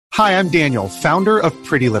Hi, I'm Daniel, founder of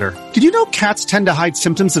Pretty Litter. Did you know cats tend to hide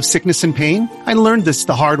symptoms of sickness and pain? I learned this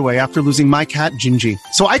the hard way after losing my cat, Gingy.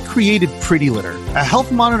 So I created Pretty Litter, a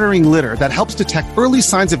health monitoring litter that helps detect early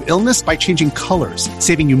signs of illness by changing colors,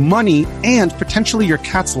 saving you money and potentially your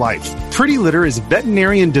cat's life. Pretty Litter is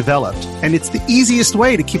veterinarian developed, and it's the easiest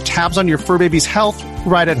way to keep tabs on your fur baby's health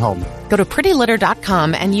right at home. Go to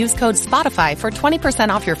prettylitter.com and use code SPOTIFY for 20%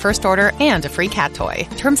 off your first order and a free cat toy.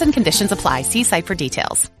 Terms and conditions apply. See site for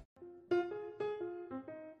details.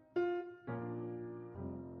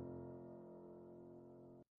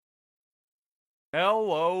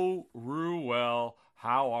 Hello, Ruel.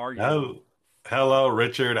 How are you? Hello,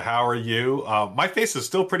 Richard. How are you? My face is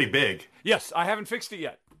still pretty big. Yes, I haven't fixed it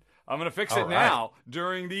yet. I'm going to fix it now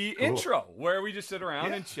during the intro, where we just sit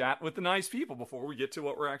around and chat with the nice people before we get to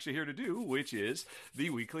what we're actually here to do, which is the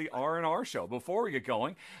weekly R&R show. Before we get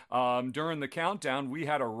going, during the countdown, we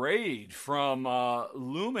had a raid from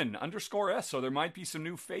Lumen_S, so there might be some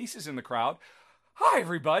new faces in the crowd. Hi,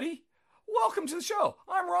 everybody. Welcome to the show.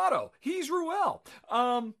 I'm Rahdo. He's Ruel.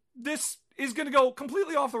 This is going to go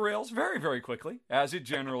completely off the rails very, very quickly, as it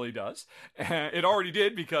generally does. It already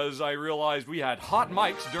did because I realized we had hot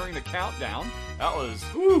mics during the countdown. That was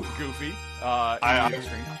goofy.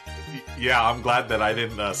 Yeah, I'm glad that I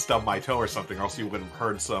didn't stub my toe or something, or else you would have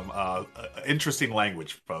heard some interesting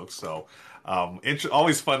language, folks. So,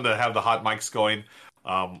 always fun to have the hot mics going.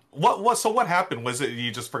 What happened? Was it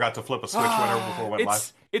you just forgot to flip a switch whenever before it went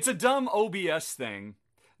live? It's a dumb OBS thing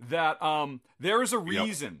that there is a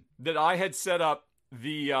reason that I had set up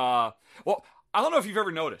the I don't know if you've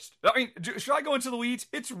ever noticed. I mean, should I go into the weeds?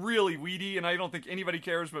 It's really weedy, and I don't think anybody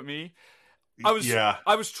cares but me. I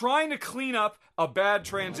was trying to clean up a bad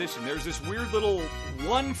transition. There's this weird little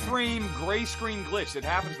one-frame gray screen glitch that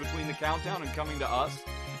happens between the countdown and coming to us.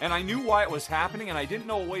 And I knew why it was happening, and I didn't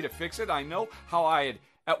know a way to fix it. I know how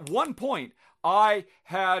at one point, I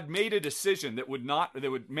had made a decision that would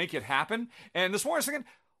make it happen. And this morning I was thinking,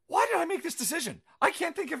 why did I make this decision? I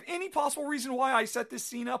can't think of any possible reason why I set this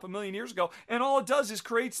scene up a million years ago. And all it does is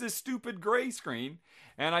creates this stupid gray screen.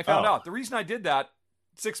 And I found out the reason I did that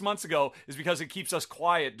 6 months ago is because it keeps us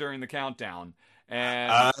quiet during the countdown.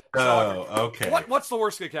 And okay. What's the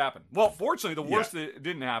worst that could happen? Well, fortunately, the worst that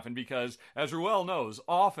didn't happen because, as Ruel knows,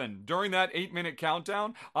 often during that 8-minute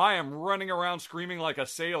countdown, I am running around screaming like a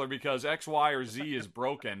sailor because X, Y, or Z is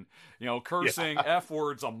broken. Cursing F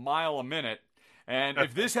words a mile a minute. And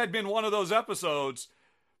if this had been one of those episodes,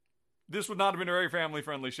 this would not have been a very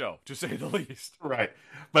family-friendly show, to say the least. Right.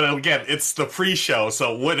 But again, it's the pre-show,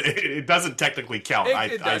 so it doesn't technically count.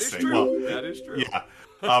 That is true. Yeah.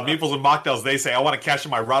 Meeples and Mocktails, they say, I want to cash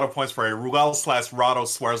in my Rahdo points for a Ruel/Rahdo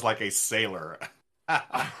swears like a sailor.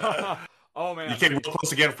 Oh, man. You came real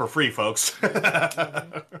close again for free, folks.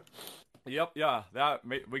 Yep, yeah.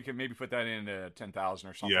 We can maybe put that in 10,000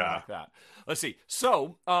 or something like that. Let's see.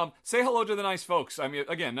 So, say hello to the nice folks. I mean,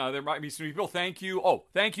 again, there might be some people. Thank you. Oh,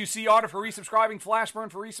 thank you, C. Otter, for resubscribing. Flashburn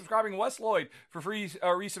for resubscribing. Wes Lloyd for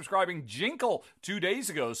resubscribing. Jinkle 2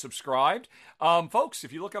 days ago subscribed. Folks,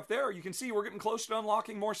 if you look up there, you can see we're getting closer to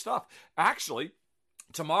unlocking more stuff. Actually,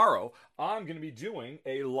 tomorrow, I'm going to be doing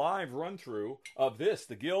a live run-through of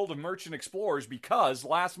the Guild of Merchant Explorers, because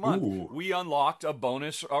last month we unlocked a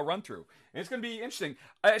bonus run-through. And it's going to be interesting.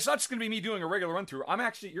 It's not just going to be me doing a regular run-through.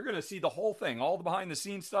 You're going to see the whole thing, all the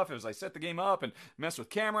behind-the-scenes stuff as I set the game up and mess with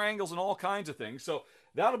camera angles and all kinds of things. So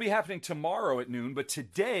that'll be happening tomorrow at noon, but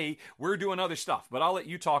today we're doing other stuff. But I'll let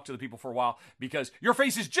you talk to the people for a while because your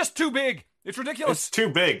face is just too big. It's ridiculous. It's too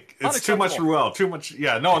big. It's too much Ruel. Too much.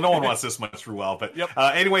 Yeah, no one wants this much Ruel. But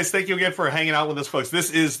anyways, thank you again for hanging out with us, folks. This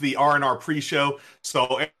is the R&R pre-show.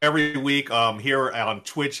 So every week here on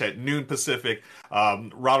Twitch at noon Pacific,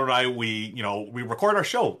 Rahdo and I, we record our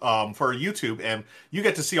show for YouTube, and you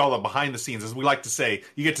get to see all the behind the scenes. As we like to say,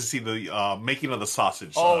 you get to see the making of the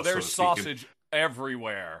sausage. There's sausage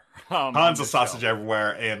everywhere. Tons of sausage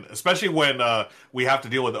everywhere, and especially when we have to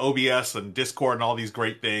deal with OBS and Discord and all these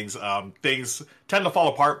great things, things tend to fall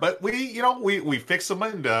apart. But we fix them,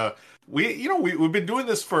 and we've been doing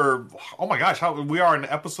this for we are in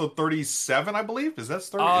episode 37, I believe. Is that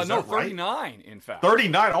 30? No, 39. In fact,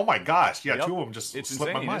 39. Oh my gosh, yeah, two of them just it's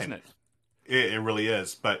slipped insane, my mind. isn't it? It really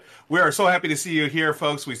is. But we are so happy to see you here,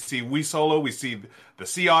 folks. We see We Solo. We see the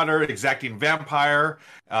Sea Otter, Exacting Vampire,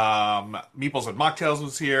 Meeples and Mocktails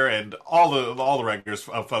was here, and all the regulars,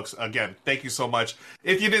 folks. Again, thank you so much.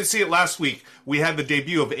 If you didn't see it last week, we had the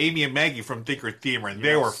debut of Amy and Maggie from Thinker Themer, and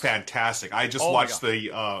they were fantastic. I just watched their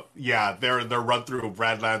run through of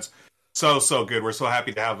Radlands. So good. We're so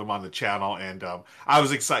happy to have them on the channel, and I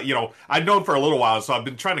was excited. You know, I'd known for a little while, so I've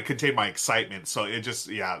been trying to contain my excitement. So it just,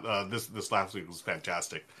 this last week was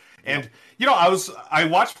fantastic. And you know, I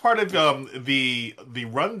watched part of the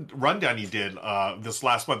rundown you did this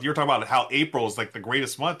last month. You were talking about how April is like the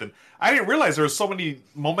greatest month, and I didn't realize there were so many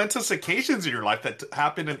momentous occasions in your life that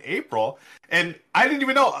happened in April. And I didn't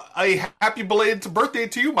even know. A happy belated birthday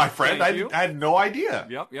to you, my friend. I had no idea.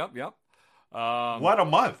 Yep. What a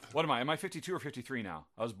month. What am I? Am I 52 or 53 now?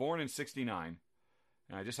 I was born in 69,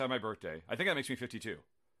 and I just had my birthday. I think that makes me 52.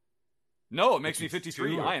 No, it makes me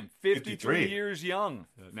 53. I am 53 years young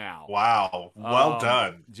now. Wow. Well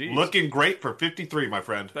done. Geez. Looking great for 53, my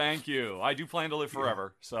friend. Thank you. I do plan to live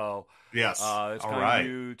forever. So yes. It's kind of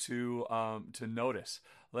you to notice.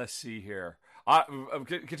 Let's see here.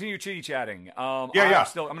 Continue chitty-chatting. I'm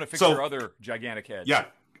going to fix your other gigantic head. Yeah.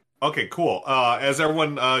 Okay, cool. As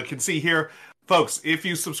everyone can see here, folks, if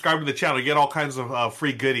you subscribe to the channel, you get all kinds of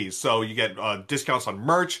free goodies. So you get discounts on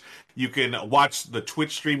merch. You can watch the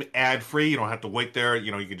Twitch stream ad-free. You don't have to wait there.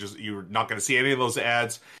 You know, you're not going to see any of those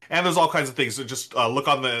ads. And there's all kinds of things. So just look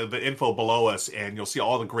on the info below us, and you'll see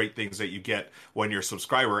all the great things that you get when you're a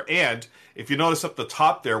subscriber. And if you notice up the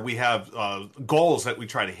top there, we have goals that we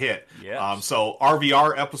try to hit. Yes. So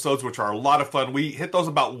RVR episodes, which are a lot of fun. We hit those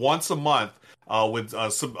about once a month. With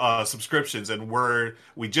subscriptions, and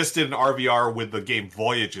we just did an RVR with the game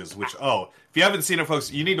Voyages, which, if you haven't seen it, folks,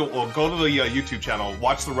 you need to go to the YouTube channel,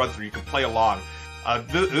 watch the run through. You can play along.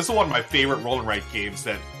 This is one of my favorite roll and write games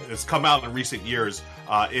that has come out in recent years.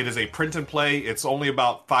 It is a print and play. It's only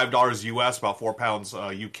about $5 US, about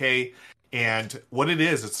 £4 UK. And what it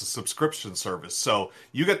is, it's a subscription service. So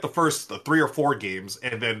you get the first 3 or 4 games,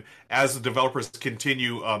 and then as the developers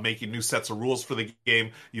continue making new sets of rules for the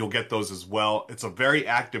game, you'll get those as well. It's a very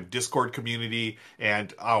active Discord community,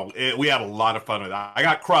 and we had a lot of fun with that. I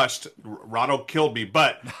got crushed. Rado killed me,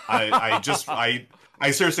 but I just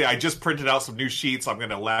printed out some new sheets. I'm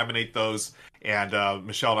going to laminate those. And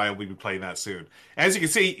Michelle and I will be playing that soon. As you can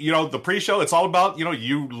see, you know, the pre-show, it's all about, you know,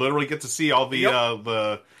 you literally get to see all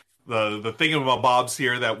the the thingamabobs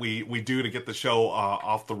here that we do to get the show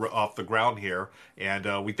off the ground here,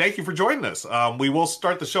 and we thank you for joining us. We will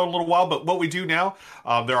start the show in a little while, but what we do now,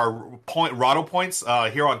 there are Rado points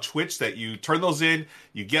here on Twitch that you turn those in,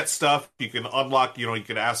 you get stuff, you can unlock, you know, you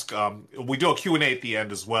can ask. We do a Q&A at the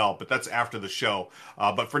end as well, but that's after the show.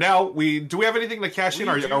 But for now, do we have anything to cash in?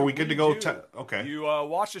 Are we good to go? Okay. You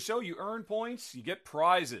watch the show, you earn points, you get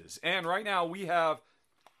prizes, and right now we have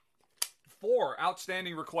 4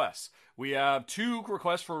 outstanding requests. We have 2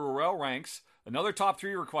 requests for Ruel Ranks, another top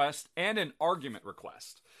 3 request, and an argument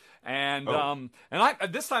request. And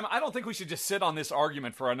this time I don't think we should just sit on this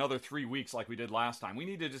argument for another 3 weeks like we did last time. We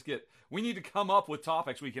need to come up with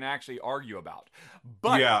topics we can actually argue about.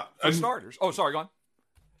 But for starters, sorry, go on.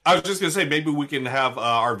 I was just going to say, maybe we can have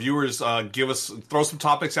our viewers throw some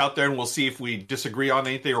topics out there, and we'll see if we disagree on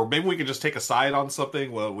anything, or maybe we can just take a side on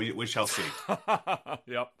something. Well, we shall see.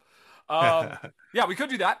 Yep. Yeah, we could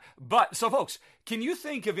do that. But, so folks, can you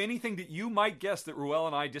think of anything that you might guess that Ruel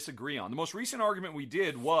and I disagree on? The most recent argument we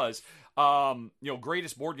did was,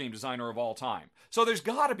 greatest board game designer of all time. So there's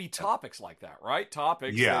got to be topics like that, right?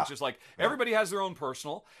 Topics. Yeah. It's just like everybody has their own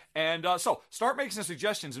personal. And so start making some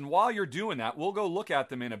suggestions. And while you're doing that, we'll go look at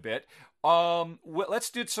them in a bit. Let's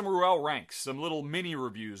do some Ruel Ranks, some little mini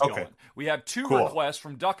reviews going. We have 2 requests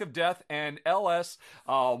from Duck of Death and LS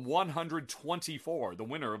 124, the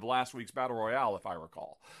winner of last week's Battle Royale, if I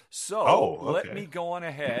recall. So let me go on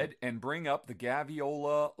ahead and bring up the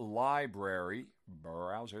Gaviola library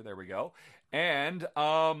browser. There we go. And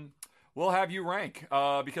we'll have you rank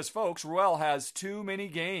because, folks, Ruel has too many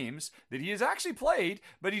games that he has actually played,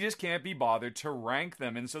 but he just can't be bothered to rank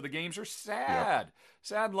them. And so the games are sad. Yep.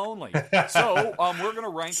 Sad, lonely. So we're going to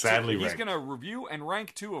rank. Sadly he's going to review and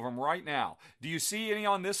rank 2 of them right now. Do you see any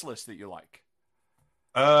on this list that you like?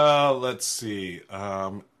 Let's see.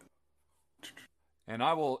 And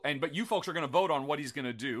I will. But you folks are going to vote on what he's going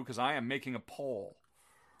to do because I am making a poll.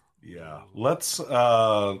 Yeah. Let's.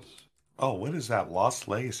 What is that? Lost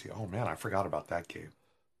Legacy. Oh man, I forgot about that game.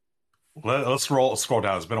 Let's scroll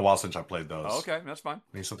down. It's been a while since I played those. Okay, that's fine.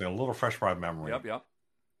 Need something a little fresh by memory. Yep.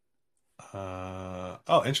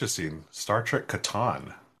 Interesting. Star Trek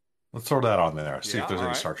Catan. Let's throw that on there. See if there's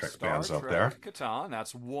any Star Trek fans up there. Catan.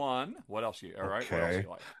 That's 1. What else you? All right. Okay.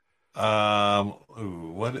 What else you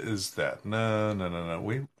like? What is that?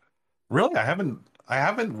 No. I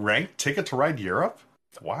haven't ranked Ticket to Ride Europe.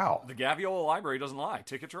 Wow. The Gaviola library doesn't lie.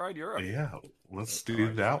 Ticket to Ride Europe. Yeah. Let's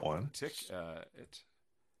do that one.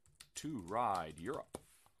 To Ride Europe.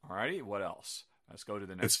 Alrighty. What else? Let's go to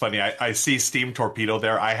the next. It's funny. I see Steam Torpedo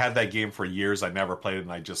there. I had that game for years. I never played it,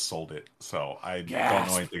 and I just sold it. So I don't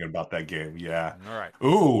know anything about that game. Yeah. All right.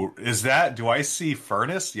 Ooh, is that? Do I see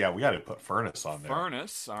Furnace? Yeah, we got to put Furnace on there.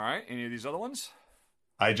 Furnace. All right. Any of these other ones?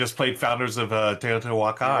 I just played Founders of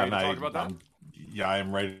Teotihuacan. Talk about that? I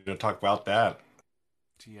am ready to talk about that.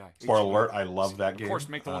 Spoiler alert! I love that game. Of course,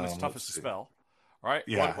 make the one that's toughest to spell. All right.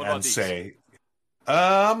 Yeah, what about and these? say,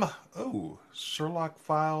 Sherlock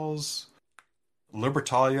Files.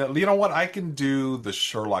 Libertalia. You know what? I can do the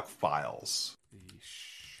Sherlock Files. The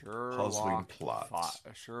Sherlock puzzling plots.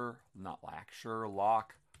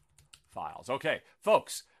 Sherlock Files. Okay,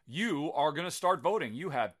 folks, you are going to start voting. You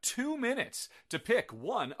have 2 minutes to pick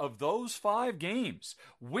one of those 5 games.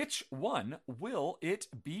 Which one will it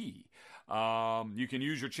be? You can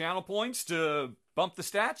use your channel points to bump the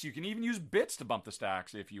stats. You can even use bits to bump the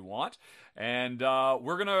stats if you want. And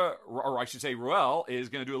we're going to, or I should say Ruel is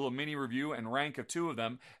going to do a little mini review and rank of 2 of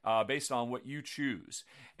them based on what you choose.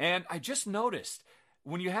 And I just noticed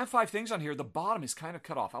when you have 5 things on here, the bottom is kind of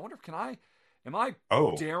cut off. I wonder if am I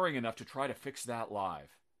daring enough to try to fix that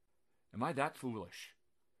live? Am I that foolish?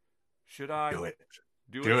 Should I? Do it.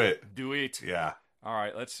 Do it. Yeah. All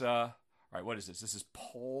right, let's, all right, what is this? This is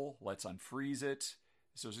poll. Let's unfreeze it.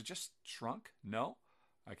 So is it just shrunk? No?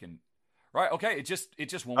 I can... Right, okay, it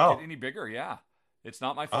just won't get any bigger, yeah. It's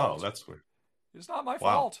not my fault. Oh, that's weird. It's not my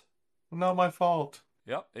fault. Not my fault.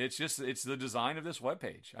 Yep, it's the design of this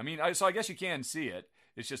webpage. I mean, so I guess you can see it.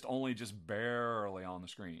 It's just only just barely on the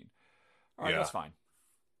screen. All right, that's fine.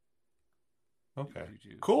 Okay,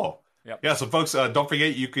 cool. Yep. Yeah, so folks, don't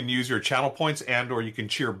forget you can use your channel points and or you can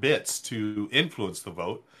cheer bits to influence the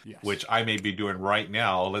vote, which I may be doing right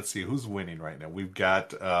now. Let's see who's winning right now. We've got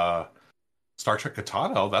Star Trek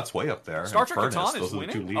Catan. Oh, that's way up there. Star Trek Catan is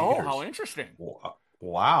winning? Oh, how interesting.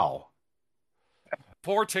 Wow.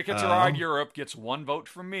 Poor Ticket to Ride Europe gets 1 vote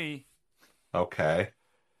from me. Okay.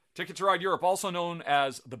 Ticket to Ride Europe, also known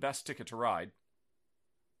as the best ticket to ride.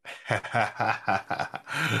 I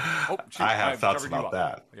have thoughts about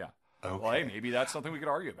that. Yeah. Okay. Well, hey, maybe that's something we could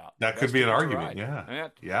argue about. That could be an argument, yeah.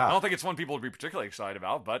 I don't think it's one people would be particularly excited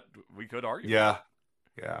about, but we could argue. Yeah.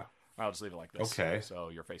 I'll just leave it like this. Okay. So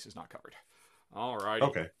your face is not covered. All right.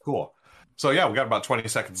 Okay, cool. So, yeah, we got about 20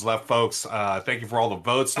 seconds left, folks. Thank you for all the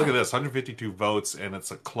votes. Look at this, 152 votes, and it's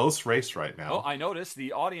a close race right now. Well, I noticed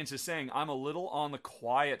the audience is saying I'm a little on the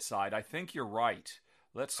quiet side. I think you're right.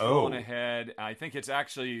 Let's go on ahead. I think it's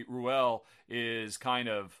actually Ruel is kind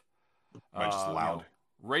of just loud.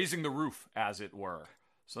 Raising the roof, as it were.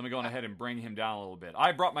 So let me go on ahead and bring him down a little bit.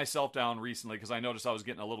 I brought myself down recently because I noticed I was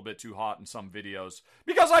getting a little bit too hot in some videos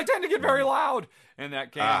because I tend to get very loud, and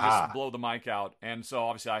that can just blow the mic out. And so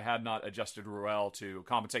obviously I had not adjusted Ruel to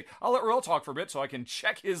compensate. I'll let Ruel talk for a bit so I can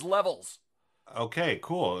check his levels. Okay,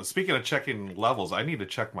 cool. Speaking of checking levels, I need to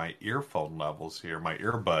check my earphone levels here. My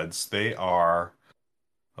earbuds, they are...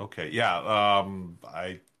 Okay, yeah,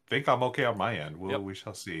 I think I'm okay on my end. We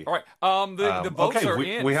shall see. All right, the votes are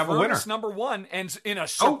in. We have a winner. Number 1, and in a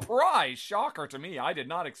surprise shocker to me, I did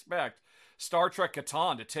not expect Star Trek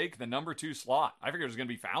Catan to take the number 2 slot. I figured it was going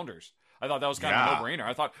to be Founders. I thought that was kind of a no-brainer.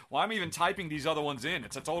 I thought, well, I'm even typing these other ones in.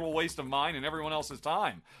 It's a total waste of mine and everyone else's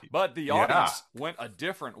time. But the audience went a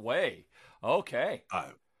different way. Okay.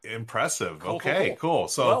 Impressive. Cool.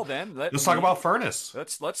 So well, then let's talk about Furnace.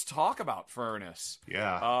 Let's talk about Furnace.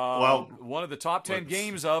 Yeah. One of the top 10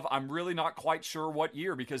 games of I'm really not quite sure what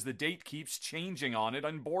year because the date keeps changing on it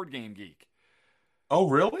on Board Game Geek. Oh,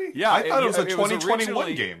 really? Yeah, I thought it was a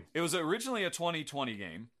 2021 game. It was originally a 2020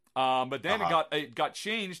 game. But then it got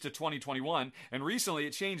changed to 2021, and recently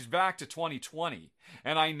it changed back to 2020.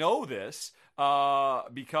 And I know this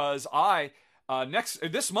because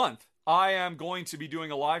this month I am going to be doing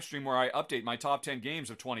a live stream where I update my top 10 games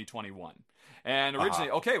of 2021. And originally,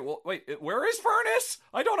 okay, well, wait, where is Furnace?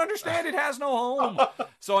 I don't understand. It has no home.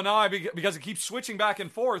 So now because it keeps switching back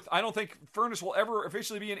and forth, I don't think Furnace will ever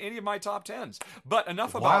officially be in any of my top 10s. But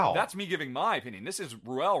enough about that's me giving my opinion. This is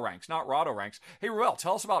Ruel ranks, not Rahdo ranks. Hey, Ruel,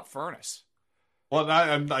 tell us about Furnace. Well,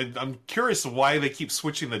 I'm curious why they keep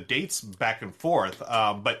switching the dates back and forth.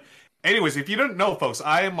 But anyways, if you don't know, folks,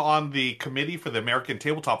 I am on the committee for the American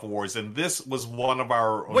Tabletop Awards, and this was one of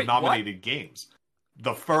our nominated games.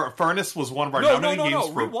 The Furnace was one of our nominated games.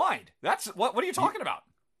 No, rewind. That's what are you talking about?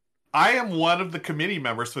 I am one of the committee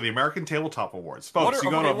members for the American Tabletop Awards. Folks, you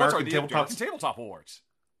go to American Tabletop Awards.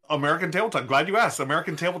 American Tabletop. Glad you asked.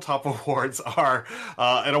 American Tabletop Awards are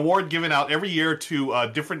an award given out every year to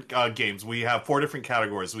different games. We have 4 different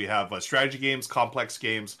categories. We have strategy games, complex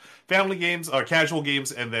games, family games, casual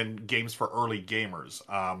games, and then games for early gamers.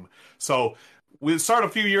 So We started a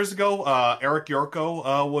few years ago. Eric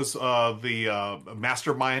Yorko was the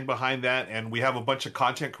mastermind behind that, and we have a bunch of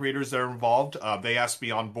content creators that are involved. They asked me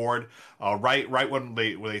on board right when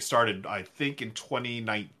they started. I think in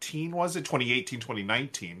 2019 was it 2018,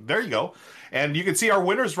 2019? There you go, and you can see our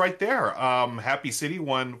winners right there. Happy City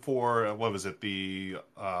won for what was it? The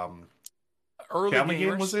early gamers.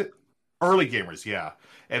 Game, was it? Early gamers, yeah.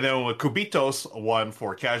 And then Cubitos won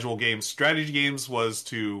for casual games. Strategy games was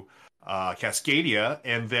to Cascadia,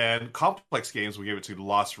 and then complex games we gave it to the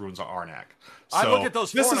Lost Ruins of Arnak. So, I look at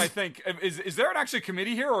those four and I think, is there an actual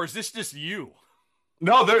committee here, or is this just you?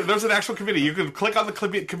 No, there's an actual committee. You can click on the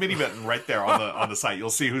committee button right there on the site. You'll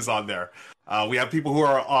see who's on there. We have people who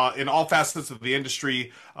are in all facets of the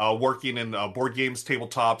industry, working in board games,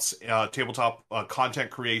 tabletop content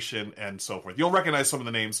creation, and so forth. You'll recognize some of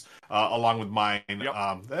the names along with mine.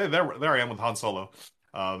 Yep. There I am with Han Solo.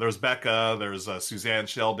 There's Becca, there's Suzanne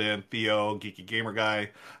Sheldon, Theo, Geeky Gamer Guy,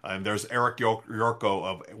 and there's Eric Yorko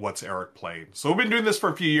of What's Eric Playing. So we've been doing this for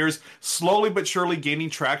a few years, slowly but surely gaining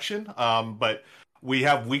traction. But we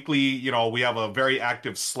have weekly, we have a very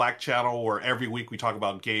active Slack channel where every week we talk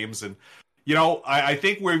about games. And, I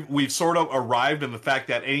think we've sort of arrived in the fact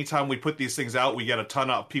that anytime we put these things out, we get a ton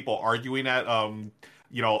of people arguing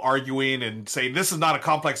arguing and saying, this is not a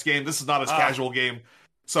complex game, this is not a casual game.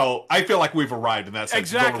 So I feel like we've arrived in that sense.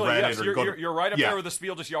 Exactly. Yes, you're right up there with the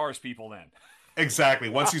Spiel des Jahres people then. Exactly.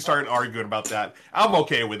 Once you start arguing about that, I'm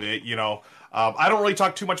okay with it. I don't really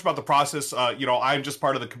talk too much about the process. I'm just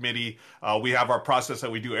part of the committee. We have our process that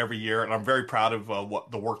we do every year, and I'm very proud of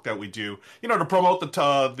the work that we do. To promote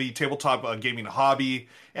the tabletop gaming hobby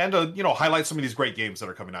and highlight some of these great games that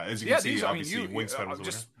are coming out. As you can see, obviously, Wingspan was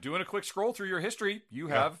just doing a quick scroll through your history. You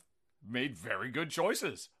have made very good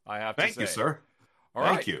choices. I have to say. Thank you, sir. All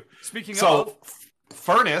Thank right. you. Speaking of,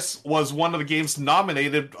 Furnace was one of the games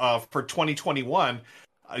nominated for 2021.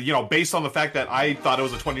 Based on the fact that I thought it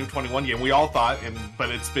was a 2021 game, we all thought, but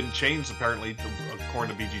it's been changed apparently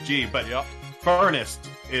according to BGG. But Furnace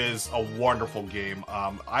is a wonderful game.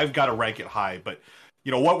 I've got to rank it high, but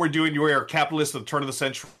what we're doing, we are capitalists at the turn of the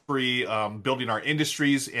century, building our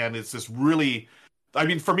industries, and it's this really.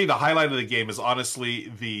 For me, the highlight of the game is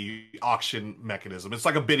honestly the auction mechanism. It's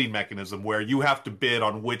like a bidding mechanism where you have to bid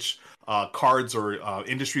on which cards or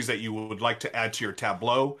industries that you would like to add to your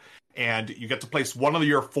tableau. And you get to place one of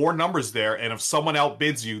your 4 numbers there. And if someone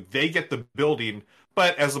outbids you, they get the building.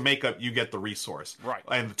 But as a makeup, you get the resource. Right.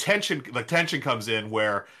 And the tension comes in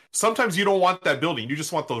where sometimes you don't want that building. You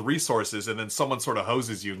just want the resources. And then someone sort of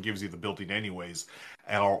hoses you and gives you the building anyways.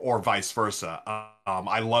 Or vice versa.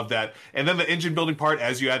 I love that. And then the engine building part,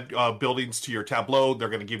 as you add buildings to your tableau, they're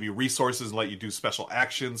going to give you resources and let you do special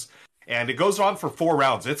actions. And it goes on for 4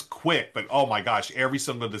 rounds. It's quick, but oh my gosh, every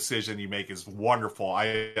single decision you make is wonderful.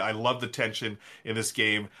 I love the tension in this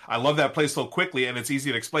game. I love that it plays so quickly and it's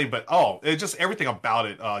easy to explain, but it just everything about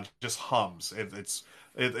it just hums.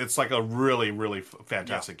 It's like a really, really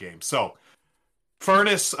fantastic game. So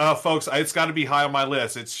Furnace, folks, it's got to be high on my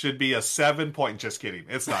list. It should be a 7 point. Just kidding.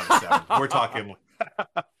 It's not a 7. We're talking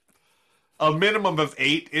a minimum of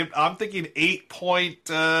 8. I'm thinking 8 point.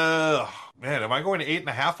 Man, am I going to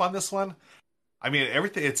 8.5 on this one?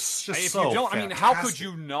 Everything. It's just if so. You don't, fantastic. how could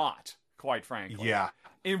you not? Quite frankly. Yeah.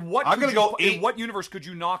 In what? I'm gonna go 8. In what universe could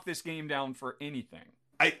you knock this game down for anything?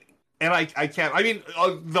 I can't.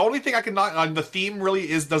 The only thing I can knock on the theme really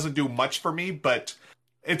doesn't do much for me, but.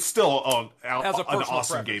 It's still an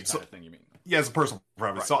awesome game. Kind of thing, you mean? Yeah, it's a personal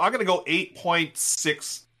preference. Right. So I'm going to go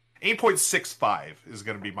 8.6. 8.65 is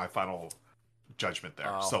going to be my final judgment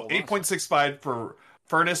there. So 8.65 for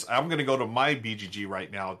Furnace. I'm going to go to my BGG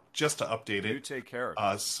right now just to update it. You take care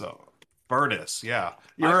of it. So Furnace, yeah.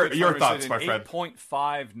 Your thoughts, my friend?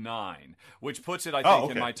 8.59, which puts it, I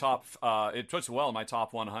think, in my top. It puts it well in my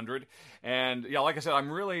top 100. And yeah, like I said,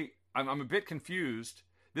 I'm a bit confused.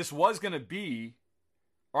 This was going to be.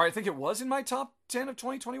 Or I think it was in my top 10 of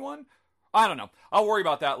 2021. I don't know. I'll worry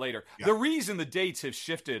about that later. Yeah. The reason the dates have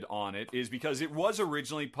shifted on it is because it was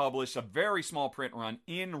originally published, a very small print run,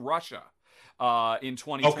 in Russia in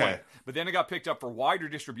 2020. Okay. But then it got picked up for wider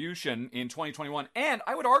distribution in 2021. And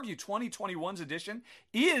I would argue 2021's edition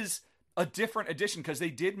is a different edition because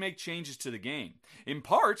they did make changes to the game. In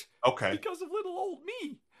part because of little old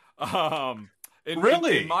me.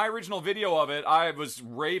 Really? In my original video of it, I was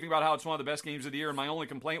raving about how it's one of the best games of the year, and my only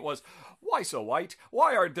complaint was, why so white?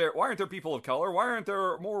 Why aren't there people of color? Why aren't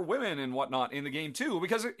there more women and whatnot in the game too?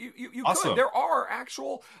 Because you awesome. could. There are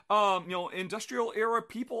actual industrial era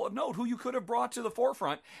people of note who you could have brought to the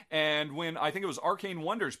forefront. And when I think it was Arcane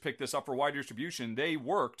Wonders picked this up for wide distribution, they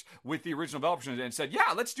worked with the original developers and said,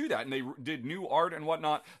 yeah, let's do that. And they did new art and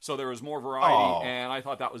whatnot, so there was more variety. And I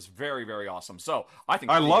thought that was very, very awesome. So I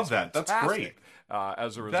think I love that. That's great.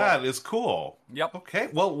 As a result, that is cool. Yep. Okay.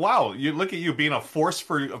 Well, wow. You look at you being a force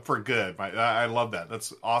for good. I love that.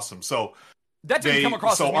 That's awesome. So that didn't come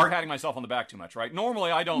across as me patting myself on the back too much, right?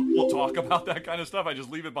 Normally, I don't talk about that kind of stuff. I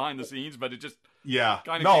just leave it behind the scenes. But it just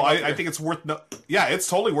kind of I think it's worth. It's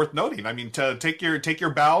totally worth noting. I mean, to take your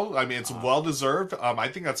bow. I mean, it's well deserved. I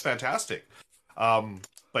think that's fantastic.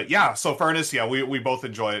 But yeah, so Furnace, we both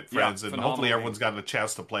enjoy it, friends, and hopefully everyone's gotten a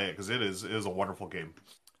chance to play it because it is a wonderful game.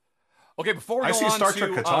 Okay, before we go on to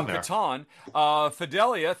Catan,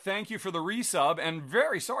 Fidelia, thank you for the resub, and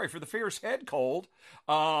very sorry for the fierce head cold.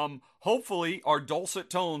 Hopefully, our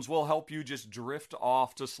dulcet tones will help you just drift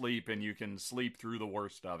off to sleep, and you can sleep through the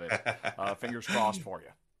worst of it. Fingers crossed for you.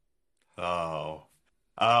 Oh.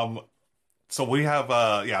 So we have,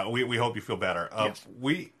 we hope you feel better. Yes.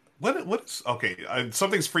 What's okay?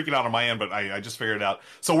 Something's freaking out on my end, but I just figured it out.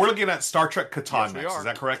 So we're looking at Star Trek Catan next. Is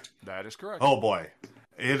that correct? That is correct. Oh boy.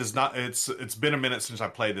 It is not. It's been a minute since I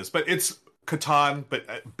played this, but it's Catan, but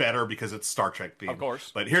better because it's Star Trek themed. Of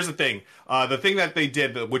course. But here's the thing: the thing that they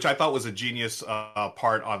did, which I thought was a genius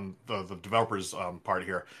part on the developers' part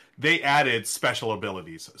here, they added special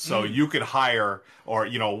abilities. So you could hire, or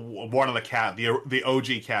one of the OG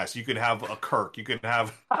cast. You could have a Kirk. You could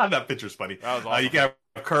have that picture's funny. That was awesome. You could have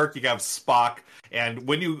Kirk, you can have Spock, and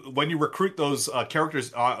when you recruit those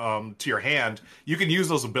characters to your hand, you can use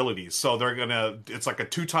those abilities. So it's like a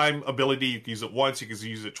 2-time ability. You can use it once, you can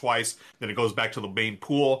use it twice, then it goes back to the main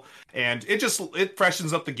pool, and it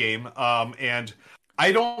freshens up the game. And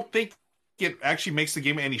I don't think it actually makes the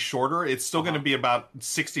game any shorter. It's still going to be about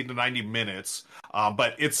 60 to 90 minutes,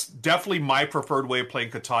 but it's definitely my preferred way of playing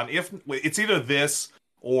Catan. If it's either this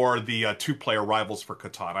or the 2-player Rivals for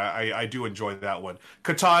Catan. I do enjoy that one.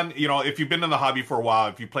 Catan, if you've been in the hobby for a while,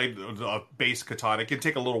 if you played base Catan, it can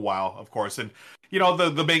take a little while, of course. And,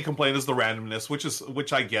 the main complaint is the randomness,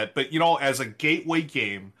 which I get. But, as a gateway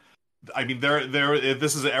game, I mean,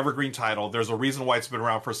 this is an evergreen title. There's a reason why it's been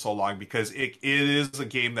around for so long, because it is a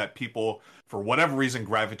game that people, for whatever reason,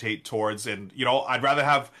 gravitate towards. And, I'd rather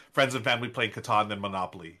have friends and family playing Catan than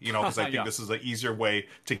Monopoly, because I think this is an easier way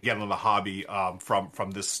to get into the hobby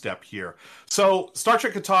from this step here. So Star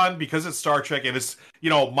Trek Catan, because it's Star Trek and it's,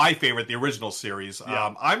 my favorite, the original series,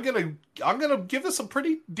 I'm going to give this a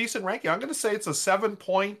pretty decent ranking. I'm going to say it's a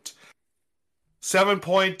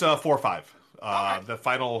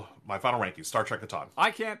 7.45. My final ranking, Star Trek Catan.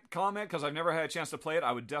 I can't comment because I've never had a chance to play it.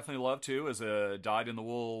 I would definitely love to, as a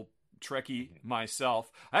dyed-in-the-wool Trekkie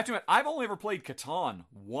myself. I have to admit, I've only ever played Catan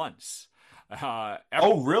once.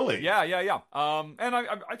 Oh, really? Yeah. And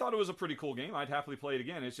I thought it was a pretty cool game. I'd happily play it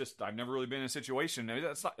again. It's just I've never really been in a situation.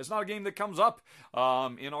 It's not a game that comes up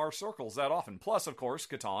in our circles that often. Plus, of course,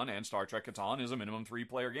 Catan and Star Trek Catan is a minimum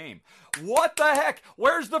 3-player game. What the heck?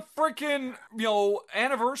 Where's the freaking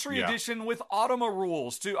anniversary edition with Automa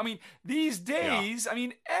rules? These days,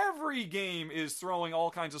 every game is throwing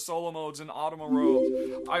all kinds of solo modes and Automa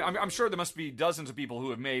rules. I'm sure there must be dozens of people who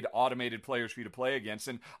have made automated players for you to play against,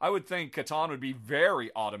 and I would think Catan would be very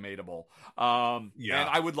automatable. And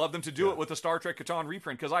I would love them to do it with the Star Trek Catan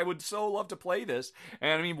reprint, because I would so love to play this.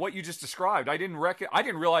 And what you just described, I didn't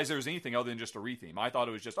realize there was anything other than just a retheme. I thought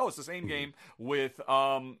it was just, it's the same game with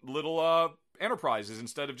little enterprises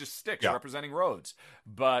instead of just sticks representing roads.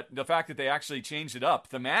 But the fact that they actually changed it up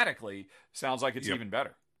thematically sounds like it's even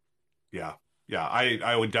better. Yeah,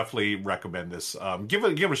 I would definitely recommend this. Give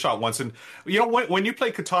it a shot once. And when you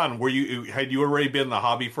play Catan, had you already been in the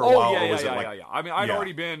hobby for a while? Yeah. I'd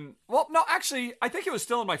already been. Well, no, actually, I think it was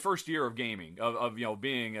still in my first year of gaming, of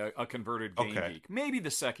being a converted game geek. Maybe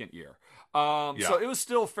the second year. So it was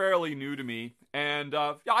still fairly new to me, and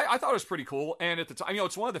I thought it was pretty cool. And at the time,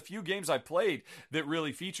 it's one of the few games I played that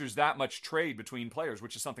really features that much trade between players,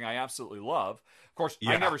 which is something I absolutely love. Of course,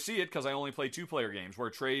 I never see it because I only play 2-player games where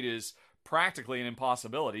trade is practically an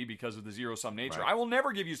impossibility because of the zero-sum nature. Right. I will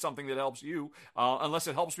never give you something that helps you unless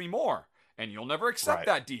it helps me more, and you'll never accept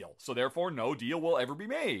that deal. So therefore, no deal will ever be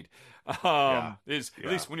made. At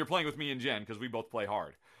least when you're playing with me and Jen, because we both play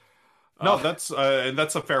hard. No, that's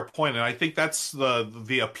a fair point, and I think that's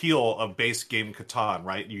the appeal of base game Catan,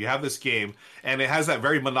 right? You have this game, and it has that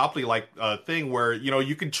very Monopoly-like thing where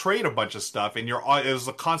you can trade a bunch of stuff, and it's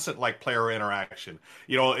a constant like player interaction.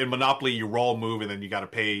 In Monopoly, you roll a move, and then you got to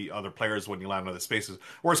pay other players when you land on other spaces.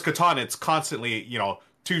 Whereas Catan, it's constantly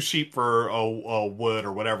 2 sheep for a wood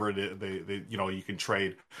or whatever you can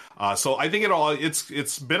trade. So I think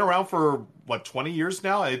it's been around for 20 years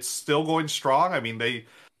now. It's still going strong. I mean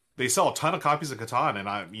they sell a ton of copies of Catan, and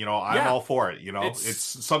I'm all for it. It's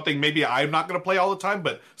something maybe I'm not going to play all the time,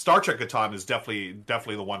 but Star Trek Catan is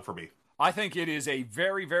definitely the one for me. I think it is a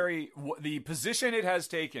very, very the position it has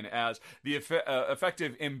taken as the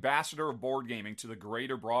effective ambassador of board gaming to the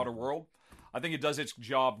greater, broader world. I think it does its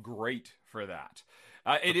job great for that.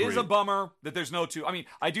 It is a bummer that there's no two. I mean,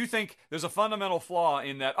 I do think there's a fundamental flaw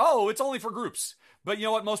in that. Oh, it's only for groups. But you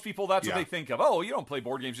know what? Most people, that's what they think of. Oh, you don't play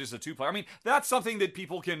board games just a 2-player. I mean, that's something that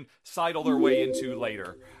people can sidle their way into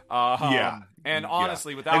later. And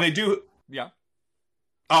honestly, without... And they do... Yeah.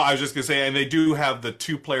 Oh, I was just going to say, and they do have the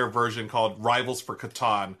 2-player version called Rivals for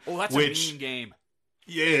Catan. Oh, that's a mean game.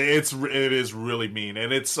 Yeah, it is really mean,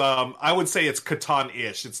 and it's I would say it's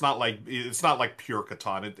Catan-ish. It's not like pure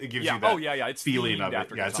Catan. It gives you that it's feeling of it.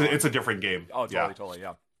 Yeah, it's a different game. Oh, totally.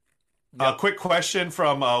 Yeah. Quick question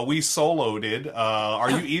from We Soloed.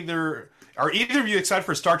 Are either of you excited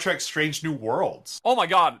for Star Trek: Strange New Worlds? Oh my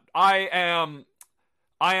God, I am.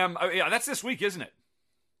 Yeah, that's this week, isn't it?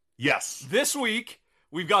 Yes. This week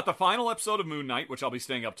we've got the final episode of Moon Knight, which I'll be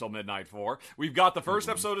staying up till midnight for. We've got the first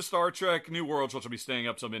episode of Star Trek: New Worlds, which I'll be staying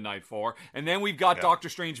up till midnight for, and then we've got Doctor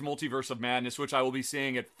Strange: Multiverse of Madness, which I will be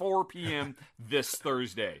seeing at 4 p.m. this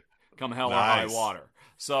Thursday. Come hell or high water.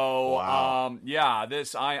 So,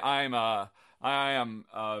 this I am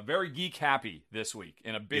very geek happy this week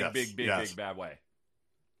in a big bad way.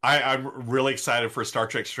 I'm really excited for Star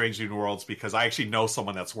Trek: Strange New Worlds because I actually know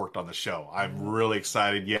someone that's worked on the show. I'm really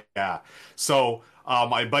excited. Yeah. So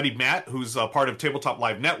my buddy Matt, who's a part of Tabletop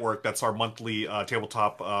Live Network, that's our monthly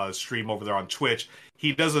tabletop stream over there on Twitch.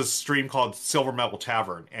 He does a stream called Silver Metal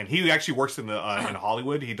Tavern, and he actually works in in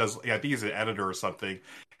Hollywood. I think he's an editor or something.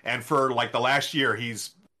 And for like the last year,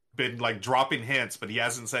 he's been like dropping hints, but he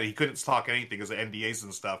hasn't said he couldn't talk anything because of NDAs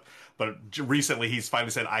and stuff. But recently, he's finally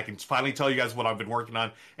said, "I can finally tell you guys what I've been working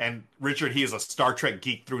on." And Richard, he is a Star Trek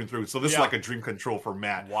geek through and through, so this is like a dream control for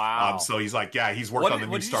Matt. Wow! So he's like, he's worked on the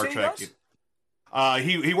new Star Trek.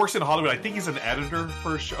 He works in Hollywood. I think he's an editor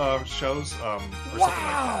for shows or something like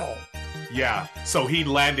that. Yeah, so he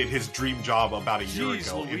landed his dream job about a year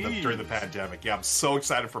ago during the pandemic. Yeah, I'm so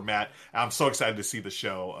excited for Matt. I'm so excited to see the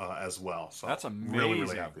show as well. So that's amazing.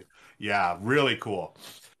 Really happy. Yeah, really cool.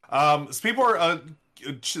 So people are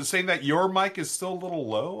saying that your mic is still a little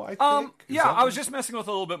low, I think. I was just messing with it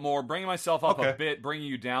a little bit more, bringing myself up a bit, bringing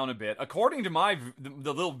you down a bit. According to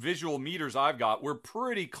the little visual meters I've got, we're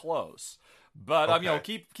pretty close. But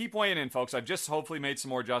keep weighing in, folks. I've just hopefully made some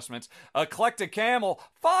more adjustments. Eclectic Camel,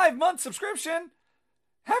 5-month subscription.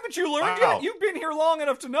 Haven't you learned yet? You've been here long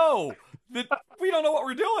enough to know that we don't know what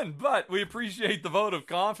we're doing, but we appreciate the vote of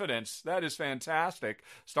confidence. That is fantastic.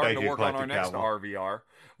 Starting to work on our next RVR.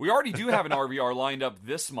 We already do have an RVR lined up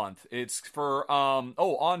this month. It's for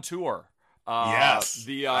On Tour. Yes,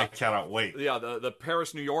 I cannot wait. Yeah, the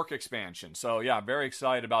Paris, New York expansion. So yeah, very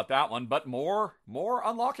excited about that one. But more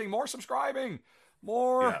unlocking, more subscribing,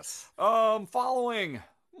 more following,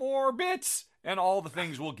 more bits, and all the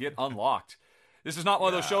things will get unlocked. This is not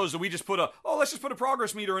one of those shows that we just let's just put a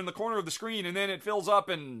progress meter in the corner of the screen and then it fills up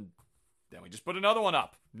and then we just put another one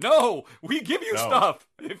up. No, we give you stuff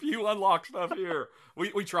if you unlock stuff here.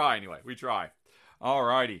 We try anyway. We try. All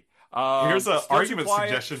righty. Here's an argument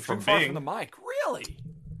suggestion from Bing. From the mic.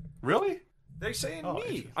 Really? They're saying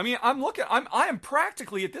me. I mean, I am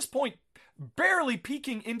practically at this point barely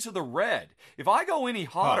peeking into the red. If I go any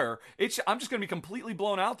hotter, I'm just going to be completely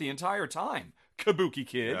blown out the entire time. Kabuki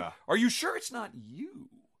Kid, are you sure it's not you?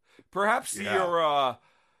 Perhaps you're. I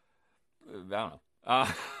don't know.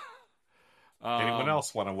 Anyone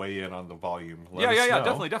else want to weigh in on the volume? Yeah,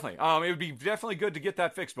 definitely. It would be definitely good to get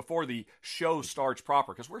that fixed before the show starts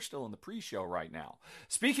proper, because we're still in the pre-show right now.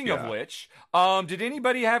 Speaking of which, did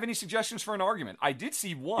anybody have any suggestions for an argument? I did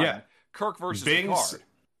see one. Yeah. Kirk versus Picard.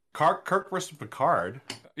 Kirk versus Picard.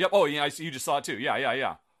 Yep. Oh, yeah. I see. You just saw it too.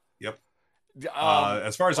 Yeah. Yep.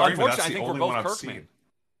 As far as argument, that's I think the only we're both one I've Kirkmen. seen.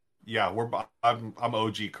 Yeah, I'm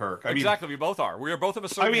OG Kirk. Exactly. We both are. We are both of a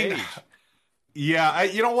certain age. Yeah,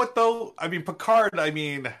 you know what though? I mean, Picard. I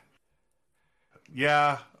mean,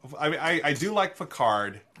 I do like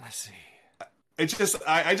Picard. I see. It's just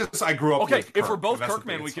I grew up. Okay, with Kirk, if we're both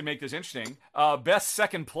Kirkmen, we can make this interesting. Best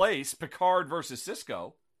second place: Picard versus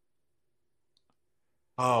Sisko.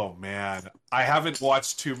 Oh man, I haven't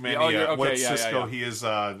watched too many. What Cisco? He is.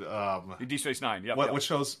 Deep Space Nine. Yeah. What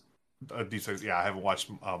shows? Deep Space. Yeah, I haven't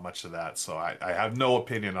watched much of that, so I have no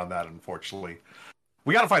opinion on that. Unfortunately,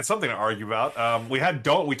 we got to find something to argue about. We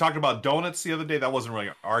talked about donuts the other day. That wasn't really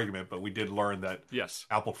an argument, but we did learn that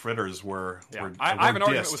apple fritters were. Yeah. I have an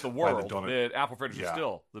argument with the world that apple fritters are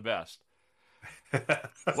still the best.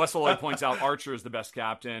 Wes Lloyd points out Archer is the best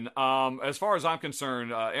captain. As far as I'm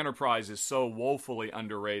concerned, Enterprise is so woefully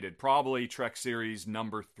underrated. Probably Trek series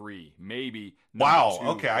number 3, maybe. Wow. 2,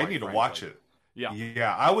 okay, I need to watch it. Yeah.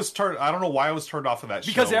 Yeah. I don't know why I was turned off of that show.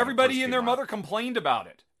 Because everybody and their mother complained about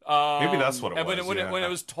it. Maybe that's what it was. When it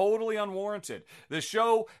was totally unwarranted. The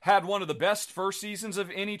show had one of the best first seasons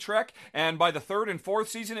of any Trek, and by the 3rd and 4th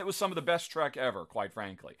season, it was some of the best Trek ever, quite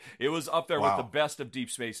frankly. It was up there with the best of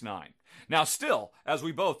Deep Space Nine. Now, still, as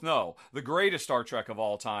we both know, the greatest Star Trek of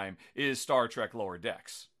all time is Star Trek Lower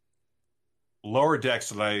Decks. Lower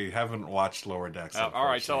Decks, and I haven't watched Lower Decks. All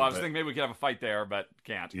right, so I was thinking maybe we could have a fight there, but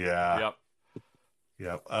can't. Yeah. Yep.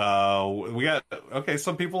 We got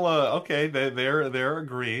some people. They're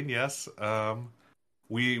agreeing. Yes.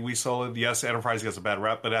 We saw it. Yes, Enterprise gets a bad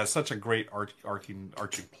rap, but it has such a great arching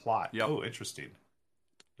plot. Yep. Oh, interesting.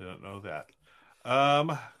 Didn't know that.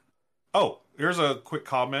 Here's a quick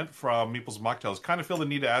comment from Meeple's Mocktails. Kind of feel the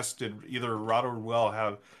need to ask: did either Rod or Will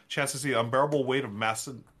have a chance to see Unbearable Weight of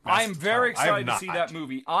Massive? I'm very excited to see that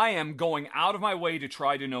movie. I am going out of my way to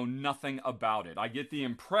try to know nothing about it. I get the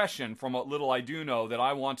impression from what little I do know that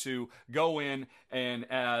I want to go in and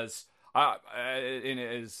I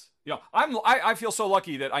feel so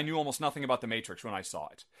lucky that I knew almost nothing about The Matrix when I saw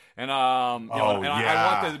it. And I want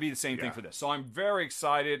that to be the same thing for this. So I'm very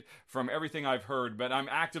excited from everything I've heard, but I'm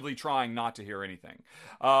actively trying not to hear anything.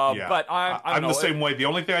 But I'm the same way. The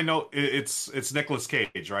only thing I know it's Nicolas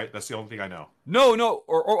Cage, right? That's the only thing I know. No.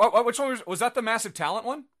 Or which one was that? The Massive Talent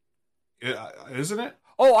one? Isn't it?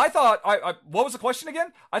 Oh, I thought. What was the question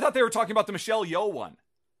again? I thought they were talking about the Michelle Yeoh one.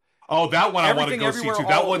 Oh, that one I want to go see too.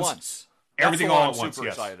 That one's everything all at once. Super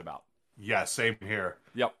excited about. Yeah, same here.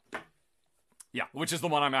 Yep. Yeah, which is the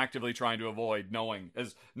one I'm actively trying to avoid knowing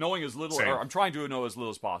as little. Or I'm trying to know as little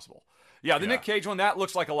as possible. Yeah, the Nick Cage one, that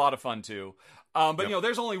looks like a lot of fun too. But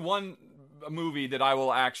there's only one movie that I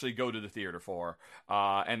will actually go to the theater for,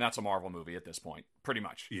 and that's a Marvel movie at this point, pretty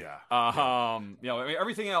much. Yeah.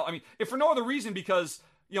 Everything else. If for no other reason because.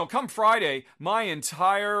 Come Friday, my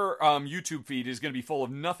entire YouTube feed is going to be full of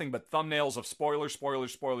nothing but thumbnails of spoilers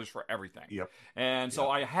for everything. Yep. And so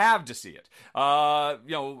I have to see it. But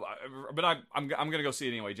I'm going to go see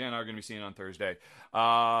it anyway. Jan and I are going to be seeing it on Thursday.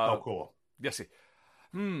 Cool. Yes.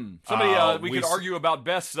 Somebody we could argue about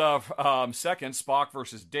best second Spock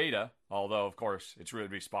versus Data, although of course it's really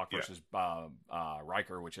be Spock versus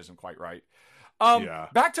Riker, which isn't quite right.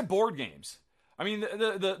 Back to board games.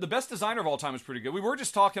 The best designer of all time is pretty good. We were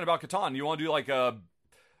just talking about Catan. You want to do like a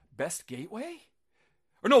best gateway?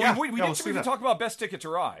 Or no, we didn't talk about best ticket to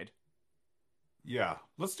ride. Yeah,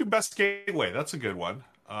 let's do best gateway. That's a good one.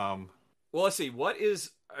 Well, let's see. What is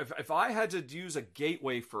if I had to use a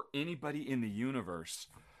gateway for anybody in the universe?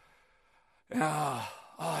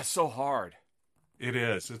 It's so hard. It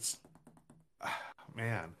is. It's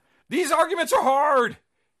man. These arguments are hard.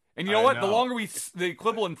 And you know what? The longer we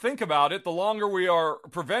quibble and think about it, the longer we are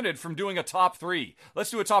prevented from doing a top 3.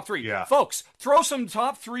 Let's do a top 3. Yeah. Folks, throw some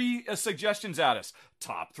top 3 suggestions at us.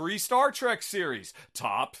 Top 3 Star Trek series.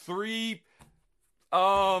 Top 3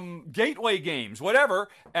 gateway games. Whatever.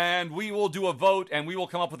 And we will do a vote and we will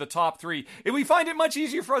come up with a top 3. And we find it much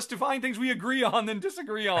easier for us to find things we agree on than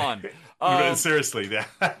disagree on. Seriously.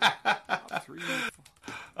 Top 3.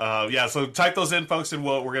 So type those in, folks, and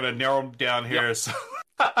we're going to narrow them down here. Yep. So.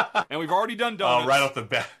 And we've already done donuts. Right off the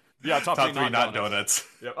bat. Yeah, top 3 not donuts.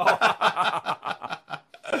 Yep.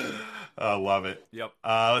 Love it. Yep.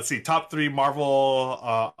 Let's see. Top 3 Marvel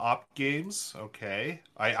op games. Okay.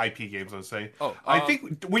 IP games, I would say. I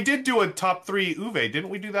think we did do a top 3 Uwe.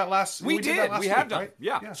 Didn't we do that last week? We did. We have done. Right?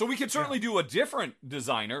 Yeah. So we could certainly do a different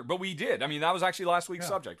designer, but we did. That was actually last week's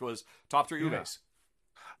subject was top 3 Uves.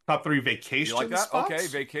 Top 3 vacation you like that? spots? Okay,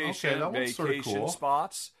 vacation sort of cool.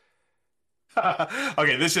 spots.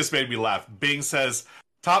 Okay, this just made me laugh. Bing says,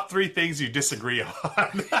 top 3 things you disagree on.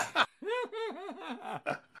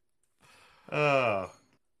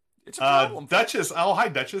 It's a problem. Duchess, hi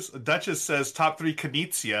Duchess. Duchess says top 3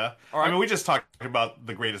 Knizia. All right. We just talked about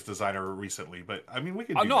the greatest designer recently, but we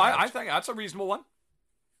can do that. I think that's a reasonable one.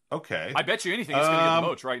 Okay. I bet you anything it's going to get the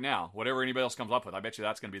votes right now. Whatever anybody else comes up with, I bet you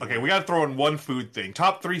that's going to be the Okay, we got to throw in one food thing.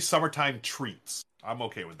 Top 3 summertime treats. I'm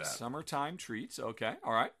okay with that. Summertime treats. Okay.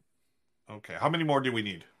 All right. Okay. How many more do we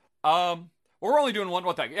need? Well, We're only doing one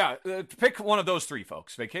thing. Yeah, pick one of those three,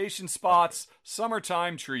 folks. Vacation spots,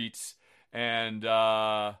 summertime treats, and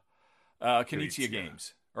Knizia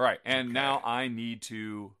games. All right, and now I need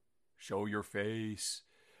to show your face.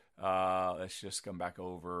 Let's just come back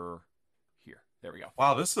over here. There we go.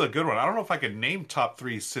 Wow, this is a good one. I don't know if I could name top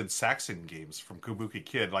 3 Sid Sackson games from Kabuki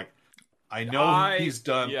Kid. Like, I know he's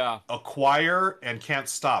done Acquire and Can't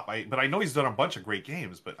Stop. But I know he's done a bunch of great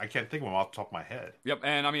games, but I can't think of them off the top of my head. Yep,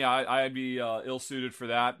 and I mean, I'd be ill-suited for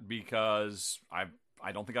that because I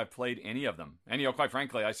don't think I've played any of them. And, quite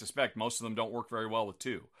frankly, I suspect most of them don't work very well with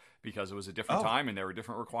 2 because it was a different time and there were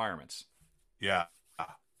different requirements. Yeah.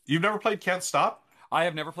 You've never played Can't Stop? I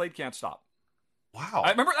have never played Can't Stop. Wow.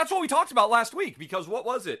 I remember that's what we talked about last week because what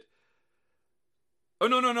was it? Oh,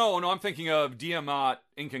 no. I'm thinking of Diamant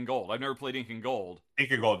Ink and Gold. I've never played Ink and Gold.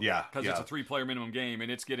 Ink and Gold, yeah. Because it's a 3-player minimum game,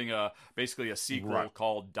 and it's getting basically a sequel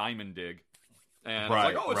called Diamond Dig. And I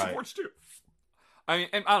was like, it supports 2. I mean,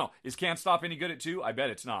 and I don't know. Is Can't Stop any good at 2? I bet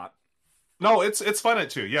it's not. No, it's fun at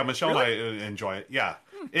 2. Yeah, Michelle really? and I enjoy it. Yeah.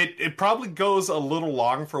 It probably goes a little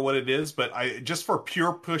long for what it is, but just for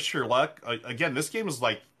pure push your luck, again, this game is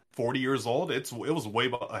like 40 years old. It was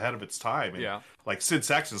way ahead of its time. And like Sid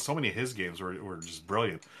Sackson, so many of his games were just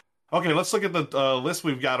brilliant. Okay, let's look at the list.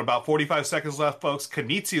 We've got about 45 seconds left, folks.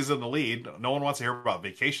 Knizia is in the lead. No one wants to hear about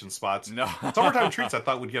vacation spots. No. Summertime Treats, I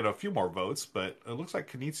thought would get a few more votes, but it looks like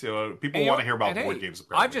Knizia, people want to hear about board games.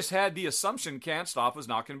 Apparently. I've just had the assumption Can't Stop was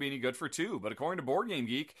not going to be any good for 2, but according to Board Game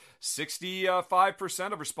Geek,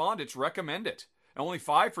 65% of respondents recommend it. Only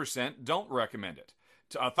 5% don't recommend it.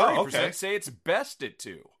 30% say it's best at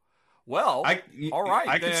 2. Well, all right.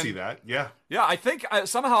 I can see that. Yeah. Yeah, I think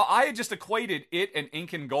somehow I had just equated it and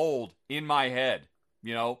Ink and Gold in my head,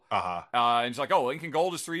 And it's like, Ink and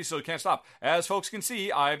Gold is 3, so it Can't Stop. As folks can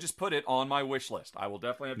see, I've just put it on my wish list. I will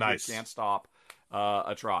definitely have to give Can't Stop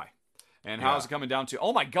a try. And how's it coming down to?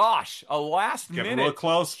 Oh my gosh, a last minute, real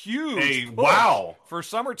close, huge push for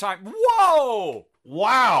summertime. Whoa!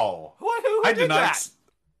 Wow! Who did that?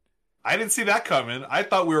 I didn't see that coming. I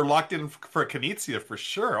thought we were locked in for Knizia for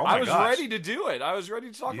sure. Oh my gosh. I was ready to do it. I was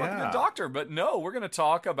ready to talk about the Good Doctor, but no, we're going to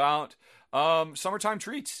talk about summertime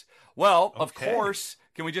treats. Well, of course,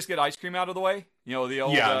 can we just get ice cream out of the way? The old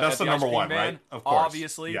that's the number one, van. Right? Of course.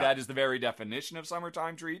 Obviously, that is the very definition of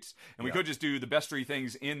summertime treats, and we could just do the best 3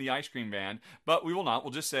 things in the ice cream van, but we will not.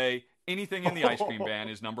 We'll just say anything in the ice cream van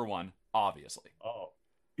is number 1, obviously. Oh,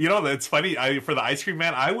 it's funny. For the ice cream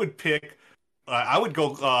van, I would pick. I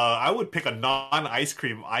would pick a non-ice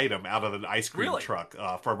cream item out of the ice cream truck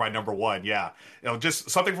for my number 1. Yeah, just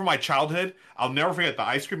something from my childhood. I'll never forget the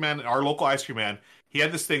ice cream man, our local ice cream man. He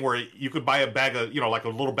had this thing where you could buy a bag of, like a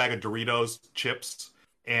little bag of Doritos chips,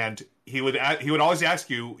 and he would always ask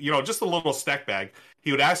you, just a little snack bag.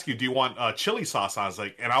 He would ask you, "Do you want chili sauce on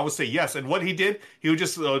it?" And I would say yes. And what he did, he would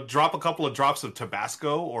just drop a couple of drops of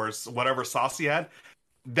Tabasco or whatever sauce he had.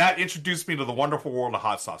 That introduced me to the wonderful world of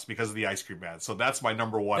hot sauce because of the ice cream man. So that's my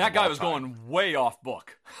number 1. That guy was going way off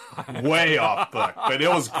book. Way off book. But it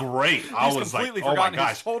was great. I was like, oh my gosh.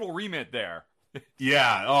 His total remit there.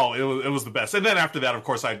 Yeah. Oh, it was the best. And then after that, of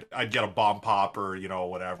course, I'd get a bomb pop or,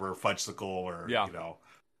 whatever, fudgesicle or,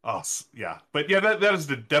 Oh, yeah. But yeah, that is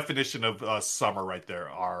the definition of summer right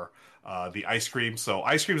there, are the ice cream. So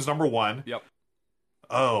ice cream is number 1. Yep.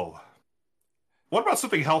 Oh, what about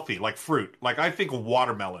something healthy, like fruit? Like, I think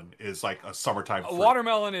watermelon is like a summertime fruit.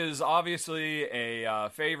 Watermelon is obviously a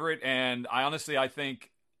favorite, and I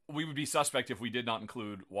think we would be suspect if we did not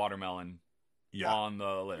include watermelon on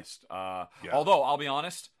the list. Although, I'll be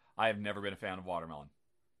honest, I have never been a fan of watermelon.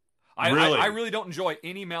 I really don't enjoy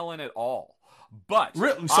any melon at all. But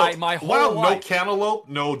my whole life, no cantaloupe,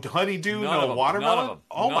 no honeydew, no watermelon.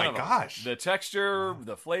 Oh my gosh! The texture,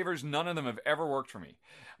 the flavors, none of them have ever worked for me.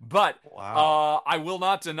 But I will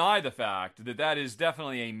not deny the fact that is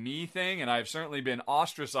definitely a me thing, and I've certainly been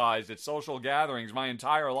ostracized at social gatherings my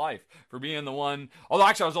entire life for being the one. Although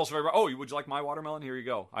actually, I was also very. Would you like my watermelon? Here you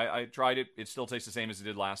go. I tried it. It still tastes the same as it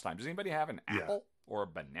did last time. Does anybody have an apple or a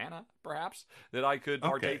banana, perhaps, that I could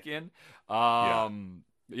partake in?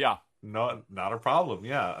 Yeah. No, not a problem.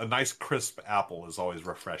 Yeah, a nice crisp apple is always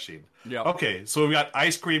refreshing. Yeah. Okay, so we've got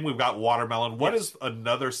ice cream, we've got watermelon. What is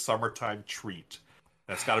another summertime treat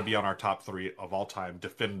that's got to be on our top 3 of all time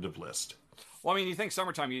definitive list? Well, I mean, you think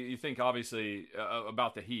summertime, you think obviously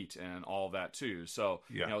about the heat and all of that too. So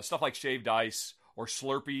stuff like shaved ice or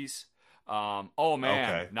Slurpees.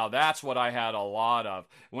 Now that's what I had a lot of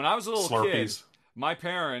when I was a little kid. My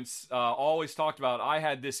parents always talked about I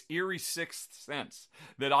had this eerie sixth sense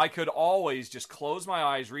that I could always just close my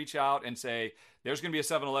eyes, reach out, and say, there's going to be a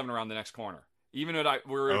 7-Eleven around the next corner. Even if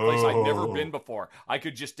we're in a place I'd never been before. I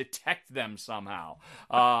could just detect them somehow.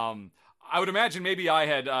 I would imagine maybe I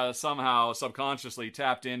had somehow subconsciously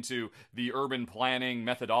tapped into the urban planning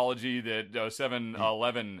methodology that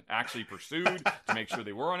 7-Eleven actually pursued to make sure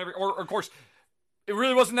they were on every... Or, of course, it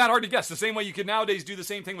really wasn't that hard to guess. The same way you could nowadays do the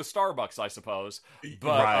same thing with Starbucks, I suppose.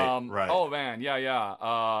 But, right. Oh, man,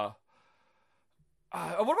 yeah. What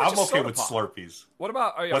about I'm okay with pop? Slurpees. What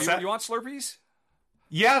about... you want Slurpees?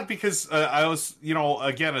 Yeah, because I was,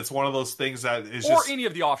 again, it's one of those things that is or any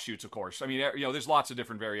of the offshoots, of course. I mean, there's lots of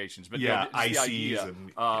different variations, but yeah, the idea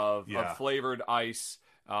of flavored ice.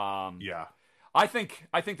 I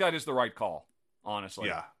think that is the right call,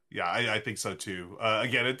 honestly. Yeah, I think so too.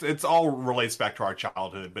 Again, it's all relates back to our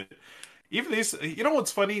childhood, but even these,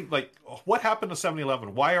 what's funny? Like, what happened to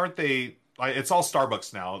 7-Eleven? Why aren't they? It's all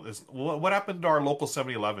Starbucks now. What happened to our local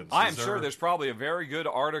 7-Elevens? I'm sure there's probably a very good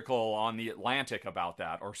article on the Atlantic about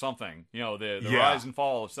that or something. The rise and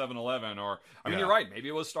fall of 7-Eleven. Or I mean, you're right. Maybe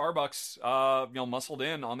it was Starbucks, muscled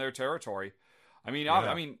in on their territory. I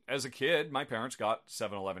mean, as a kid, my parents got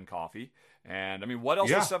 7-Eleven coffee, and I mean, what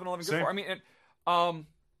else was 7-Eleven good for? I mean,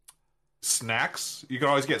 snacks. You can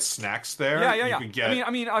always get snacks there. Yeah. You can get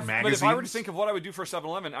but if I were to think of what I would do for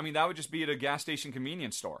 7-Eleven, I mean, that would just be at a gas station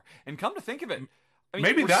convenience store. And come to think of it, I mean,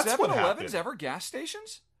 maybe that's 7-Elevens what happened. Ever gas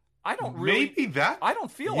stations? I don't really. Maybe that. I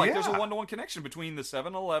don't feel like there's a one-to-one connection between the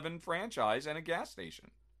 7-Eleven franchise and a gas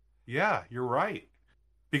station. Yeah, you're right.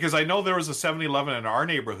 Because I know there was a 7-Eleven in our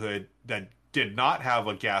neighborhood that did not have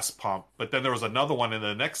a gas pump, but then there was another one in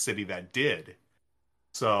the next city that did.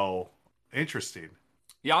 So, interesting.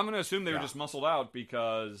 Yeah, I'm going to assume they were just muscled out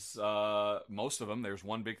because most of them, there's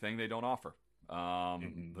one big thing they don't offer.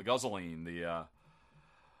 The guzzling, that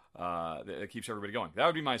keeps everybody going. That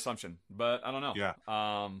would be my assumption, but I don't know. Yeah.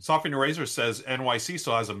 Soften Your Razor says NYC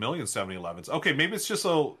still has 1 million 7-Elevens. Okay, maybe it's just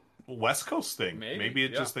a West Coast thing. Maybe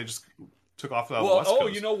they just took off that West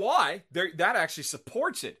Coast. You know why? That actually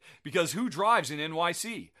supports it. Because who drives in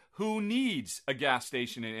NYC? Who needs a gas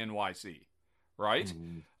station in NYC? Right?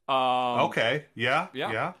 Okay. Yeah.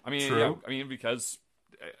 I mean, true. Because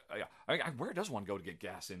where does one go to get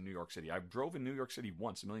gas in New York City? I drove in New York City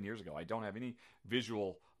once a million years ago. I don't have any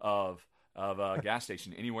visual of a gas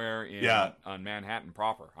station anywhere on Manhattan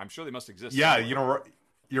proper. I'm sure they must exist. Yeah, somewhere.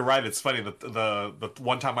 You're right. It's funny that the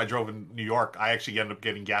one time I drove in New York, I actually ended up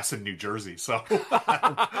getting gas in New Jersey. So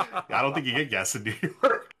I don't think you get gas in New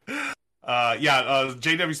York.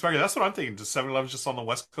 JW Spiker, that's what I'm thinking. Just 7-Elevens just on the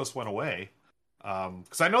West Coast went away.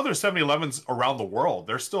 Because I know there's 7-Elevens around the world.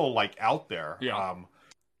 They're still like out there. Yeah.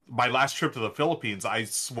 My last trip to the Philippines, I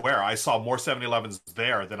swear I saw more 7-Elevens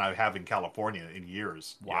there than I have in California in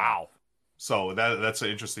years. Wow. Yeah. So that's an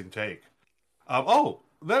interesting take.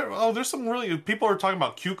 There's some really people are talking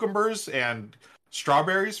about cucumbers and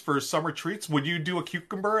strawberries for summer treats. Would you do a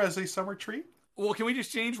cucumber as a summer treat? Well, can we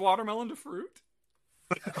just change watermelon to fruit?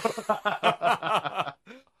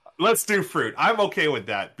 Let's do fruit. I'm okay with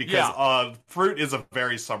that because fruit is a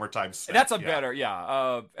very summertime snack. That's better,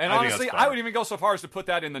 and honestly, I would even go so far as to put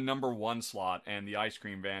that in the number 1 slot and the ice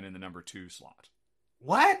cream van in the number 2 slot.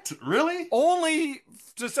 What? Really? Only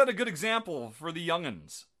to set a good example for the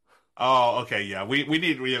young'uns. Oh, okay, yeah. We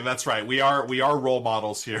need. That's right. We are role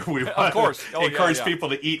models here. We of course encourage people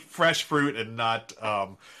to eat fresh fruit and not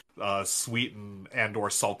sweet and or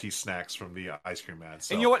salty snacks from the ice cream man.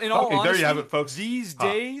 So, and you know what? In all honesty, there you have it, folks. These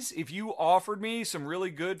days, if you offered me some really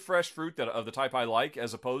good fresh fruit of the type I like,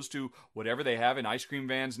 as opposed to whatever they have in ice cream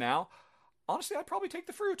vans now, honestly, I'd probably take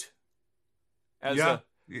the fruit. As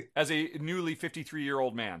a newly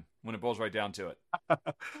 53-year-old man, when it boils right down to it.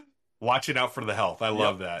 Watching out for the health. I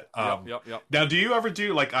love that. Yep. Now, do you ever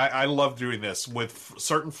do, like, I love doing this with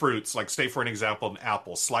certain fruits, like, say, for an example, an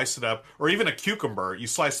apple, slice it up, or even a cucumber, you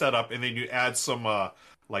slice that up, and then you add some,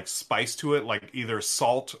 like, spice to it, like either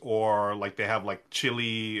salt or, like, they have, like,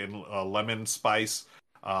 chili and lemon spice,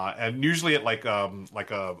 and usually at, like a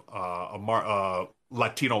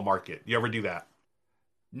Latino market. You ever do that?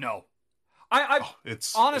 No.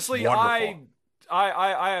 It's honestly, wonderful.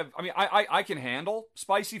 I can handle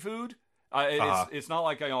spicy food. It's not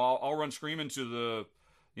like I'll run screaming to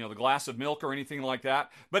the glass of milk or anything like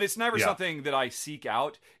that. But it's never something that I seek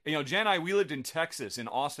out. Jen and I, we lived in Texas, in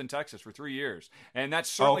Austin, Texas, for 3 years, and that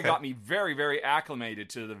certainly got me very, very acclimated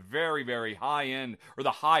to the very, very high end or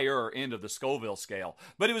the higher end of the Scoville scale.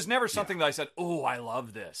 But it was never something that I said, "Oh, I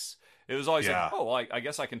love this." It was always like, "Oh, well, I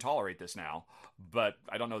guess I can tolerate this now," but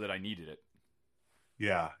I don't know that I needed it.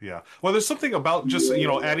 Yeah. Well, there's something about just,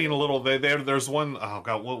 adding a little, there's one,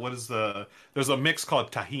 what is there's a mix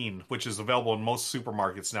called Tajín, which is available in most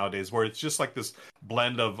supermarkets nowadays, where it's just like this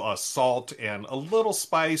blend of salt and a little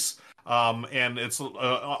spice, And it's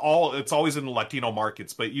always in Latino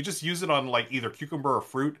markets, but you just use it on like either cucumber or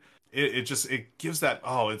fruit. It gives that,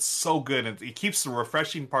 it's so good, and it keeps the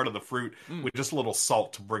refreshing part of the fruit with just a little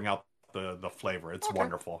salt to bring out the flavor. It's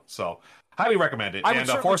wonderful. So highly recommend it. And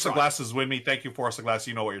Forest of Glass is with me. Thank you, Forest of Glass.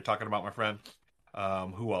 You know what you're talking about, my friend.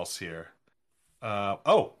 Who else here?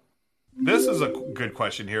 This is a good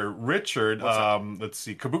question here. Richard, let's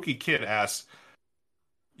see. Kabuki Kid asks,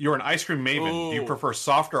 you're an ice cream maven. Ooh. Do you prefer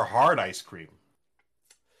soft or hard ice cream?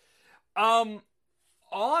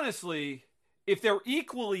 Honestly, if they're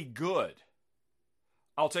equally good,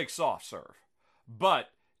 I'll take soft serve. But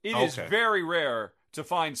it is very rare to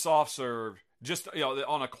find soft serve just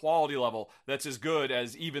on a quality level that's as good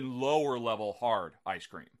as even lower level hard ice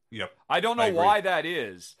cream. Yep. I don't know why that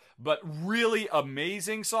is, but really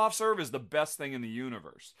amazing soft serve is the best thing in the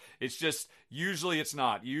universe. It's just, usually it's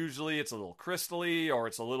not. Usually it's a little crystally, or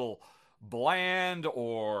it's a little bland,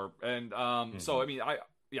 so I mean,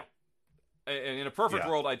 in a perfect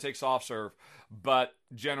world, I'd take soft serve, but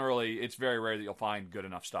generally it's very rare that you'll find good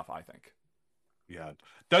enough stuff, I think. Yeah.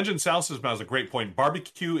 Dungeon South has a great point.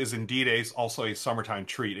 Barbecue is indeed also a summertime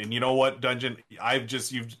treat. And you know what, Dungeon?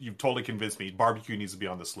 You've totally convinced me. Barbecue needs to be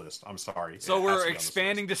on this list. I'm sorry. So we're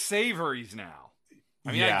expanding to savories now.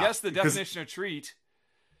 I mean, I guess the definition of treat.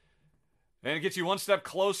 And it gets you one step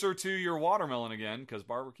closer to your watermelon again, because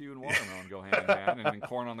barbecue and watermelon go hand in hand, and then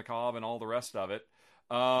corn on the cob and all the rest of it.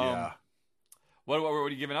 What are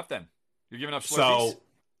you giving up then? You're giving up Slurpees? So,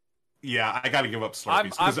 yeah, I got to give up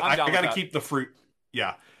Slurpees because I got to keep the fruit.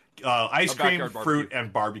 Yeah, ice cream, fruit,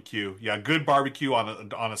 and barbecue. Yeah, good barbecue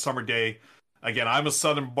on a summer day. Again, I'm a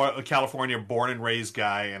Southern California born and raised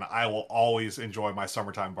guy, and I will always enjoy my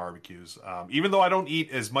summertime barbecues. Even though I don't eat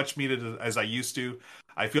as much meat as I used to,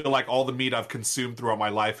 I feel like all the meat I've consumed throughout my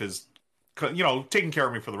life is, taking care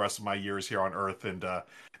of me for the rest of my years here on Earth. And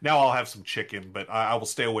now I'll have some chicken, but I will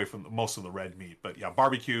stay away from most of the red meat. But yeah,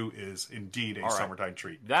 barbecue is indeed a summertime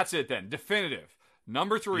treat. That's it then. Definitive.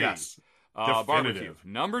 Number 3. Yes. Barbecue.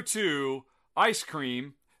 Number 2, ice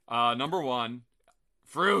cream. Number 1,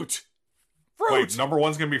 fruit. Wait, number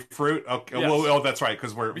 1's gonna be fruit. Okay. Yes. Well, that's right,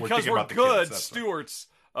 because we're thinking about the good kids. stewards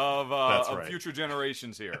of future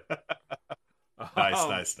generations here.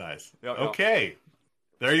 Nice. Okay,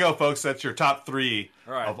 there you go, folks. That's your top 3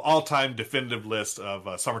 of all-time definitive list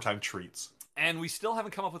of summertime treats. And we still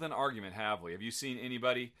haven't come up with an argument, have we? Have you seen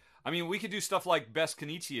anybody? I mean, we could do stuff like best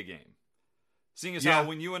Konnichiwa game. Seeing as how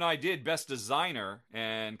when you and I did Best Designer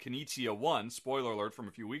and Konnichiwa won, spoiler alert from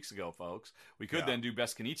a few weeks ago, folks, we could then do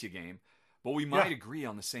Best Konnichiwa game, but we might agree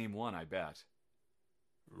on the same one, I bet.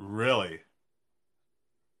 Really?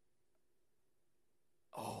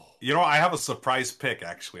 Oh. I have a surprise pick,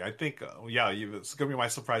 actually. I think, it's going to be my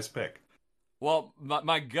surprise pick. Well,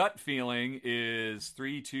 my gut feeling is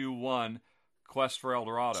 3, 2, 1, Quest for El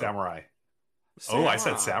Dorado. Samurai. Oh, I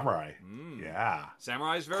said Samurai. Yeah.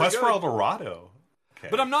 Samurai's very Quest good. for El Dorado. Okay.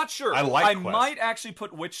 But I'm not sure. I might actually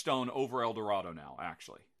put Witchstone over El Dorado now,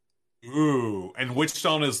 actually. Ooh, and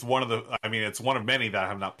Witchstone is it's one of many that I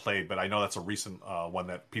have not played, but I know that's a recent one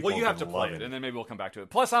that people you have to play it, and then maybe we'll come back to it.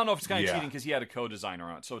 Plus, I don't know if it's kind of cheating because he had a co-designer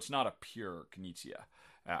on it, so it's not a pure Konnichiwa.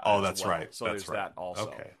 That's right. So there's that also.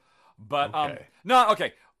 Okay. But,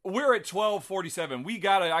 okay. We're at 12:47. We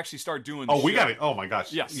got to actually start doing the show. We got to. Oh, my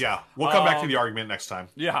gosh. Yes. Yeah. We'll come back to the argument next time.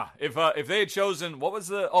 Yeah. If they had chosen,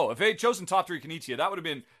 if they had chosen top 3 Konnichiwa, that would have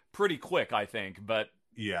been pretty quick, I think. But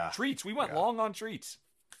treats, we went long on treats.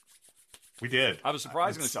 We did. I was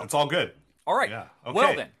surprisingly so. It's all good. All right. Yeah. Okay.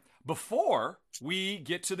 Well, then, before we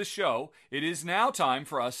get to the show, it is now time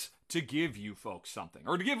for us to give you folks something,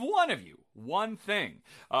 or to give one of you one thing.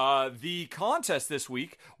 The contest this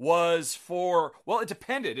week was it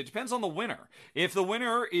depended. It depends on the winner. If the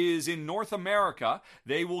winner is in North America,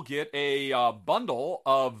 they will get a bundle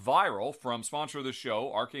of Viral from sponsor of the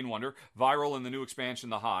show, Arcane Wonder, Viral in the new expansion,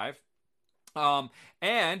 The Hive.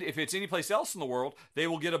 And if it's any place else in the world, they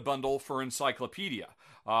will get a bundle for Encyclopedia,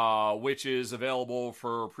 which is available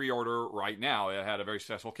for pre-order right now. It had a very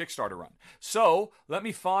successful Kickstarter run. So let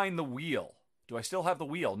me find the wheel. Do I still have the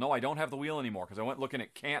wheel? No, I don't have the wheel anymore because I went looking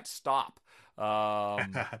at Can't Stop.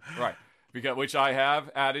 Right. Which I have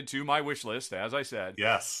added to my wish list, as I said.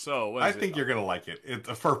 Yes. So I think you're gonna like it.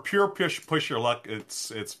 For pure push your luck,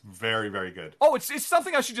 it's very, very good. Oh, it's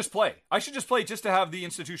something I should just play. I should just play just to have the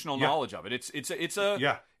institutional knowledge of it. It's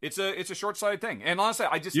a short-sighted thing. And honestly,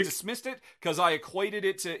 I just dismissed it because I equated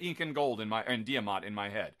it to Ink and Gold and Tiamat in my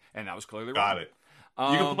head, and that was clearly wrong. Got it.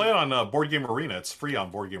 You can play it on Board Game Arena. It's free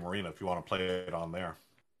on Board Game Arena if you want to play it on there.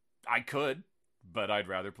 I could, but I'd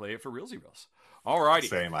rather play it for Realsy Reels. All righty.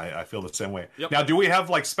 Same. I feel the same way. Yep. Now, do we have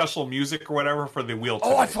like special music or whatever for the wheel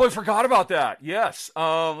today? Oh, I totally forgot about that. Yes.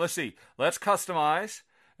 Let's see. Let's customize.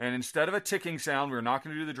 And instead of a ticking sound, we're not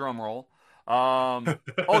going to do the drum roll.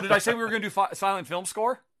 Did I say we were going to do silent film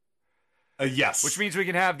score? Yes. Which means we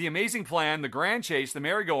can have The Amazing Plan, The Grand Chase, The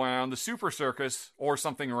Merry-Go-Round, The Super Circus, or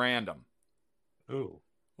something random. Ooh.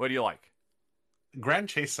 What do you like? Grand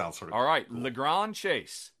Chase sounds sort of all right. cool. Le Grand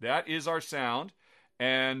Chase. That is our sound.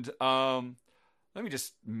 And let me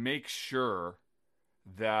just make sure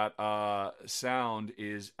that sound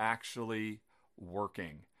is actually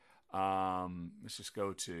working. Let's just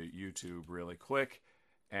go to YouTube really quick.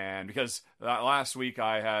 And because last week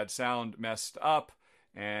I had sound messed up,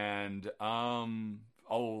 and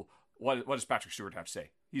what does Patrick Stewart have to say?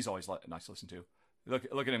 He's always nice to listen to.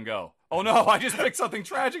 Look at him go. Oh no, I just picked something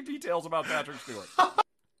tragic details about Patrick Stewart.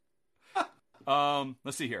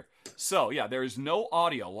 Let's see here. So yeah, there is no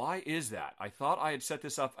audio. Why is that? I thought I had set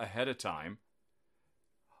this up ahead of time.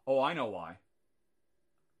 Oh, I know why.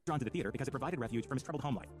 Drawn to the theater because it provided refuge from his troubled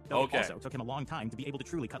home life. Though it also took him a long time to be able to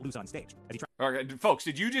truly cut loose on stage. Okay, folks,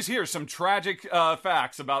 did you just hear some tragic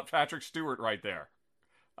facts about Patrick Stewart right there?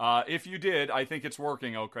 If you did, I think it's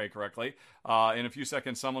working correctly. In a few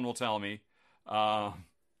seconds, someone will tell me.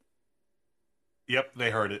 Yep, they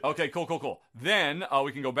heard it. Okay, cool. Then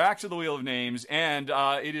we can go back to the Wheel of Names, and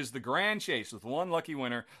it is the Grand Chase with one lucky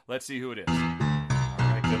winner. Let's see who it is. All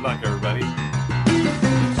right, good luck, everybody.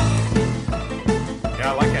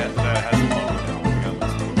 Yeah, I like it. That has a logo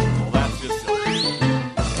now. Well, that's just silly.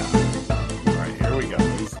 All right, here we go.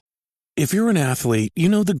 If you're an athlete, you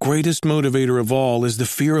know the greatest motivator of all is the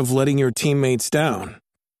fear of letting your teammates down.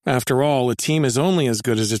 After all, a team is only as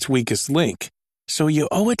good as its weakest link. So you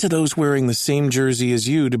owe it to those wearing the same jersey as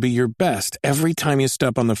you to be your best every time you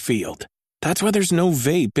step on the field. That's why there's no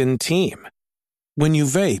vape in team. When you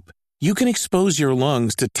vape, you can expose your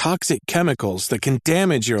lungs to toxic chemicals that can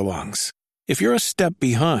damage your lungs. If you're a step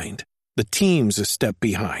behind, the team's a step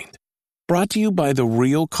behind. Brought to you by The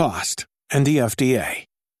Real Cost and the FDA.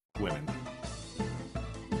 Women.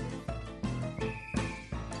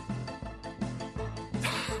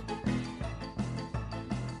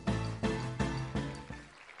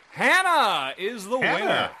 Hannah is the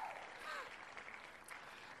winner.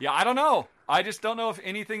 Yeah, I don't know. I just don't know if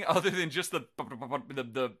anything other than just the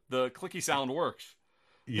clicky sound works.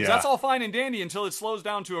 Yeah. That's all fine and dandy until it slows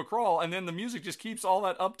down to a crawl, and then the music just keeps all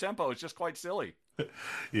that up tempo. It's just quite silly.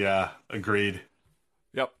 Yeah, agreed.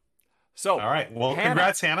 Yep. So, all right. Well, Hannah,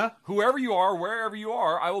 congrats, Hannah. Whoever you are, wherever you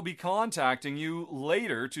are, I will be contacting you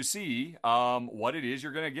later to see what it is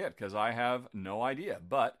you're going to get, because I have no idea.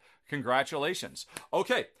 But congratulations.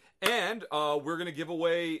 Okay. And we're going to give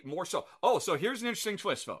away more stuff. Oh, so here's an interesting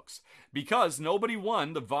twist, folks. Because nobody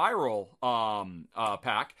won the Viral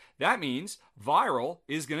pack, that means Viral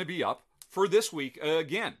is going to be up for this week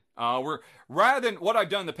again. We're rather than what I've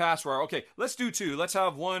done in the past where, okay, let's do two. Let's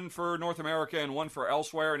have one for North America and one for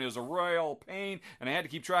elsewhere. And it was a royal pain. And I had to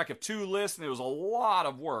keep track of 2 lists. And it was a lot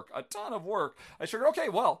of work, a ton of work. I figured, okay,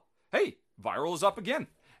 well, hey, Viral is up again.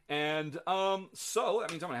 And so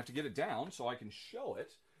that means I'm going to have to get it down so I can show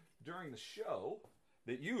it during the show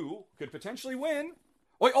that you could potentially win.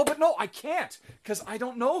 Wait, but no, I can't, because I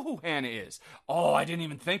don't know who Hannah is. Oh, I didn't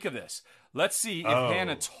even think of this. Let's see if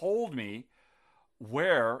Hannah told me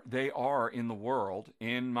where they are in the world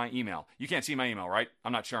in my email. You can't see my email, right?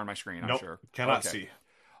 I'm not sharing my screen, I'm sure. Cannot see.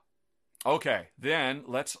 Okay, then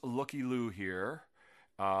let's looky-loo here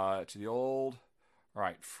to the old... All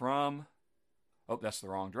right, from... Oh, that's the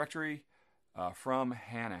wrong directory. From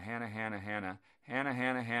Hannah. Hannah.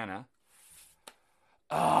 Hannah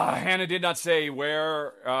did not say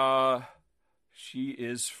where she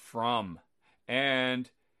is from. And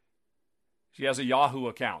she has a Yahoo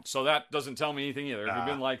account. So that doesn't tell me anything either. If you've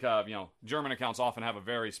been like, German accounts often have a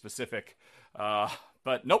very specific,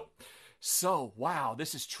 but nope. So, wow,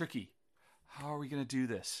 this is tricky. How are we going to do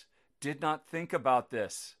this? Did not think about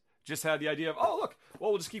this. Just had the idea of,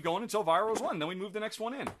 we'll just keep going until Viral's won. Then we move the next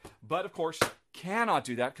one in. But, of course, cannot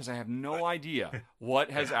do that because I have no idea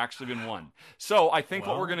what has actually been won. So I think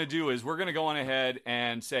what we're going to do is we're going to go on ahead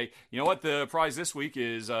and say, you know what, the prize this week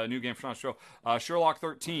is a new game for Sean's show, Sherlock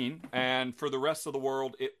 13. And for the rest of the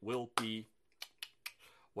world, it will be,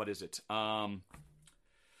 what is it? Another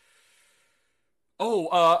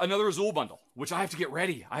Azul bundle, which I have to get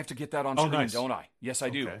ready. I have to get that on screen, don't I? Yes,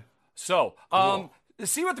 I do. So, cool.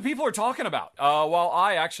 See what the people are talking about while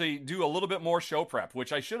I actually do a little bit more show prep,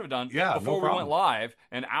 which I should have done before we went live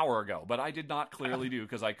an hour ago. But I did not clearly do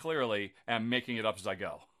because I clearly am making it up as I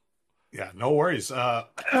go. Yeah, no worries.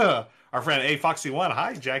 Our friend A Foxy One,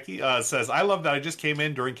 hi Jackie, says, "I love that I just came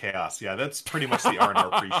in during chaos." Yeah, that's pretty much the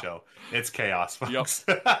R&R pre-show. It's chaos, folks.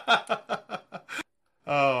 Yep.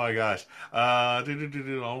 Oh my gosh.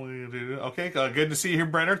 Okay, good to see you here,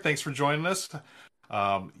 Brenner. Thanks for joining us.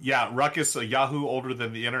 Yeah, Ruckus, Yahoo older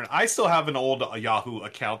than the internet. I still have an old Yahoo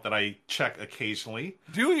account that I check occasionally.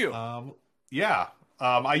 Do you? Yeah.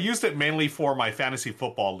 I used it mainly for my fantasy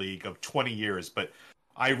football league of 20 years, but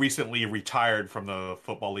I recently retired from the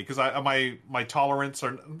football league because my tolerance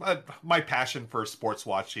or my passion for sports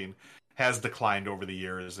watching has declined over the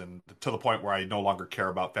years, and to the point where I no longer care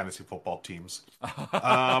about fantasy football teams.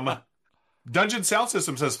 Dungeon Sound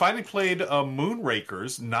System says, finally played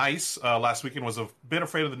Moonrakers. Nice. Last weekend, was a bit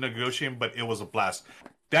afraid of the negotiating, but it was a blast.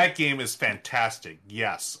 That game is fantastic.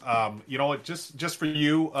 Yes. You know what? Just for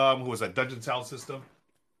you, who was at Dungeon Sound System,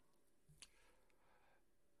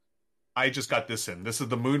 I just got this in. This is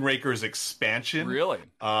the Moonrakers expansion. Really?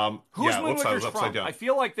 Who's Moonrakers from? Down. I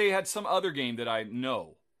feel like they had some other game that I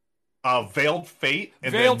know. Veiled Fate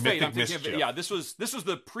and Veiled then Fate. Mythic Mischief. Yeah, this was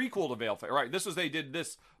the prequel to Veiled Fate. Right. They did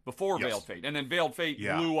this before Veiled Fate, and then Veiled Fate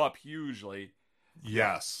blew up hugely.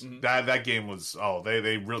 Yes, that game was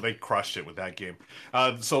they crushed it with that game.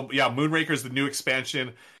 So yeah, Moonraker's the new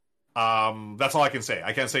expansion. That's all I can say.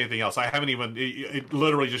 I can't say anything else. I haven't even. It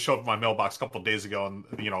literally just showed up in my mailbox a couple of days ago, and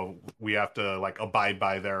we have to abide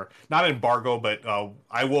by their not embargo, but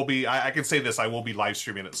I will be. I can say this: I will be live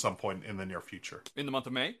streaming at some point in the near future. In the month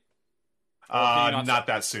of May? Not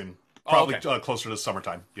that soon. Probably closer to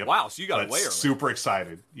summertime. Yep. Wow, so you got way early. Super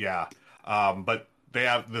excited. Yeah. But they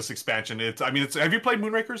have this expansion. Have you played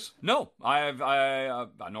Moonrakers? No,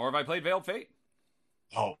 nor have I played Veiled Fate.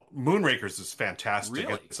 Oh, Moonrakers is fantastic.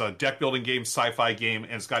 Really? It's a deck building game, sci-fi game,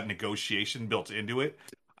 and it's got negotiation built into it.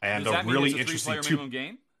 And Does that mean really it's a interesting minimum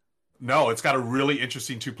game? No, it's got a really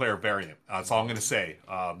interesting 2-player variant. That's all I'm going to say.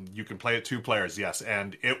 You can play it 2 players, yes,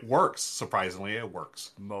 and it works. Surprisingly, it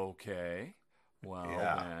works. Okay. Well,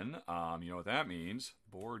 then, you know what that means.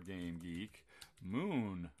 Board Game Geek,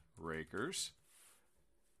 Moonrakers.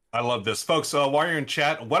 I love this. Folks, while you're in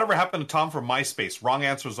chat, whatever happened to Tom from MySpace? Wrong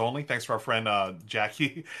answers only. Thanks to our friend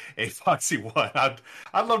Jackie, a Foxy One.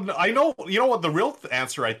 I know what the real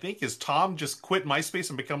answer, I think, is Tom just quit MySpace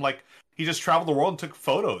and become he just traveled the world and took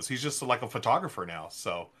photos. He's just like a photographer now.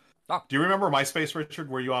 So, do you remember MySpace, Richard?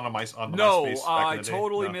 Were you on the MySpace? No, back I in the day?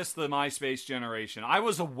 totally missed the MySpace generation. I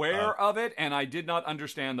was aware of it, and I did not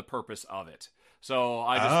understand the purpose of it. So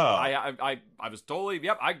I was totally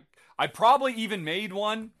I probably even made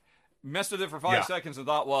one, messed with it for 5 seconds, and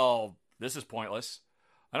thought, well, this is pointless.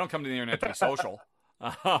 I don't come to the internet to be social.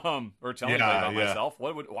 Or tell anybody about myself.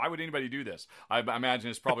 Why would anybody do this? I imagine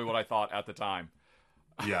it's probably what I thought at the time.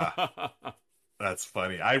 Yeah, that's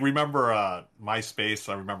funny. I remember MySpace.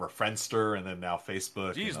 I remember Friendster, and then now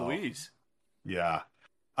Facebook. Jeez Louise. Yeah.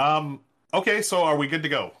 Okay, so are we good to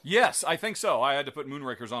go? Yes, I think so. I had to put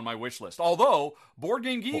Moonrakers on my wish list. Although Board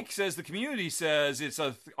Game Geek says the community says it's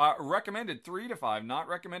a recommended 3 to 5, not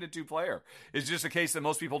recommended 2-player. Is it just a case that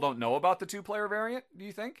most people don't know about the 2-player variant? Do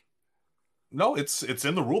you think? No, it's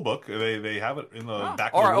in the rule book. They have it in the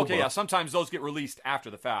back of the rule book. Okay, yeah. Sometimes those get released after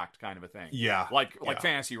the fact, kind of a thing. Yeah, like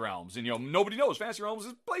Fantasy Realms, and nobody knows Fantasy Realms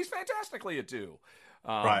plays fantastically at 2.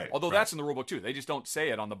 Although that's in the rule book too. They just don't say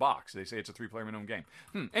it on the box. They say it's a 3-player minimum game.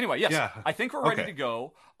 Anyway, yes, I think we're ready to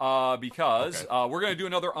go because we're going to do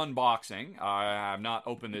another unboxing. I have not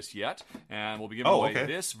opened this yet, and we'll be giving away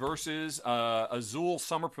this versus Azul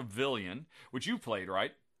Summer Pavilion, which you played,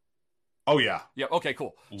 right? Oh, yeah. Yeah, okay,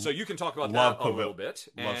 cool. So you can talk about that a little bit,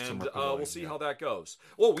 and we'll see how that goes.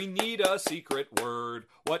 Well, we need a secret word.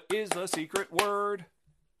 What is the secret word?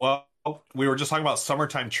 Well, we were just talking about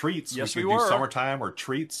summertime treats. Yes, we could do summertime or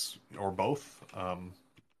treats or both.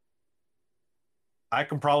 I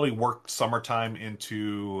can probably work summertime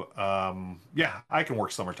into... I can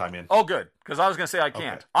work summertime in. Oh, good, because I was going to say I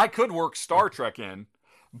can't. Okay. I could work Star Trek in,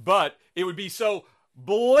 but it would be so...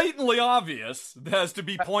 blatantly obvious as to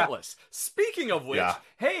be pointless. Speaking of which,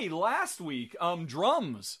 hey, last week,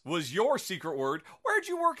 drums was your secret word. Where'd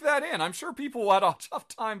you work that in? I'm sure people had a tough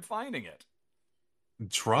time finding it.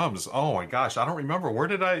 Drums? Oh my gosh, I don't remember. Where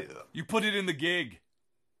did I... You put it in the gig.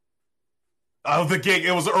 Oh, the gig.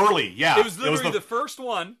 It was early, yeah. It was literally the first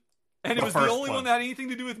one, and it was the only one that had anything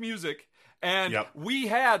to do with music. And we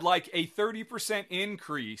had like a 30%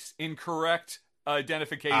 increase in correct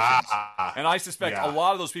identifications, and I suspect a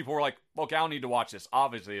lot of those people were like, "Okay, I don't need to watch this.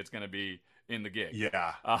 Obviously, it's going to be in the gig."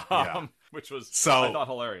 Which was I thought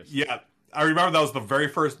hilarious. Yeah, I remember that was the very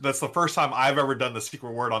first. That's the first time I've ever done the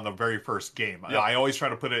secret word on the very first game. Yep. I always try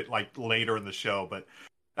to put it like later in the show, but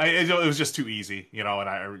it was just too easy, And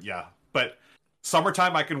But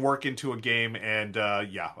summertime I can work into a game, and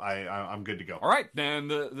I'm good to go. All right, then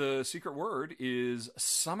the secret word is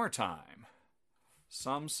summertime.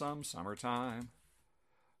 Summertime.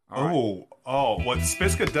 What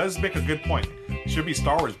Spiska does make a good point. Should be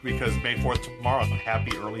Star Wars because May 4th tomorrow.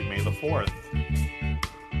 Happy early May the 4th.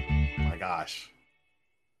 My gosh.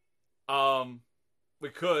 We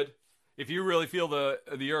could, if you really feel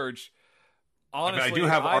the urge. Honestly, I do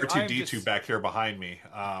have R2-D2 back here behind me,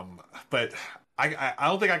 but I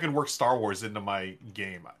don't think I can work Star Wars into my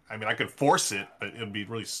game. I mean, I could force it, but it would be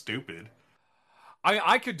really stupid.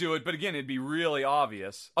 I could do it, but again, it'd be really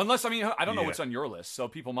obvious. Unless, I don't know what's on your list, so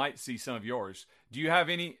people might see some of yours. Do you have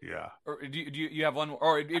any? Yeah. Or do you have one?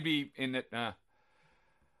 Or it'd be in it.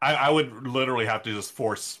 I would literally have to just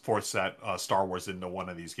force that Star Wars into one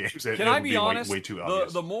of these games. Can I be honest? Way too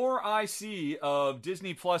obvious. The more I see of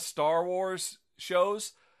Disney Plus Star Wars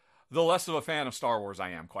shows, the less of a fan of Star Wars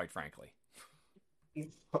I am, quite frankly.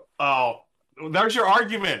 Oh. There's your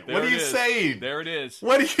argument. What are you saying? There it is.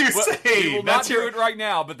 What are you saying? We will not do it right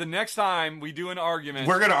now, but the next time we do an argument,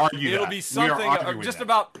 we're going to argue. It'll be something just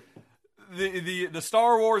about the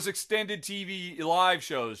Star Wars extended TV live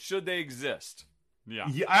shows, should they exist. Yeah,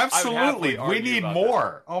 absolutely. We need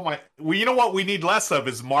more. That. Oh my! Well, you know what we need less of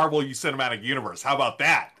is Marvel Cinematic Universe. How about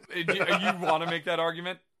that? You want to make that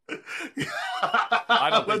argument? I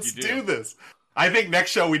don't think Let's you do this. I think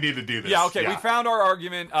next show we need to do this. Yeah, okay. We found our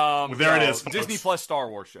argument. There it is, folks. Disney Plus Star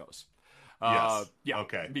Wars shows. Yes. Yeah.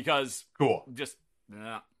 Okay. Because cool. Just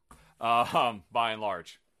by and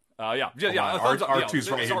large. R2's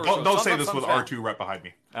right here. Don't say this with R2 right behind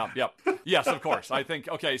me. Yep. Yes, of course. I think.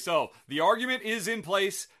 Okay. So the argument is in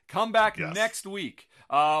place. Come back next week.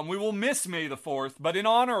 We will miss May the 4th, but in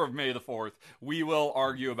honor of May the 4th, we will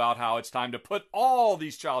argue about how it's time to put all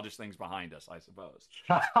these childish things behind us, I suppose.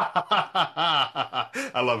 I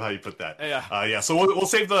love how you put that. Yeah. So we'll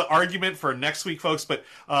save the argument for next week, folks. But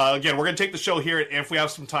again, we're going to take the show here, and if we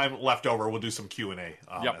have some time left over, we'll do some Q&A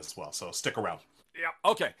as well. So stick around.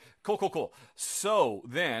 Yeah. Okay. Cool. So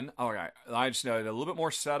then, all right, I just need a little bit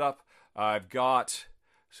more setup. I've got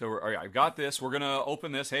this. We're going to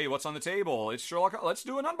open this. Hey, what's on the table? It's Sherlock. Let's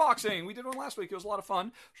do an unboxing. We did one last week. It was a lot of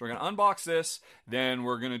fun. So we're going to unbox this. Then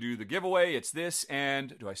we're going to do the giveaway. It's this.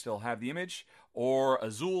 And do I still have the image? Or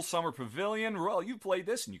Azul Summer Pavilion. Well, you played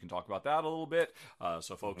this, and you can talk about that a little bit.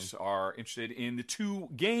 So folks are interested in the two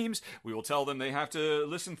games. We will tell them they have to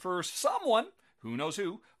listen for someone. Who knows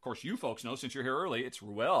who? Of course, you folks know since you're here early. It's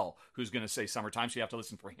Ruel who's going to say summertime, so you have to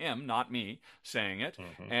listen for him, not me saying it.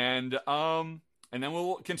 And then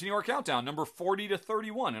we'll continue our countdown, number 40 to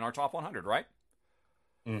 31 in our top 100, right?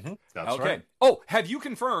 That's okay. right. Oh, have you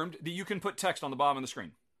confirmed that you can put text on the bottom of the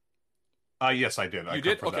screen? Yes, I did. You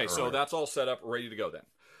did? Okay, so that's all set up, ready to go then.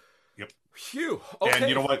 Yep. Phew. Okay. And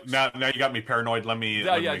you know what? Now you got me paranoid. Let me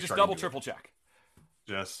just sure double, triple check.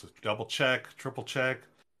 Just double check, triple check.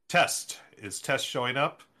 Test. Is test showing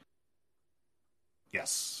up?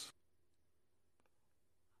 Yes.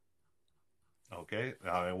 Okay,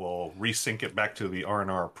 I will resync it back to the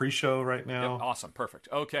R&R pre-show right now. Yep, awesome, perfect.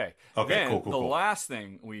 Okay. Okay, then cool. The last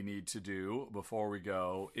thing we need to do before we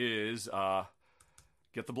go is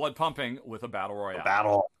get the blood pumping with a battle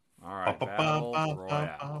royale. All right, battle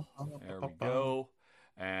royale. There we go.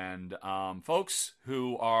 And folks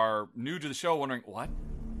who are new to the show, wondering what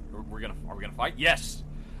are we gonna fight? Yes.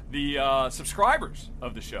 The subscribers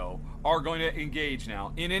of the show are going to engage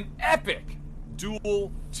now in an epic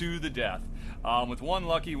duel to the death. With one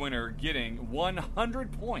lucky winner getting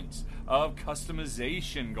 100 points of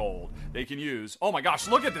customization gold they can use. Oh my gosh,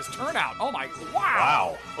 look at this turnout. Oh my,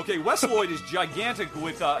 wow. Okay, Wes Lloyd is gigantic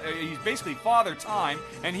with, he's basically Father Time,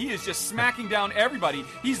 and he is just smacking down everybody.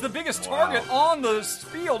 He's the biggest target on the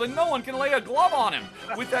field, and no one can lay a glove on him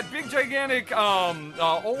with that big, gigantic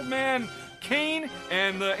old man Kane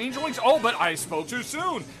and the Angel Wings. Oh, but I spoke too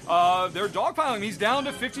soon. They're dogpiling. He's down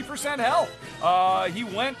to 50% health. He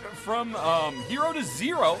went from hero to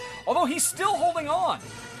zero, although he's still holding on.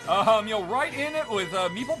 Right in it with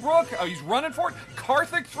Meeplebrook. He's running for it.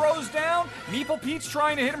 Karthik throws down. Meeple Pete's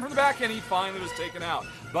trying to hit him from the back, and he finally was taken out.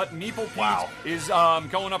 But Meeple Pete is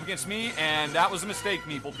going up against me, and that was a mistake,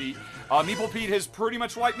 Meeple Pete. Meeple Pete has pretty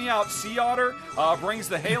much wiped me out. Sea Otter brings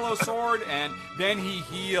the Halo Sword, and then he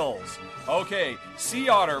heals. Okay, Sea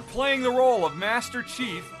Otter playing the role of Master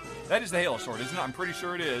Chief. That is the Halo Sword, isn't it? I'm pretty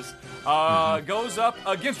sure it is. Goes up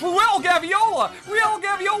against Ruel Gaviola. Ruel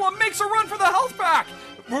Gaviola makes a run for the health pack.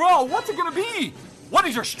 Ruel, what's it going to be? What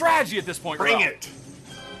is your strategy at this point, Ruel? Bring it.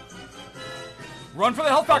 Run for the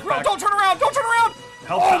health pack. Ruel, don't turn around. Don't turn around.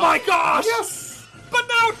 Oh, my gosh. Yes. But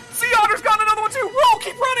now, Sea Otter's got another one too. Whoa,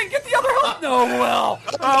 keep running. Get the other hook. No, well,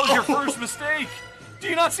 that was your first mistake. Do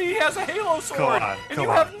you not see he has a Halo sword? And you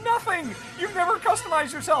have nothing. You've never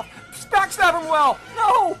customized yourself. Backstab him well.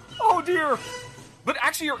 No. Oh, dear. But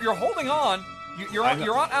actually, you're holding on. You're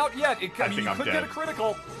not out yet. You could get a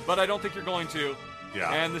critical, but I don't think you're going to.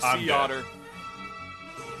 Yeah. And the Sea Otter.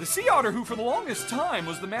 The Sea Otter, who for the longest time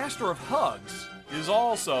was the master of hugs, is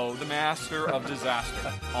also the master of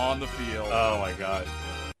disaster on the field. Oh, my God.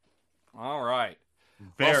 All right.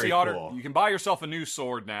 Very Sea Otter, cool. you can buy yourself a new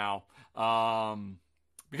sword now.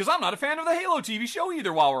 Because I'm not a fan of the Halo TV show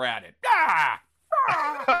either while we're at it.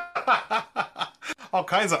 All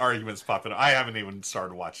kinds of arguments popping up. I haven't even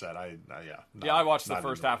started to watch that. I watched the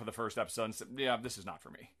first half of the first episode and said, yeah, this is not for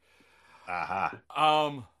me.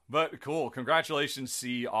 But cool. Congratulations,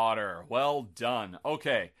 Sea Otter. Well done.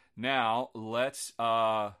 Okay, now let's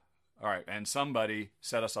all right, and somebody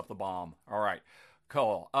set us up the bomb. All right.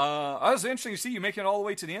 Cool. That was interesting to see you making it all the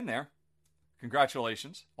way to the end there.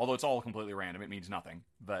 Congratulations. Although it's all completely random, it means nothing.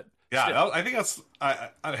 But yeah, still. I think that's.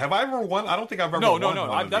 Have I ever won? I don't think I've ever won.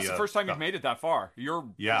 No. That's the first time you've made it that far. You're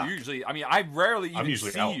usually. I mean, I rarely even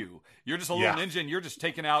see out. you. You're just a little ninja, and you're just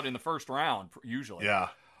taken out in the first round usually. Yeah.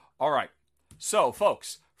 All right. So,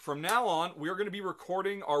 folks, from now on, we're going to be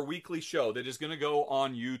recording our weekly show that is going to go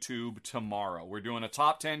on YouTube tomorrow. We're doing a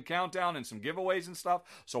top 10 countdown and some giveaways and stuff.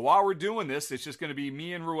 So while we're doing this, it's just going to be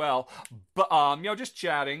me and Ruel, just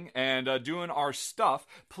chatting and doing our stuff.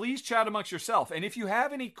 Please chat amongst yourself. And if you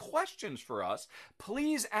have any questions for us,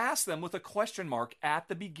 please ask them with a question mark at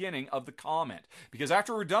the beginning of the comment. Because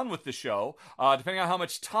after we're done with the show, depending on how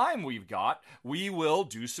much time we've got, we will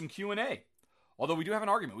do some Q&A. Although we do have an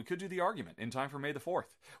argument. We could do the argument in time for May the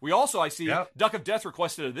 4th. We also, I see, Duck of Death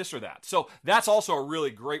requested a this or that. So that's also a really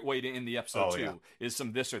great way to end the episode, is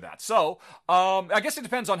some this or that. So I guess it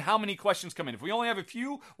depends on how many questions come in. If we only have a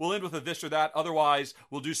few, we'll end with a this or that. Otherwise,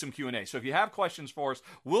 we'll do some Q&A. So if you have questions for us,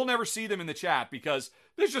 we'll never see them in the chat because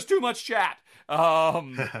there's just too much chat.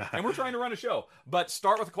 And we're trying to run a show. But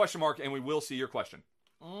start with a question mark, and we will see your question.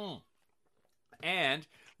 And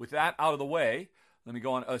with that out of the way, let me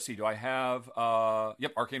go on. Let's see. Do I have?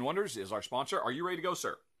 Arcane Wonders is our sponsor. Are you ready to go,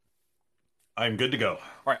 sir? I'm good to go. All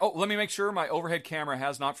right. Oh, let me make sure my overhead camera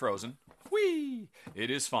has not frozen. Whee!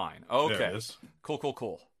 It is fine. Okay. There it is.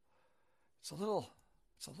 Cool. It's a little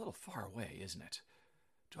far away, isn't it?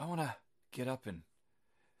 Do I want to get up and?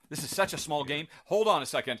 This is such a small game. Hold on a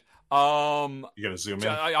second. You gotta zoom in.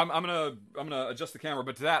 I'm gonna adjust the camera,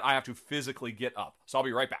 but to that I have to physically get up. So I'll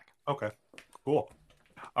be right back. Okay. Cool.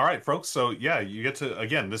 All right, folks. So, you get to,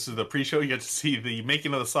 again, this is the pre-show. You get to see the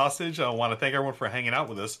making of the sausage. I want to thank everyone for hanging out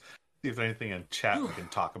with us. See if there's anything in chat we can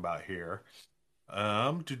talk about here.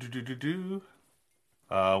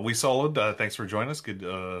 We Solid, thanks for joining us. Good,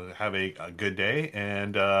 have a good day.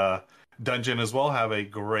 And Dungeon as well, have a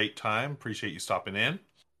great time. Appreciate you stopping in.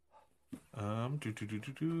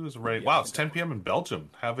 Is ready. Wow, it's 10 p.m. in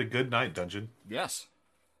Belgium. Have a good night, Dungeon. Yes.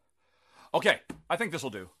 Okay, I think this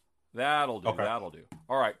will do. That'll do. Okay. That'll do.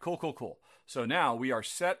 All right. Cool. So now we are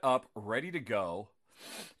set up, ready to go.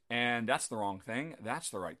 And that's the wrong thing. That's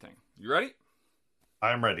the right thing. You ready?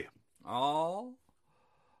 I'm ready. Oh,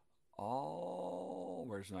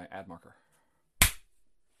 where's my ad marker?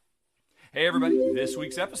 Hey, everybody. This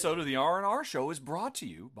week's episode of the R&R Show is brought to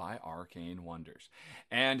you by Arcane Wonders.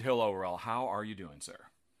 And hello, Rel. How are you doing, sir?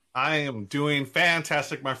 I am doing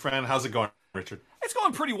fantastic, my friend. How's it going, Richard? It's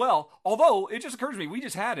going pretty well, although it just occurs to me, we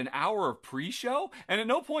just had an hour of pre-show, and at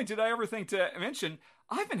no point did I ever think to mention,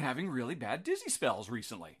 I've been having really bad dizzy spells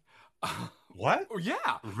recently. What?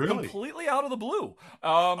 Yeah. Really? Completely out of the blue.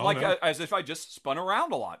 As if I just spun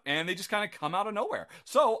around a lot, and they just kind of come out of nowhere.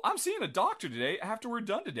 So I'm seeing a doctor today after we're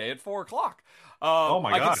done today at 4 o'clock. Oh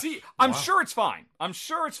my gosh. I can see. I'm sure it's fine. I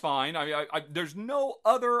mean, there's no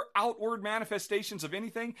other outward manifestations of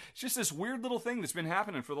anything. It's just this weird little thing that's been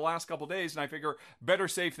happening for the last couple days, and I figure better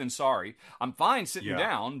safe than sorry. I'm fine sitting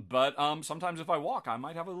down, but sometimes if I walk, I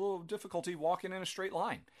might have a little difficulty walking in a straight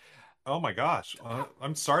line. Oh my gosh!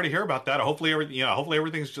 I'm sorry to hear about that. Hopefully,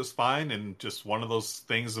 everything's just fine, and just one of those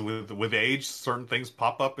things with age, certain things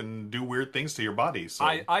pop up and do weird things to your body. So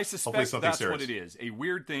I suspect that's serious. What it is. A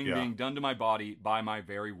weird thing being done to my body by my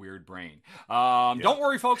very weird brain. Don't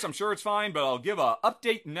worry, folks. I'm sure it's fine, but I'll give an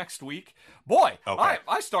update next week. Boy, okay.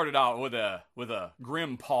 I started out with a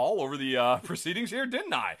grim pall over the proceedings here,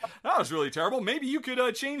 didn't I? That was really terrible. Maybe you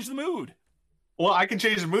could change the mood. Well, I can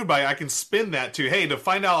change the mood by I can spin that to, hey, to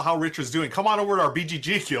find out how Richard's doing, come on over to our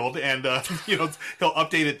BGG Guild and he'll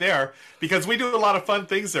update it there, because we do a lot of fun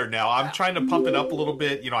things there now. I'm trying to pump it up a little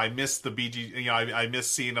bit. I miss the BG, I miss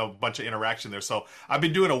seeing a bunch of interaction there. So I've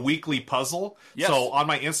been doing a weekly puzzle. Yes. So on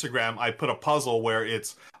my Instagram, I put a puzzle where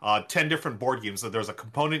it's 10 different board games. So there's a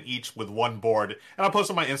component each with one board, and I'll post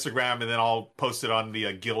on my Instagram, and then I'll post it on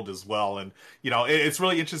the guild as well. And it's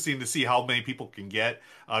really interesting to see how many people can get.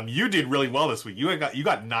 You did really well this week. You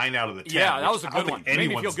got 9 out of the 10. Yeah, that was a good one. It made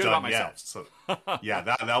me feel good about myself. So, yeah,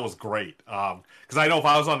 that was great. Because I know if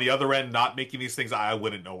I was on the other end not making these things, I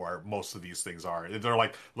wouldn't know where most of these things are. They're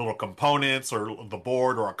like little components or the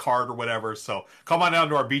board or a card or whatever. So come on down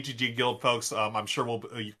to our BGG Guild, folks. I'm sure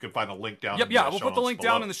you can find a link down. Yep, we'll put the link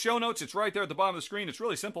down in the show notes. It's right there at the bottom of the screen. It's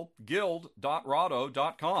really simple.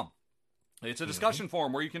 guild.rahdo.com. It's a discussion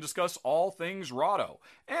forum where you can discuss all things Rahdo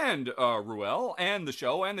and Ruel and the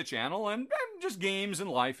show and the channel and just games and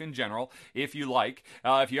life in general, if you like.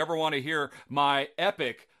 If you ever want to hear my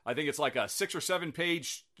epic, I think it's like a 6 or 7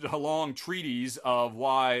 page long treatise of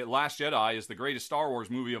why Last Jedi is the greatest Star Wars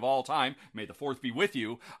movie of all time, may the 4th be with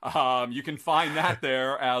you, you can find that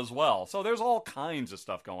there as well. So there's all kinds of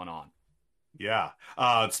stuff going on. Yeah.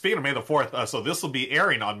 Speaking of May the 4th, so this will be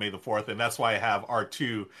airing on May the 4th, and that's why I have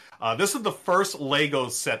R2. This is the first Lego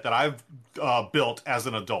set that I've built as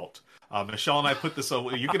an adult. Michelle and I put this,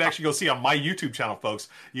 you can actually go see on my YouTube channel, folks.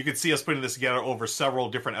 You can see us putting this together over several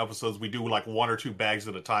different episodes. We do like 1 or 2 bags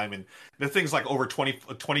at a time, and the thing's like over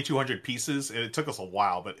 2,200 pieces, and it took us a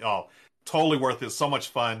while, but totally worth it. So much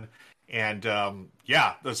fun. And so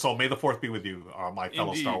May the 4th be with you, my fellow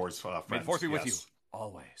Indeed. Star Wars friends. May the 4th be with you,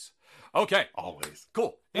 always. Okay. Always.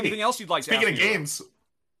 Cool. Anything else you'd like to ask?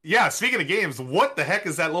 Speaking of games, what the heck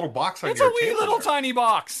is that little box on your table? It's a wee little tiny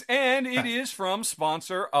box, and it is from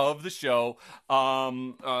sponsor of the show,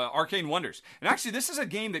 Arcane Wonders. And actually, this is a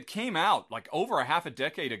game that came out like over a half a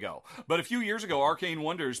decade ago. But a few years ago, Arcane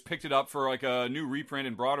Wonders picked it up for like a new reprint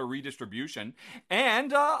and broader redistribution.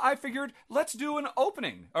 And I figured, let's do an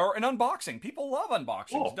opening or an unboxing. People love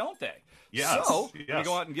unboxings, don't they? Yes. So, let me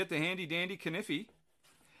go out and get the handy-dandy Kniffy.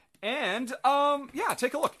 And,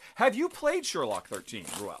 take a look. Have you played Sherlock 13,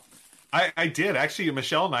 Ruel? I did. Actually,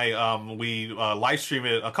 Michelle and I, we live streamed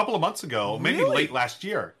it a couple of months ago, maybe late last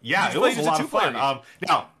year. Yeah, it was a lot of fun.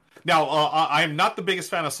 Now, I'm not the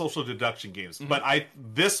biggest fan of social deduction games, but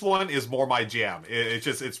this one is more my jam.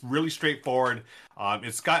 It's really straightforward.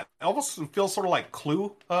 It's got almost feels sort of like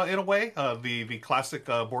Clue in a way, the classic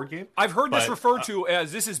board game. I've heard this referred to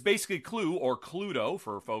as this is basically Clue or Cluedo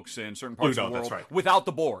for folks in certain parts of the world, that's right. Without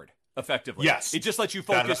the board. Effectively. Yes. It just lets you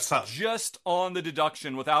focus just on the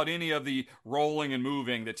deduction without any of the rolling and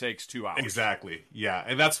moving that takes 2 hours. Exactly. Yeah.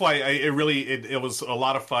 And that's why it was a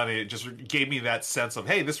lot of fun. It just gave me that sense of,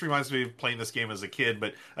 hey, this reminds me of playing this game as a kid,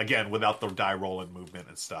 but again, without the die rolling movement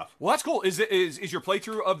and stuff. Well, that's cool. Is your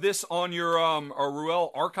playthrough of this on your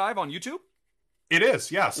Ruel archive on YouTube? It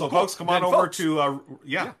is, yeah. So, folks, come on over to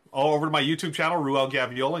over to my YouTube channel, Ruel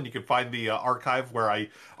Gaviola, and you can find the archive where I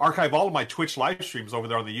archive all of my Twitch live streams over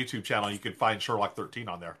there on the YouTube channel. You can find Sherlock 13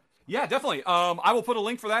 on there. Yeah, definitely. I will put a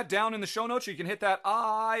link for that down in the show notes. You can hit that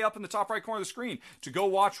eye up in the top right corner of the screen to go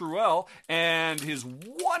watch Ruel and his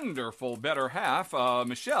wonderful better half,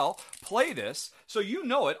 Michelle, play this. So you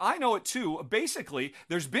know it. I know it too. Basically,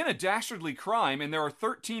 there's been a dastardly crime, and there are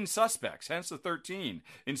 13 suspects, hence the 13.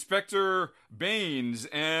 Inspector Baines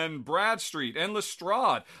and Bradstreet and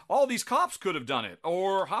Lestrade. All these cops could have done it.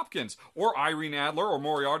 Or Hopkins. Or Irene Adler. Or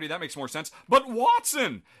Moriarty. That makes more sense. But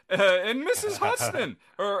Watson and Mrs. Hudson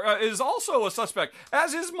is also a suspect,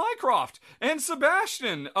 as is Mycroft and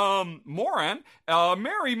Sebastian Moran,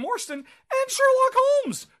 Mary Morstan, and Sherlock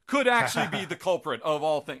Holmes could actually be the culprit of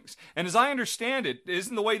all things. And as I understand it,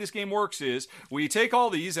 isn't the way this game works is we take all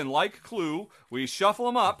these and like Clue, we shuffle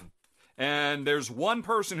them up, and there's one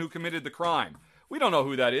person who committed the crime. We don't know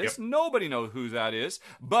who that is. Yep. Nobody knows who that is.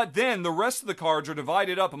 But then the rest of the cards are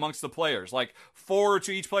divided up amongst the players, like 4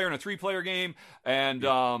 to each player in a 3-player game, and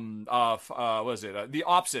what is it? The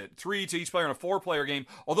opposite, 3 to each player in a 4-player game.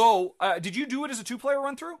 Although, did you do it as a 2-player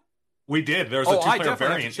run through? We did. There's a 2-player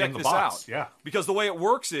variant in the box. Yeah. Because the way it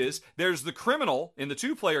works is there's the criminal in the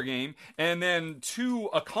 2-player game, and then 2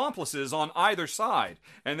 accomplices on either side,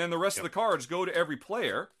 and then the rest of the cards go to every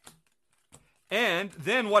player. And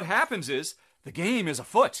then what happens is the game is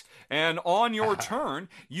afoot, and on your turn,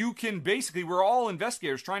 you can basically, we're all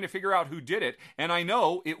investigators trying to figure out who did it, and I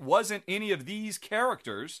know it wasn't any of these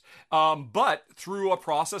characters, but through a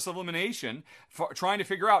process of elimination, trying to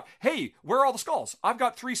figure out, hey, where are all the skulls? I've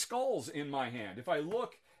got 3 skulls in my hand. If I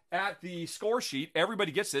look at the score sheet,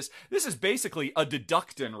 everybody gets this. This is basically a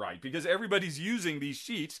deduction, right? Because everybody's using these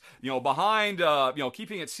sheets, behind,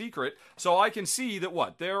 keeping it secret. So I can see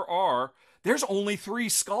that there's only 3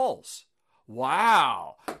 skulls.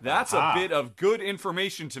 Wow, that's a bit of good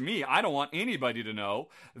information to me. I don't want anybody to know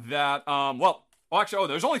that,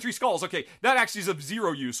 there's only 3 skulls. Okay, that actually is of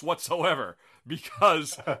zero use whatsoever.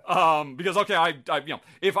 Because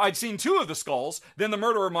if I'd seen 2 of the skulls, then the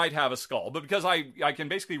murderer might have a skull. But because I can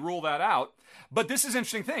basically rule that out. But this is an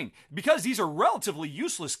interesting thing. Because these are relatively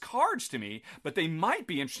useless cards to me, but they might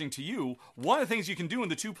be interesting to you, one of the things you can do in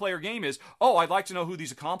the 2-player game is, I'd like to know who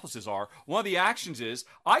these accomplices are. One of the actions is,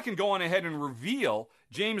 I can go on ahead and reveal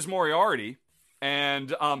James Moriarty, and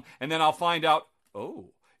then I'll find out,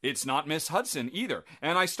 it's not Miss Hudson either.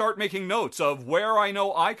 And I start making notes of where I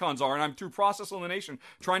know icons are, and I'm through process elimination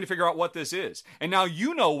trying to figure out what this is. And now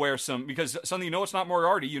you know because suddenly you know it's not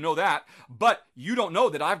Moriarty, you know that, but you don't know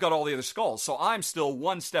that I've got all the other skulls. So I'm still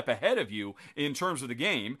 1 step ahead of you in terms of the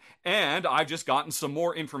game, and I've just gotten some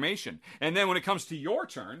more information. And then when it comes to your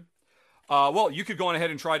turn, you could go on ahead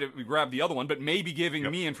and try to grab the other one, but maybe giving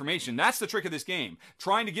me information. That's the trick of this game.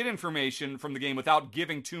 Trying to get information from the game without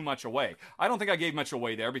giving too much away. I don't think I gave much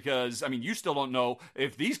away there because, you still don't know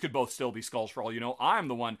if these could both still be skulls for all you know. I'm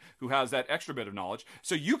the one who has that extra bit of knowledge.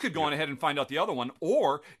 So you could go on ahead and find out the other one,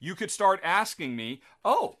 or you could start asking me,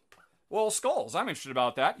 skulls. I'm interested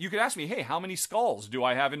about that. You could ask me, hey, how many skulls do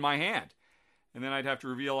I have in my hand? And then I'd have to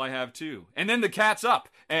reveal I have 2. And then the cat's up,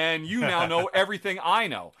 and you now know everything I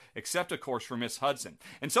know, except, of course, for Miss Hudson.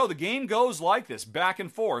 And so the game goes like this, back and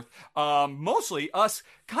forth, mostly us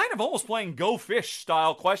kind of almost playing Go Fish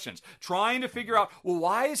style questions, trying to figure out,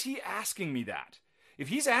 why is he asking me that? If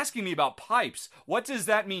he's asking me about pipes, what does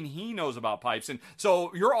that mean he knows about pipes? And so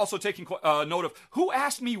you're also taking note of who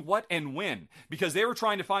asked me what and when, because they were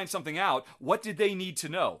trying to find something out. What did they need to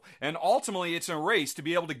know? And ultimately, it's a race to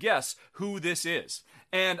be able to guess who this is.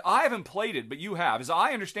 And I haven't played it, but you have. As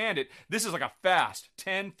I understand it, this is like a fast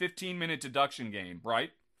 10, 15-minute deduction game, right?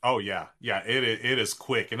 Oh, yeah. Yeah, it is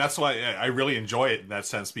quick. And that's why I really enjoy it in that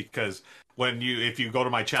sense, because if you go to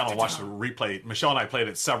my channel and watch the replay, Michelle and I played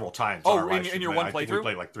it several times. In your one playthrough? We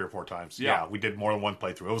played like 3 or 4 times. Yeah, we did more than 1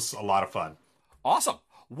 playthrough. It was a lot of fun. Awesome.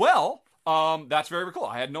 Well, that's very, very cool.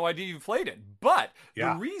 I had no idea you played it. But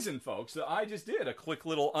the reason, folks, that I just did a quick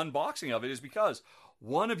little unboxing of it is because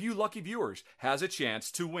one of you lucky viewers has a chance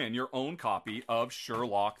to win your own copy of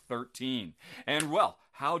Sherlock 13. And,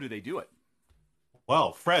 how do they do it?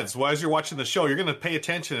 Well, friends, as you're watching the show, you're going to pay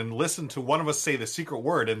attention and listen to one of us say the secret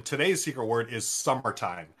word. And today's secret word is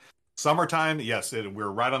summertime. Summertime, yes, we're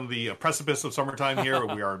right on the precipice of summertime here.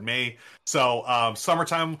 We are in May. So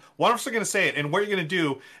summertime, one of us are going to say it. And what you're going to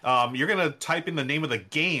do, you're going to type in the name of the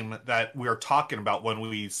game that we are talking about when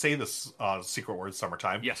we say this secret word,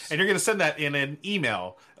 summertime. Yes. And you're going to send that in an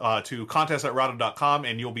email to contest@rahdo.com,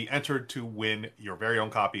 and you'll be entered to win your very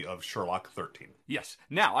own copy of Sherlock 13. Yes.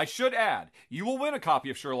 Now, I should add, you will win a copy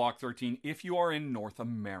of Sherlock 13 if you are in North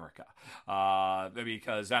America,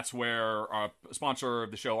 because that's where our sponsor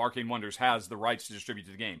of the show, Arcane Wonders, has the rights to distribute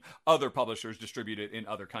the game. Other publishers distribute it in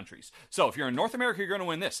other countries. So if you're in North America, you're going to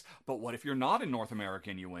win this. But what if you're not in North America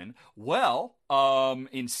and you win? Well,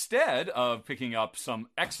 instead of picking up some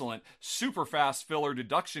excellent, super fast filler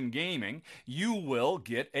deduction gaming, you will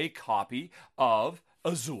get a copy of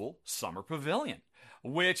Azul Summer Pavilion,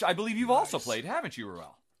 which I believe you've also played, haven't you,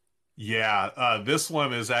 Ruel? Yeah, this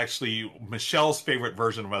one is actually Michelle's favorite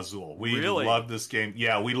version of Azul. We love this game.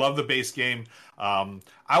 Yeah, we love the base game.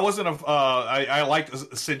 I wasn't I liked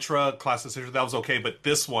Sintra, Class of Sintra. That was okay, but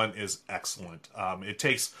this one is excellent. It